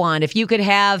wave a wand, if you could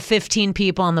have 15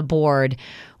 people on the board,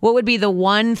 what would be the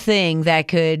one thing that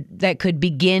could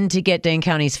begin to get Dane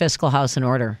County's fiscal house in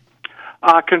order?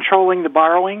 Controlling the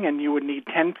borrowing, and you would need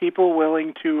 10 people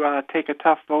willing to take a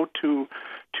tough vote to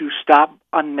stop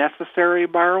unnecessary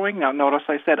borrowing. Now, notice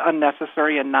I said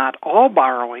unnecessary and not all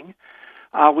borrowing.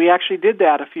 We actually did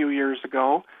that a few years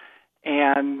ago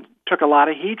and took a lot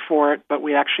of heat for it, but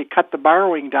we actually cut the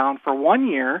borrowing down for 1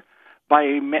 year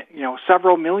by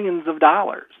several millions of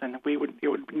dollars, and it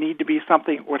would need to be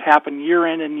something that would happen year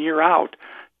in and year out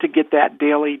to get that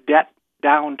daily debt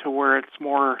down to where it's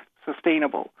more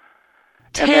sustainable.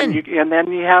 10. And then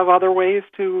you have other ways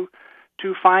to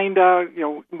find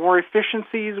more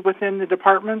efficiencies within the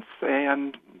departments,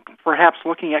 and perhaps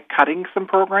looking at cutting some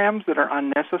programs that are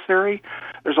unnecessary.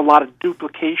 There's a lot of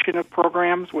duplication of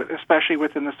programs, especially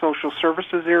within the social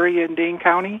services area in Dane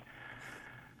County.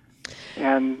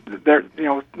 And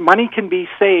money can be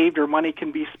saved or money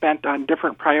can be spent on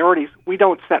different priorities. We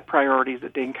don't set priorities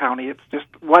at Dane County. It's just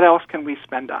what else can we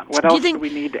spend on? What else do we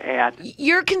need to add?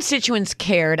 Your constituents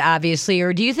cared, obviously,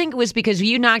 or do you think it was because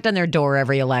you knocked on their door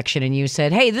every election and you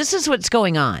said, hey, this is what's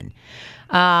going on?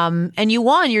 And you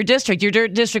won your district. Your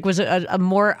district was a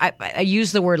more, I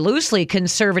use the word loosely,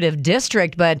 conservative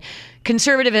district, but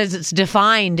conservative as it's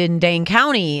defined in Dane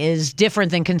County is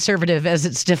different than conservative as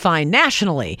it's defined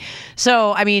nationally.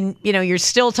 So, I mean, you're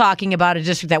still talking about a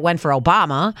district that went for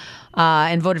Obama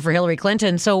and voted for Hillary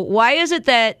Clinton. So why is it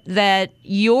that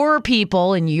your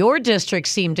people in your district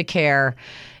seem to care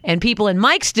and people in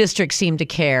Mike's district seem to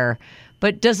care,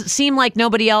 but does it seem like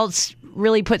nobody else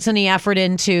really puts any effort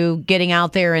into getting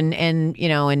out there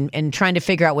and trying to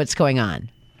figure out what's going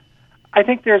on? I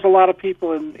think there's a lot of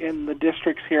people in the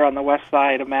districts here on the west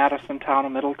side of Madison, town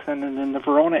of Middleton, and in the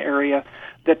Verona area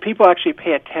that people actually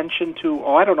pay attention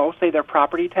to, say their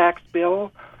property tax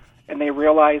bill, and they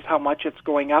realize how much it's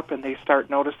going up, and they start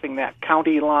noticing that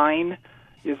county line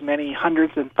is many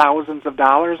hundreds and thousands of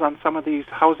dollars on some of these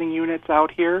housing units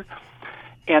out here.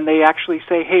 And they actually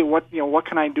say, "Hey, what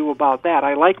can I do about that?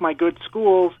 I like my good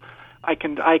schools,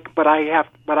 but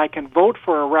I can vote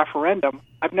for a referendum.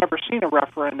 I've never seen a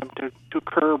referendum to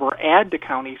curb or add to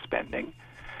county spending."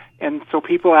 And so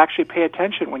people actually pay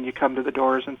attention when you come to the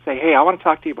doors and say, "Hey, I want to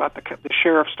talk to you about the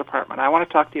sheriff's department. I want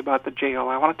to talk to you about the jail.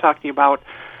 I want to talk to you about,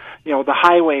 the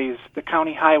highways, the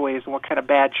county highways, and what kind of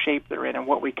bad shape they're in, and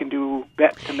what we can do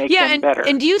to make them better.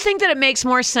 And do you think that it makes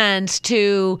more sense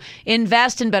to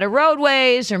invest in better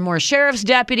roadways or more sheriff's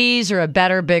deputies or a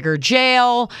better, bigger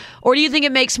jail? Or do you think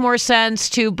it makes more sense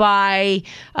to buy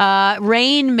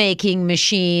rain-making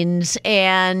machines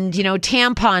and,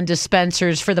 tampon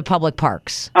dispensers for the public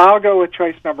parks? I'll go with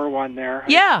choice number one there.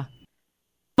 Yeah.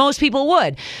 Most people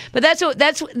would. But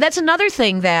that's another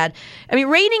thing that,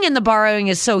 reining in the borrowing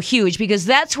is so huge because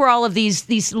that's where all of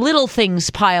these little things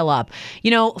pile up.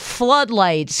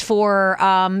 Floodlights for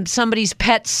somebody's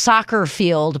pet soccer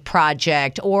field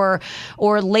project or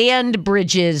land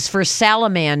bridges for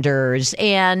salamanders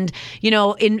and,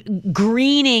 in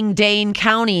greening Dane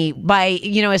County by,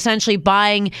 essentially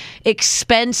buying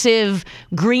expensive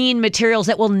green materials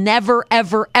that will never,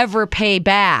 ever, ever pay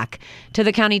back to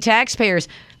the county taxpayers.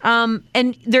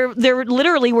 And there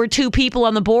literally were two people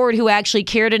on the board who actually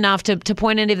cared enough to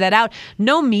point any of that out.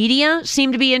 No media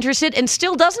seemed to be interested and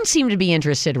still doesn't seem to be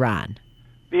interested, Ron.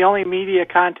 The only media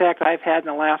contact I've had in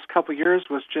the last couple of years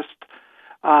was just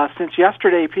since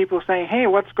yesterday, people saying, hey,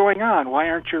 what's going on? Why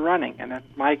aren't you running? And then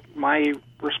my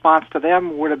response to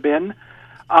them would have been,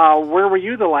 where were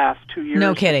you the last 2 years?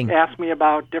 No kidding. Ask me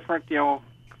about different,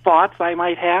 thoughts I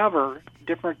might have or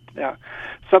different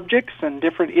subjects and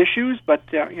different issues, but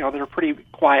they're pretty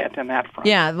quiet in that front.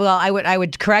 Yeah, well, I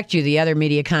would correct you. The other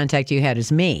media contact you had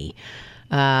is me,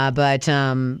 but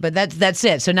that's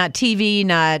it. So not TV,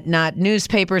 not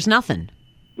newspapers, nothing.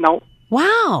 No.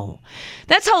 Wow,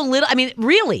 that's how little.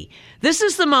 Really, this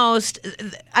is the most.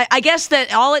 I guess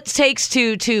that all it takes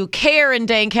to care in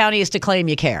Dane County is to claim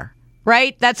you care.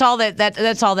 Right? That's all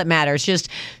that's all that matters. Just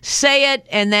say it,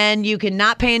 and then you can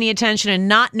not pay any attention and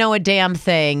not know a damn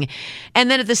thing. And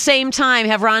then at the same time,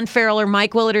 have Ron Ferrell or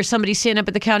Mike Willett or somebody stand up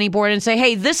at the county board and say,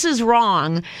 hey, this is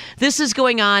wrong. This is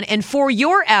going on. And for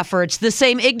your efforts, the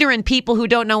same ignorant people who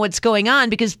don't know what's going on,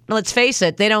 because let's face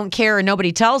it, they don't care and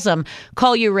nobody tells them,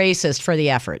 call you racist for the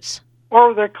efforts.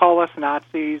 Or they call us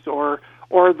Nazis, or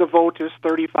the vote is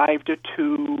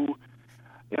 35-2.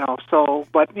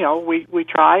 We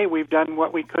try. We've done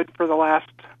what we could for the last,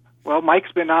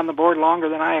 Mike's been on the board longer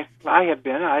than I have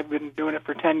been. I've been doing it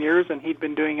for 10 years, and he'd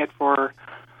been doing it for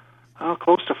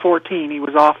close to 14. He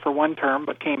was off for one term,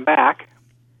 but came back.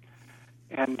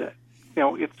 And,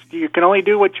 you can only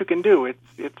do what you can do.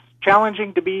 It's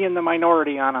challenging to be in the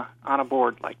minority on a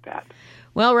board like that.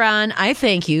 Well, Ron, I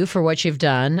thank you for what you've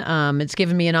done. It's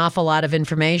given me an awful lot of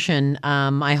information.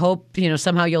 I hope,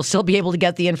 somehow you'll still be able to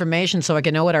get the information so I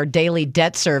can know what our daily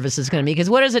debt service is going to be. Because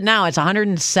what is it now? It's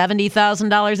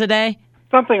 $170,000 a day?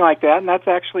 Something like that, and that's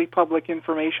actually public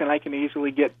information. I can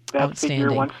easily get that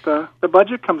figure once the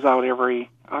budget comes out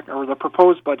or the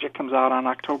proposed budget comes out on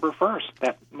October 1st.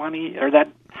 That money or that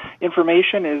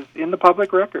information is in the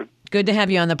public record. Good to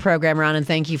have you on the program, Ron, and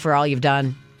thank you for all you've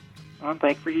done.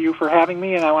 Thank you for having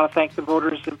me, and I want to thank the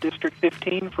voters of District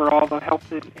 15 for all the help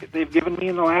that they've given me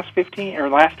in the last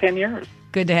 10 years.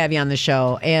 Good to have you on the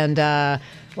show. And a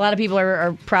lot of people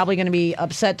are probably going to be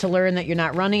upset to learn that you're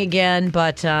not running again,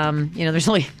 but there's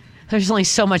only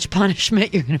so much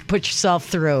punishment you're going to put yourself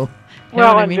through.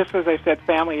 Just as I said,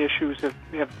 family issues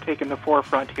have taken the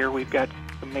forefront here. We've got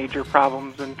some major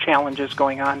problems and challenges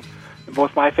going on in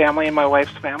both my family and my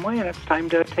wife's family, and it's time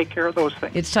to take care of those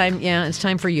things. It's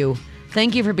time for you.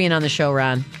 Thank you for being on the show,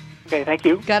 Ron. Okay, thank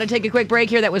you. Got to take a quick break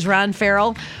here. That was Ron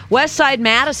Ferrell. Westside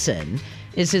Madison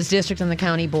is his district on the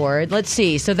county board. Let's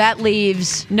see. So that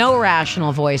leaves no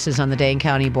rational voices on the Dane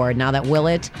County board now that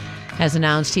Willett has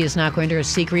announced he is not going to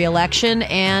seek re-election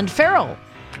and Ferrell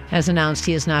has announced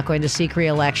he is not going to seek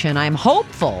re-election. I'm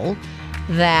hopeful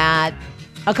that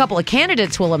a couple of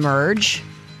candidates will emerge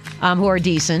who are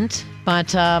decent,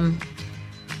 but I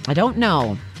don't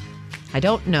know.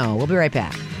 We'll be right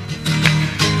back.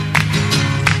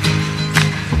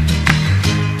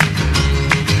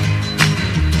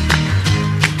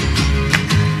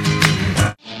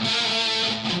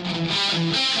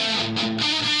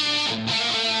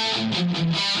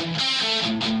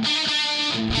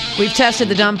 We've tested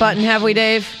the dump button, have we,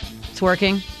 Dave? It's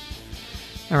working?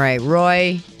 All right,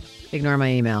 Roy, ignore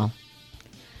my email.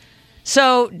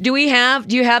 So, do you have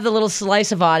the little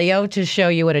slice of audio to show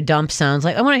you what a dump sounds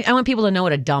like? I want people to know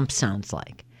what a dump sounds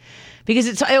like. Because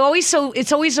it's always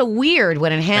so weird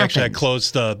when it happens. Actually, I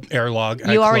closed the air log.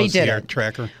 You already did the air it.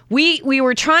 Tracker. We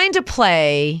were trying to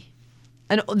play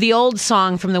the old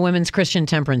song from the Women's Christian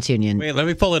Temperance Union. Wait, let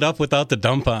me pull it up without the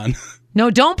dump on. No,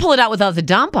 don't pull it out without the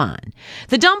dump on.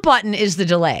 The dump button is the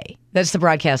delay. That's the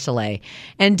broadcast delay.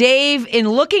 And Dave, in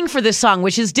looking for this song,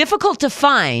 which is difficult to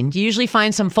find, you usually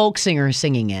find some folk singer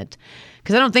singing it,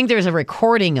 because I don't think there's a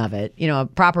recording of it, a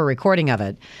proper recording of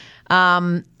it.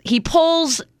 He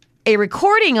pulls a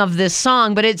recording of this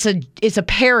song, but it's a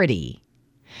parody,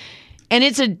 and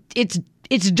it's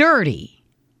dirty.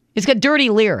 It's got dirty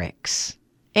lyrics.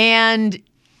 And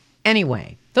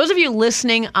anyway, those of you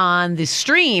listening on the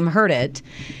stream heard it,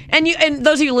 and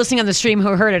those of you listening on the stream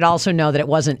who heard it also know that it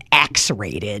wasn't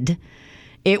X-rated.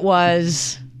 It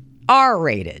was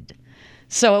R-rated.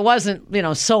 So it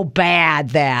wasn't, so bad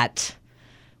that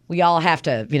we all have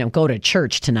to, go to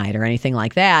church tonight or anything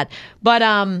like that. But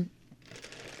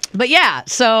yeah,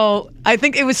 so I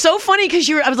think it was so funny because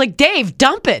I was like, Dave,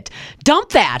 dump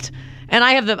that. And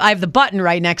I have the button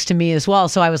right next to me as well.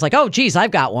 So I was like, oh, geez,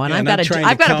 I've got one. Yeah, I've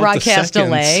got a broadcast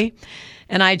delay.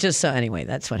 And anyway,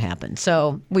 that's what happened.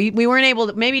 So we weren't able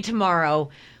to, maybe tomorrow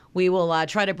we will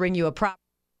try to bring you a proper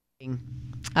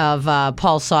of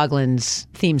Paul Soglin's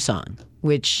theme song,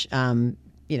 which,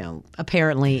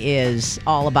 apparently is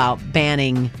all about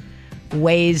banning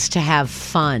ways to have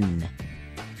fun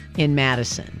in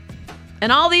Madison.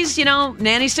 And all these,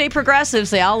 nanny state progressives,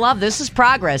 they all love this is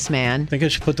progress, man. I think I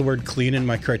should put the word clean in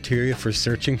my criteria for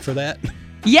searching for that.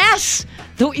 Yes.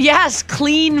 Yes,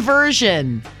 clean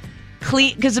version.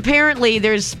 Clean, because apparently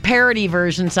there's parody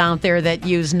versions out there that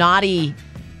use naughty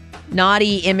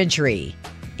imagery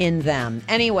in them.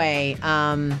 Anyway,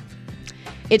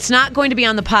 it's not going to be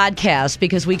on the podcast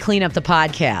because we clean up the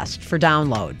podcast for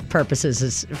download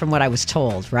purposes, from what I was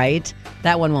told, right?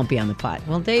 That one won't be on the pod.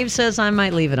 Well, Dave says I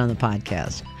might leave it on the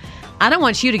podcast. I don't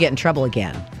want you to get in trouble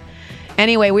again.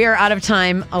 Anyway, we are out of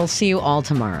time. I'll see you all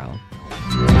tomorrow.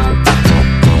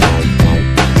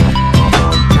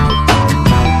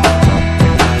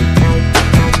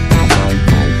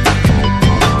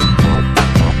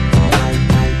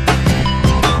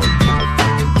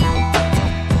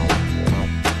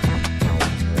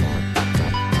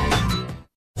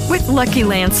 With Lucky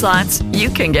Land Slots, you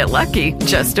can get lucky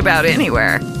just about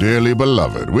anywhere. Dearly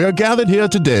beloved, we are gathered here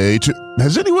today to...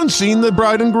 Has anyone seen the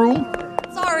bride and groom?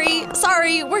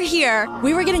 Sorry, we're here.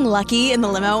 We were getting lucky in the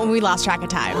limo and we lost track of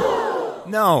time.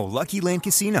 No, Lucky Land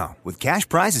Casino, with cash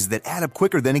prizes that add up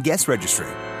quicker than a guest registry.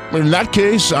 In that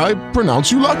case, I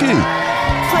pronounce you lucky.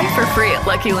 Play for free at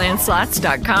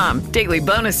LuckyLandSlots.com. Daily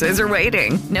bonuses are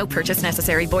waiting. No purchase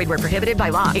necessary. Void where prohibited by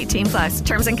law. 18+.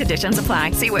 Terms and conditions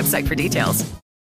apply. See website for details.